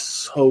he is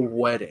so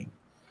wetting.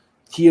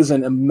 He is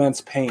in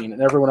immense pain,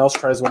 and everyone else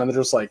tries one, and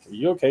they're just like, "Are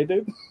you okay,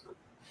 dude?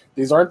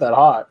 These aren't that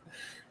hot."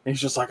 And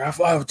he's just like,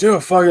 "I do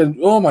fucking.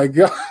 Oh my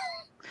god."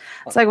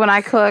 It's like when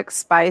I cook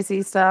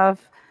spicy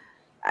stuff.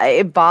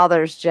 It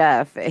bothers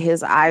Jeff.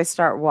 His eyes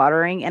start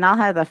watering, and I'll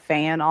have the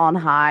fan on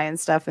high and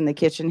stuff in the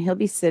kitchen. He'll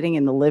be sitting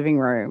in the living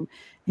room,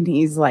 and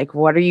he's like,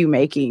 "What are you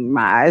making?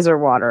 My eyes are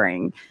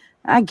watering."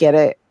 I get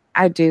it.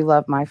 I do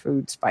love my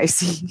food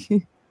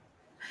spicy.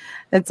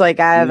 It's like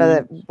I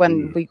have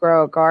when we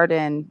grow a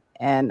garden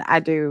and I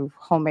do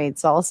homemade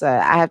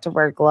salsa, I have to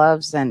wear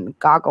gloves and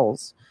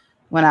goggles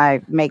when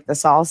I make the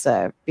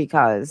salsa,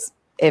 because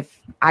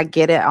if I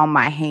get it on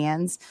my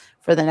hands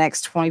for the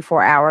next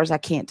 24 hours, I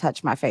can't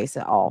touch my face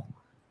at all.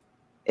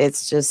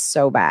 It's just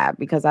so bad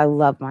because I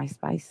love my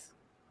spice.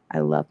 I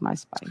love my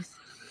spice.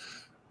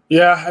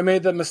 Yeah, I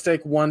made the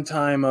mistake one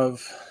time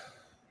of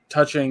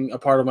touching a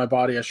part of my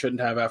body I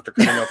shouldn't have after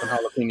cutting open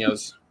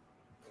jalapenos.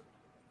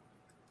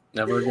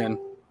 Never again.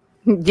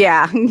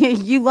 Yeah,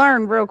 you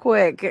learn real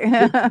quick.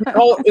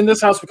 In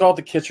this house, we call it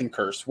the kitchen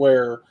curse,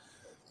 where,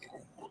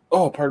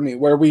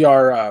 where we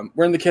are,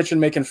 we're in the kitchen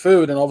making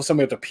food, and all of a sudden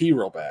we have to pee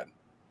real bad.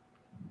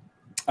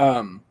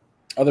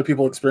 Other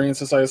people experience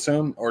this, I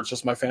assume, or it's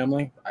just my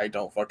family. I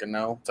don't fucking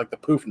know. It's like the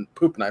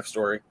poop knife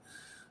story.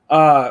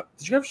 Did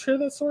you ever share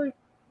that story?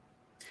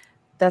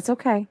 That's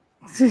okay.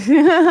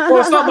 Well,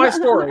 it's not my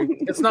story.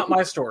 It's not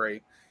my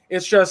story.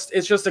 It's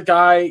just a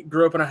guy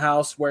grew up in a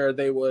house where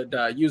they would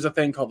use a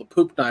thing called the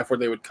poop knife, where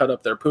they would cut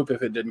up their poop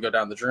if it didn't go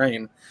down the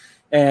drain,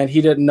 and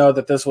he didn't know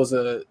that this was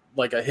his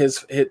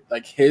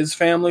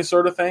family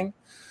sort of thing.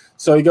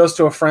 So he goes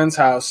to a friend's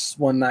house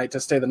one night to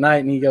stay the night,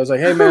 and he goes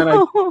like, "Hey man,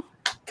 I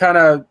kind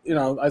of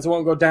I just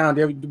won't go down.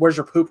 Where's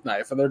your poop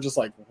knife?" And they're just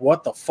like,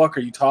 "What the fuck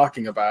are you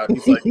talking about?"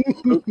 He's like,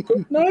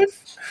 "Poop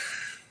knife."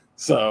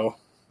 So,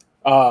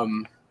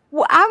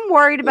 well, I'm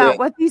worried about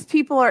what these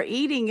people are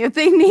eating if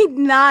they need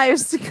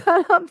knives to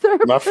cut up their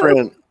my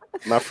poop.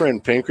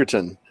 friend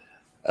Pinkerton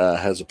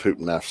has a poop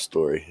knife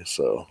story.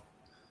 So,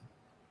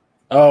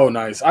 oh,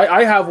 nice.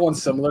 I have one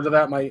similar to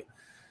that.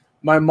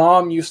 My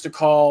mom used to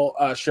call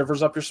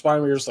shivers up your spine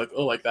where you're just like,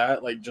 oh, like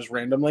that, like just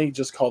randomly,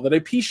 just called it a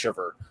pee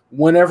shiver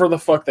whenever the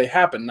fuck they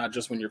happen, not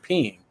just when you're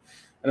peeing.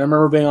 And I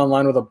remember being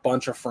online with a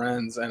bunch of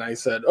friends, and I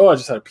said, oh, I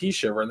just had a pee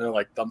shiver, and they're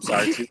like, I'm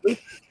sorry, too.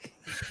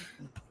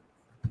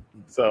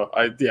 So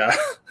I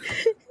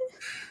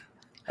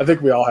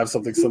think we all have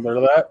something similar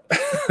to that.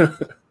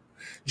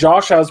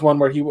 Josh has one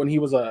where when he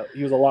was a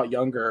lot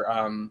younger.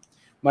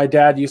 My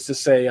dad used to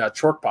say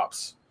chork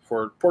pops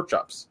for pork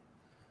chops,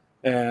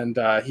 and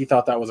he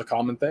thought that was a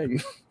common thing.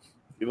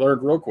 He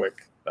learned real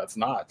quick that's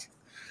not.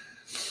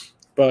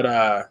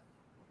 But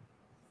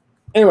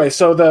anyway,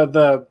 so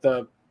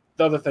the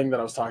other thing that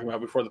I was talking about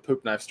before the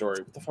poop knife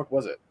story, what the fuck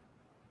was it?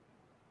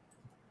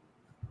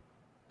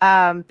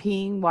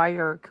 Peeing while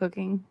you're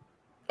cooking.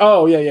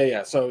 Oh,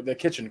 yeah. So the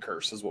kitchen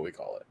curse is what we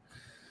call it.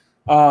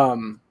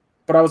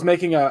 But I was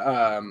making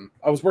I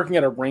was working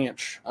at a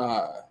ranch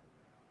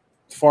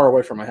far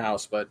away from my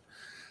house, but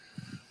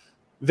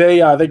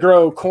they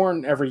grow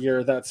corn every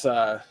year that's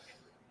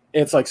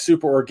it's like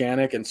super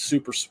organic and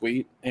super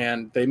sweet,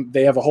 and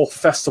they have a whole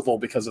festival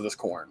because of this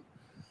corn.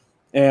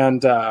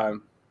 And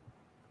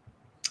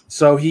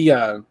so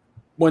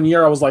one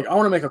year I was like, I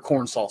want to make a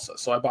corn salsa.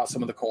 So I bought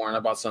some of the corn, I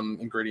bought some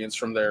ingredients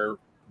from their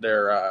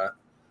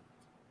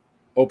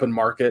open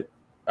market,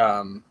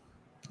 and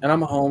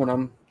I'm home and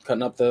I'm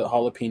cutting up the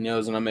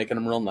jalapenos and I'm making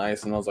them real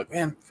nice, and I was like,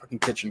 man, fucking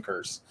kitchen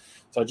curse.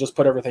 So I just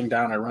put everything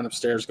down, I run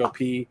upstairs, go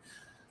pee,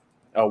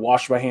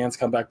 wash my hands,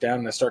 come back down,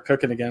 and I start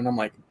cooking again, and I'm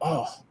like,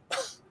 oh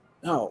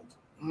no,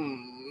 I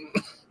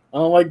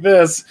don't like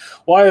this,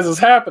 why is this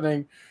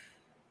happening?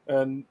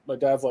 And my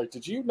dad's like,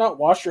 did you not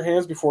wash your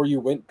hands before you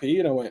went pee?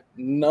 And I went,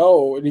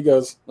 no. And he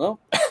goes,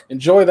 well,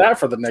 enjoy that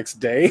for the next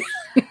day.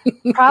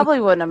 Probably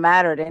wouldn't have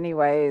mattered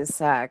anyways.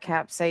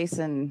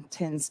 Capsaicin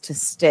tends to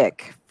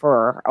stick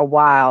for a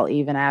while,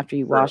 even after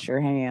you wash your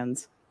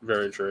hands.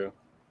 Very true.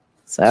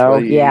 So,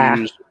 yeah.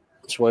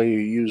 That's why you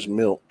use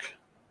milk.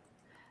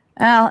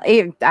 Well,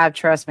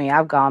 trust me,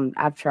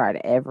 I've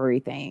tried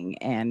everything.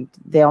 And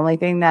the only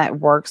thing that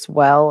works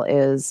well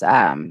is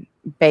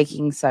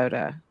baking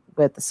soda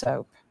with the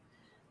soap.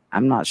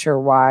 I'm not sure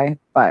why,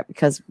 but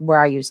because where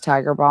I use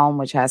Tiger Balm,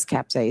 which has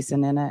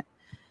capsaicin in it,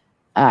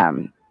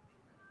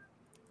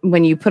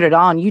 when you put it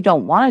on, you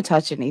don't want to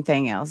touch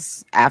anything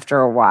else after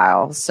a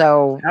while.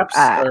 So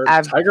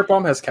Tiger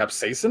Balm has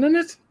capsaicin in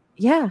it?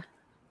 Yeah.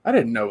 I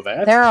didn't know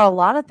that. There are a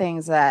lot of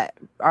things that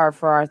are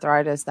for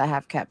arthritis that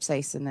have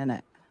capsaicin in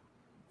it.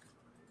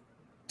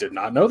 Did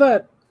not know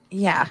that.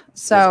 Yeah.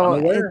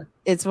 So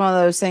it's one of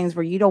those things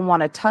where you don't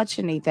want to touch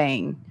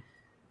anything,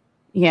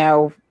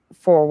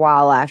 for a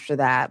while after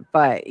that,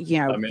 but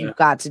you've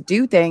got to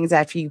do things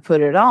after you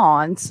put it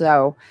on.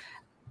 So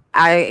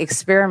I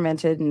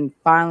experimented and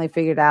finally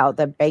figured out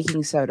that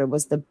baking soda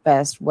was the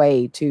best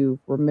way to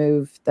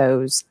remove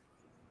those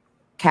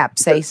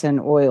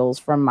capsaicin oils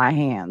from my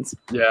hands.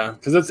 Yeah,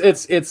 because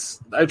it's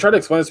I try to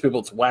explain this to people,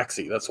 it's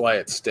waxy, that's why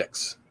it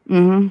sticks.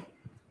 Mm-hmm.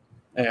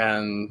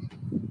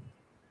 And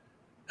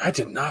I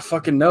did not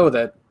fucking know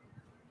that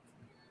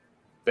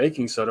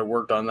baking soda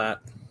worked on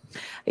that.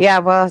 Yeah,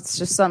 well, it's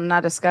just something I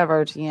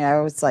discovered.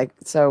 It's like,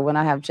 so when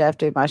I have Jeff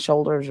do my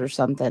shoulders or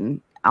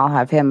something, I'll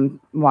have him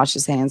wash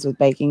his hands with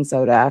baking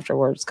soda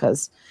afterwards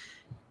because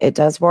it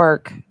does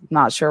work.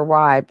 Not sure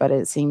why, but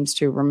it seems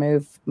to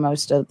remove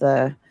most of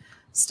the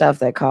stuff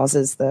that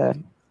causes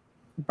the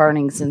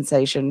burning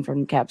sensation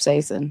from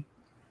capsaicin.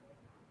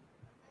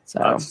 So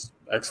that's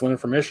excellent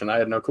information. I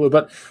had no clue.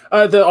 But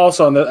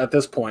also at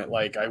this point,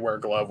 like I wear a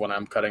glove when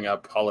I'm cutting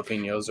up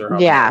jalapenos or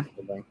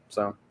something.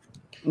 So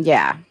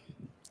yeah,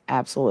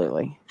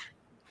 absolutely.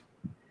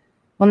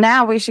 Well,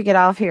 now we should get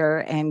off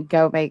here and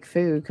go make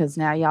food because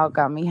now y'all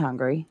got me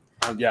hungry.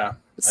 Yeah.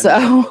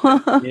 So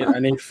I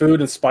need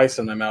food and spice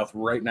in my mouth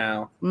right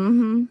now.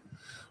 Mm-hmm.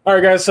 All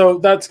right, guys. So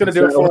that's going to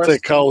do it for us. They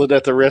call it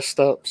at the rest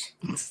stops.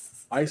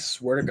 I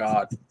swear to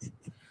God.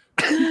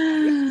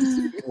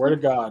 Swear to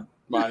God,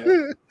 Maya.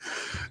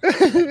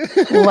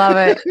 Love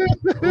it.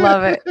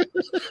 Love it.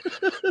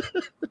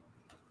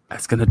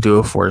 That's going to do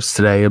it for us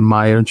today. And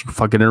Maya, don't you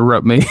fucking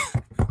interrupt me.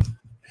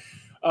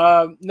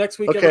 Next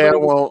week. Okay, I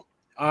won't.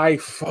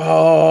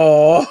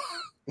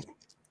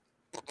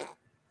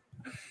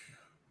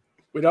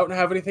 We don't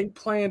have anything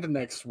planned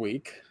next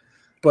week.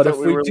 But if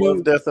we do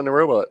Love, Death, and the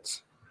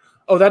Robots.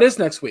 Oh, that is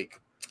next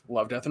week.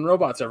 Love, Death, and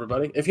Robots,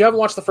 everybody. If you haven't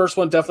watched the first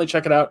one, definitely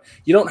check it out.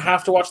 You don't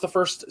have to watch the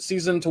first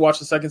season to watch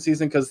the second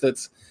season because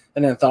it's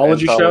an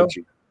anthology show.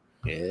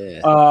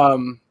 Yeah.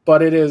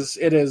 But it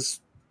is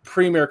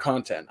premier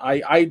content.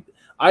 I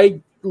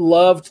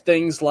loved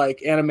things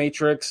like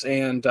Animatrix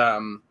and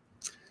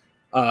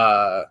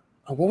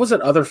what was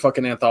that other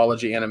fucking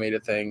anthology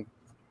animated thing?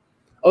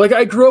 Like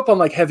I grew up on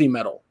like Heavy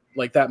Metal,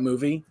 like that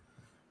movie,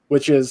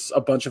 which is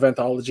a bunch of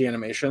anthology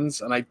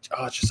animations, and I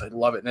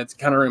love it, and it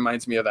kind of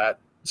reminds me of that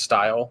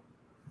style.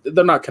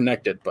 They're not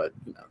connected, but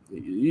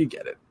you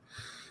get it.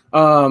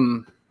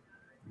 But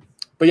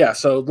yeah,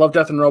 so Love,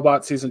 Death, and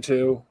Robots season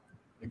 2,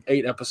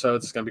 8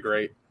 episodes. It's gonna be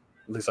great.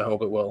 At least I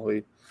hope it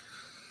will.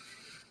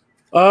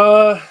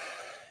 Yeah,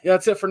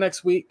 that's it for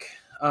next week.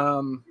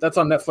 That's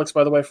on Netflix,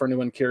 by the way, for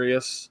anyone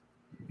curious.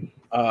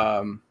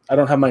 I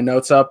don't have my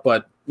notes up,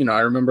 but I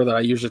remember that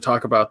I usually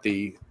talk about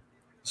the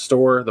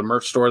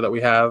merch store that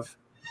we have.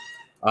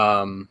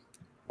 Redbubble?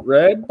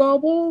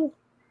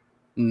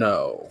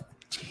 No.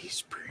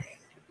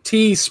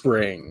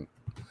 Teespring.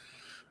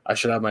 I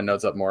should have my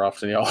notes up more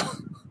often, y'all.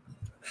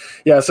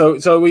 Yeah,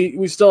 so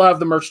we still have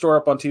the merch store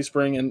up on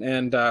Teespring,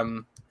 and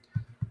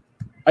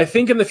I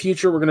think in the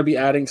future we're going to be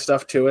adding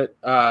stuff to it,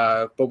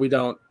 but we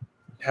don't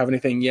have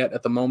anything yet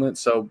at the moment,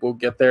 so we'll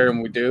get there,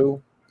 and we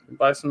do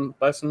buy some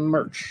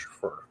merch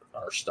for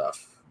our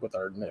stuff with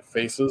our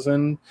faces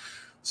and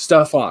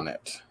stuff on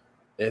it.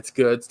 It's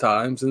good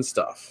times and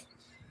stuff.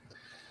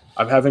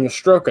 I'm having a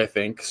stroke, I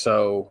think,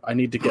 so I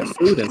need to get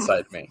food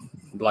inside me,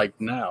 like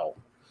now.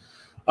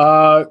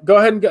 Go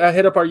ahead and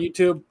hit up our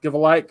YouTube, give a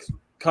like,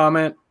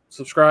 comment,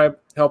 subscribe.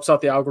 Helps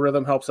out the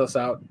algorithm, helps us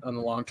out on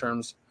the long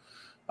terms.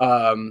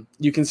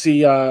 You can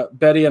see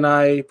Betty and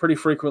I pretty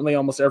frequently,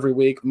 almost every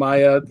week.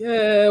 Maya,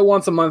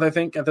 once a month, I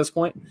think, at this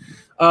point.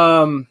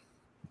 I'll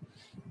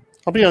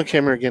be on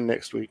camera again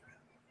next week.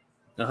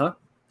 Sure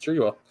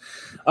you will.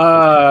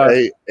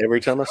 Hey, every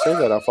time I say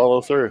that, I'll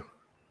follow through.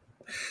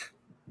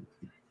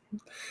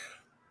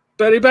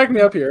 Betty, back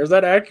me up here. Is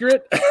that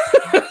accurate?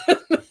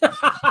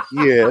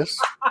 Yes.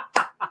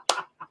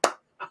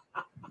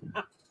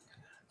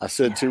 I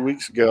said 2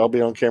 weeks ago I'll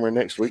be on camera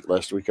next week.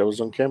 Last week I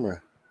was on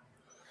camera.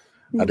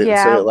 I didn't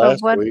say it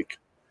last week.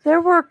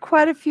 There were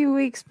quite a few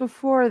weeks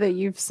before that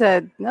you've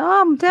said,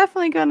 no, I'm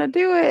definitely going to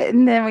do it.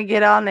 And then we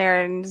get on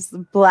there and it's a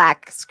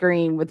black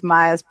screen with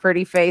Maya's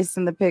pretty face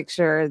in the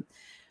picture.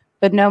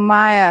 But no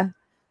Maya.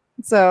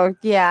 So,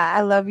 yeah,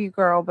 I love you,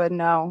 girl, but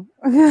no.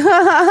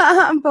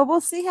 But we'll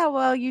see how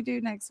well you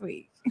do next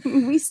week.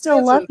 We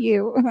still love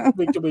you.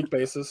 Week-to-week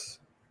basis.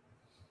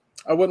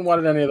 I wouldn't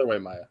want it any other way,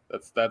 Maya.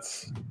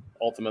 That's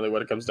ultimately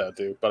what it comes down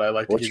to. But I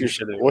like to give you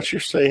shit anyway. What you're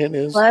saying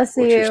is... Bless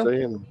you. You're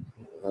saying,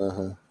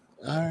 all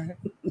right.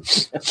 You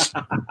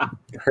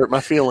hurt my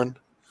feeling.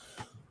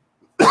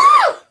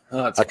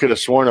 I could have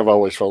sworn I've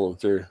always followed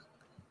through.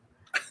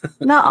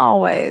 Not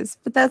always,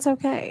 but that's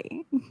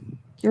okay.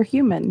 You're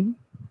human.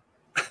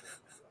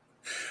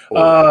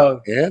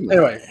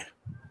 Anyway.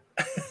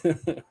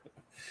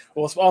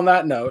 Well, on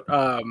that note,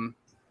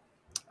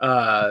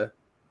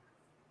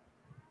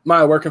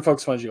 Maya, where can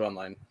folks find you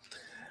online?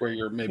 Where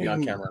you're maybe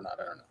on camera or not?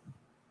 I don't know.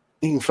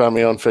 You can find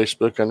me on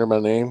Facebook under my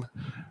name.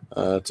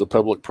 It's a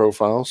public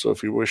profile, so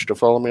if you wish to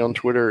follow me on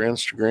Twitter or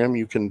Instagram,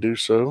 you can do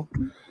so.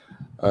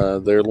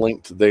 They're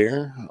linked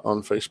there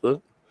on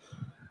Facebook.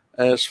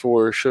 As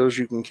for shows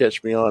you can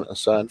catch me on,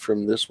 aside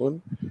from this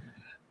one,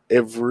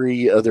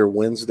 every other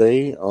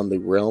Wednesday on the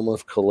Realm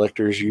of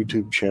Collectors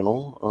YouTube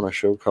channel on a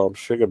show called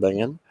Figure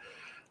Bangin',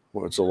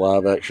 where it's a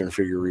live action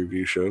figure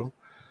review show.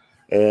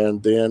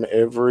 And then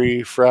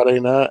every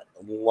Friday night,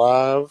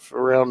 live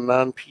around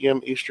 9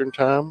 p.m. Eastern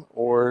Time,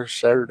 or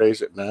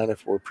Saturdays at 9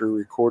 if we're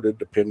pre-recorded,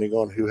 depending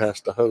on who has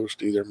to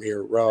host, either me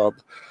or Rob,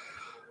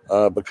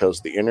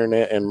 because the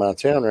internet in my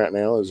town right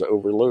now is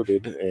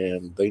overloaded,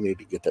 and they need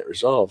to get that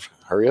resolved.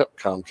 Hurry up,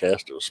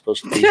 Comcast. It was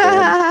supposed to be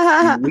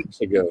done a few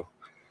weeks ago.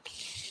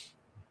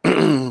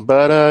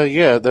 But,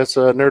 yeah, that's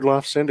a Nerd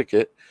Life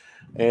Syndicate,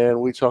 and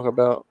we talk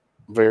about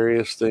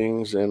various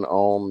things in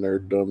all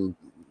nerddom,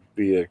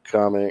 be it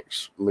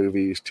comics,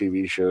 movies,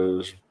 TV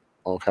shows,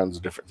 all kinds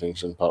of different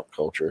things in pop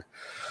culture.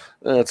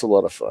 It's a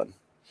lot of fun.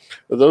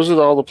 Those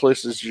are all the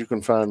places you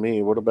can find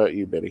me. What about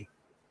you, Betty?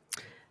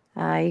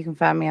 You can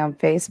find me on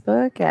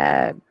Facebook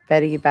at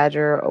Betty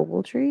Badger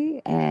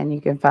Ogletree, and you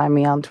can find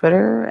me on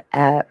Twitter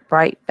at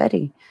Bright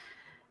Betty.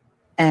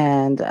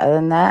 And other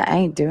than that, I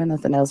ain't doing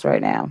nothing else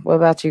right now. What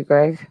about you,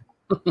 Greg?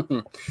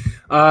 You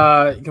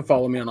can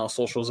follow me on all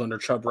socials under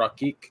Chub Rock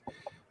Geek.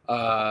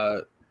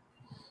 I've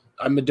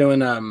been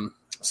doing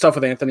stuff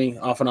with Anthony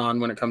off and on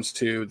when it comes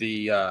to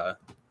the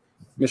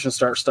Mission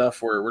Start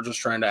stuff. We're just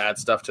trying to add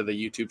stuff to the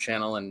YouTube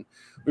channel, and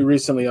we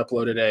recently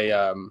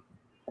uploaded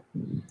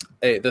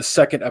the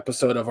second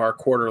episode of our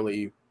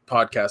quarterly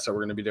podcast that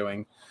we're going to be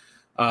doing.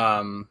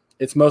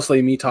 It's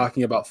mostly me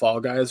talking about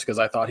Fall Guys because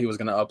I thought he was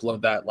going to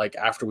upload that like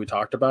after we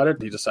talked about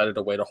it. He decided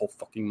to wait a whole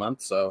fucking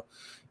month, so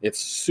it's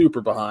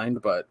super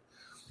behind. But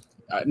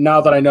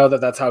now that I know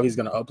that that's how he's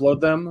going to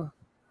upload them,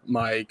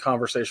 my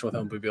conversation with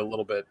him will be a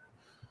little bit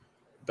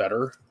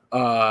better.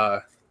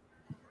 But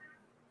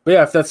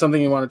yeah, if that's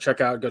something you want to check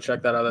out, go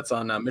check that out. That's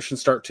on Mission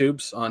Start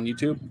Tubes on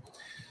YouTube.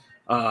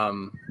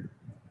 And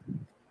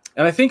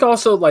I think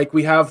also like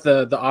we have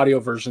the audio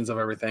versions of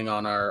everything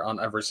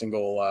on every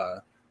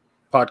single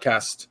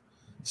podcast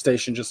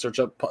station. Just search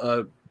up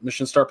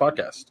Mission Start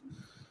Podcast.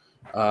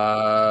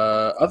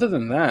 Other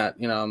than that,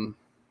 I'm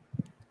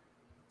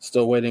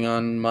still waiting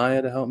on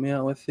Maya to help me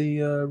out with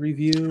the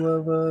review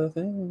of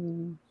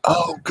thing.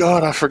 Oh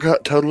God, I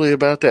forgot totally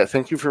about that.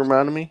 Thank you for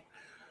reminding me.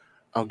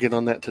 I'll get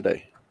on that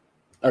today.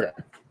 Okay.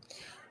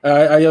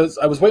 I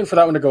was waiting for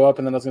that one to go up,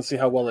 and then I was going to see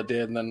how well it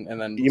did, and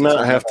then you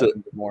might have to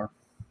more.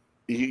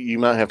 You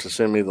might have to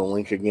send me the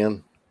link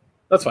again.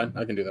 That's fine.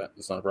 I can do that.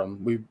 It's not a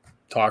problem. We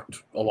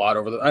talked a lot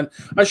over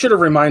I should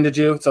have reminded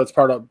you, so it's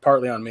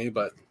partly on me,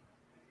 but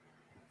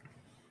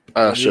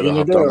I should have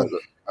hopped on it.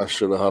 I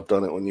should have hopped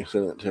on it when you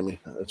sent it to me.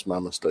 That's my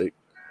mistake.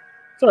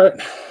 It's all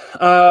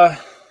right.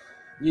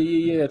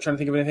 Yeah. Trying to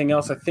think of anything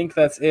else. I think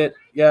that's it.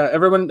 Yeah.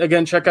 Everyone,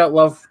 again, check out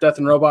Love, Death,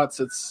 and Robots.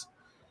 It's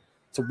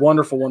a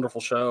wonderful,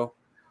 wonderful show.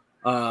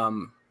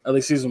 At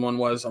least season 1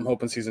 was. I'm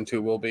hoping season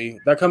 2 will be.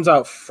 That comes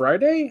out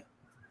Friday.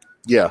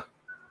 Yeah.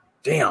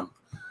 Damn.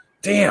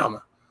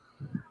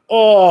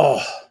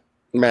 Oh.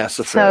 Mass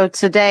Effect. So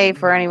today,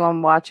 for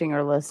anyone watching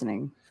or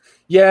listening.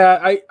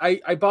 Yeah,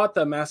 I bought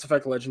the Mass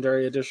Effect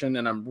Legendary Edition,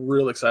 and I'm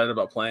real excited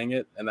about playing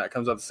it, and that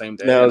comes out the same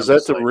day. Now, is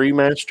that the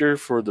remaster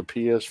for the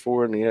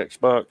PS4 and the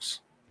Xbox?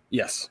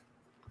 Yes.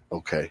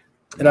 Okay.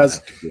 It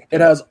has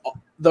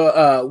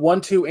the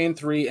 1, 2, and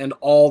 3, and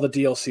all the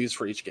DLCs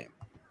for each game.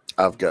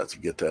 I've got to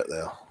get that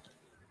now.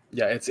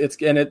 Yeah, it's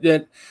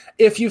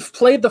if you've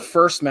played the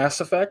first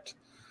Mass Effect,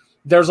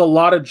 there's a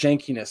lot of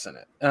jankiness in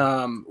it.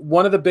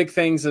 One of the big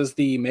things is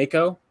the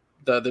Mako,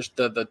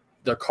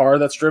 the car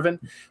that's driven,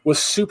 was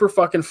super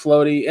fucking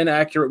floaty,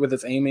 inaccurate with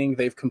its aiming.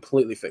 They've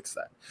completely fixed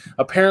that.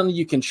 Apparently,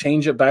 you can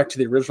change it back to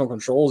the original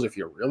controls if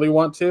you really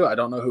want to. I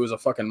don't know who's a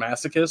fucking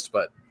masochist,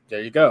 but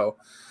there you go.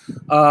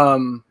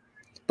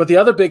 But the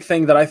other big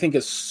thing that I think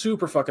is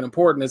super fucking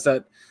important is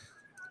that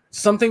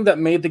something that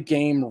made the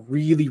game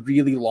really,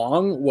 really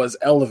long was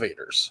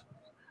elevators.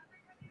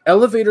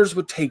 Elevators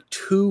would take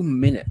 2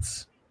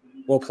 minutes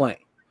while playing.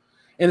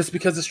 And it's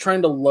because it's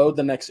trying to load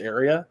the next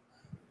area.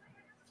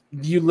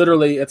 You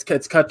literally,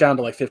 it's cut down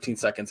to like 15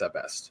 seconds at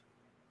best.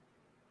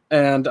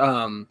 And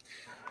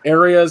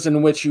areas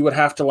in which you would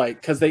have to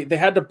because they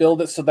had to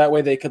build it so that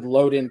way they could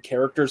load in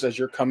characters as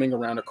you're coming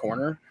around a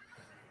corner.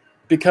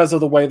 Because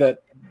of the way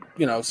that,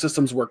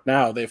 systems work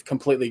now, they've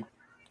completely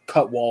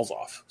cut walls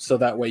off. So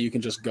that way you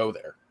can just go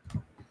there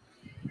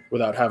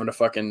without having to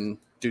fucking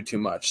do too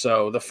much.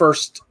 So the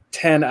first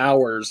 10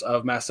 hours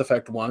of Mass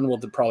Effect 1 will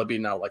probably be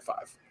now like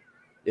 5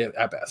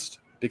 at best.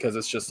 Because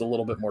it's just a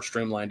little bit more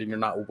streamlined and you're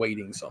not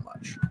waiting so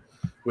much,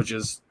 which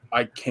is,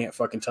 I can't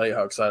fucking tell you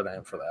how excited I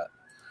am for that.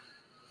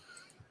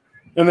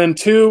 And then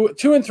 2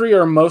 and 3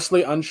 are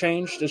mostly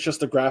unchanged. It's just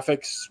the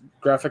graphic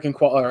and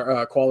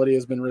quality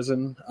has been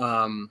risen.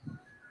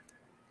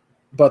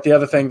 But the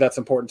other thing that's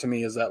important to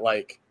me is that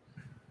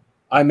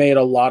I made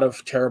a lot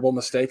of terrible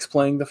mistakes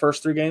playing the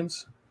first 3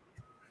 games.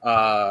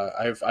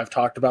 I've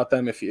talked about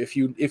them. If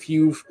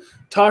you've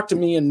talked to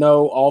me and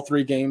know all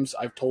 3 games,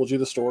 I've told you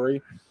the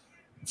story.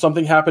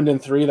 Something happened in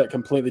 3 that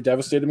completely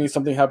devastated me.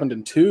 Something happened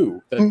in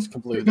 2 that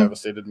completely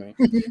devastated me.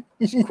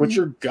 Just quit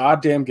your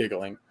goddamn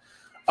giggling.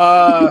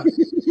 Yeah,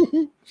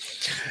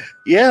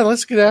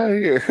 let's get out of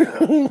here.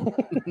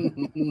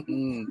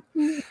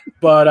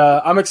 But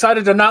I'm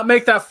excited to not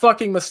make that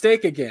fucking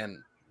mistake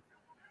again.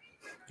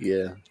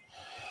 Yeah,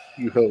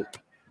 you hope.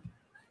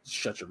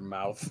 Shut your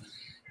mouth.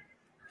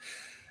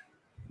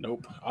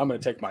 Nope. I'm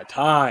going to take my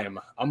time.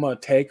 I'm going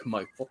to take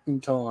my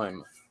fucking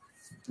time.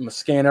 I'm going to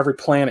scan every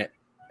planet.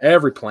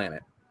 Every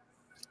planet.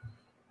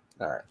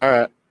 All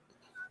right.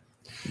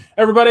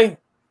 Everybody,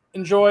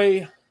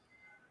 enjoy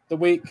the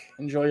week.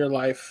 Enjoy your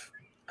life.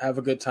 Have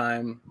a good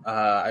time.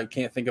 I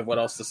can't think of what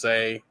else to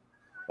say.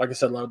 Like I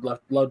said, Love,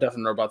 Death,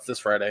 and Robots this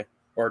Friday,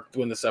 or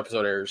when this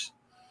episode airs.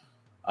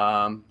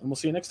 And we'll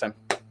see you next time.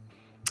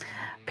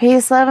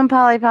 Peace, love, and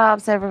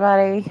polypops,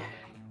 everybody.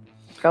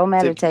 Go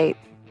meditate.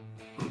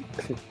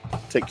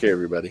 Take care,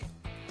 everybody.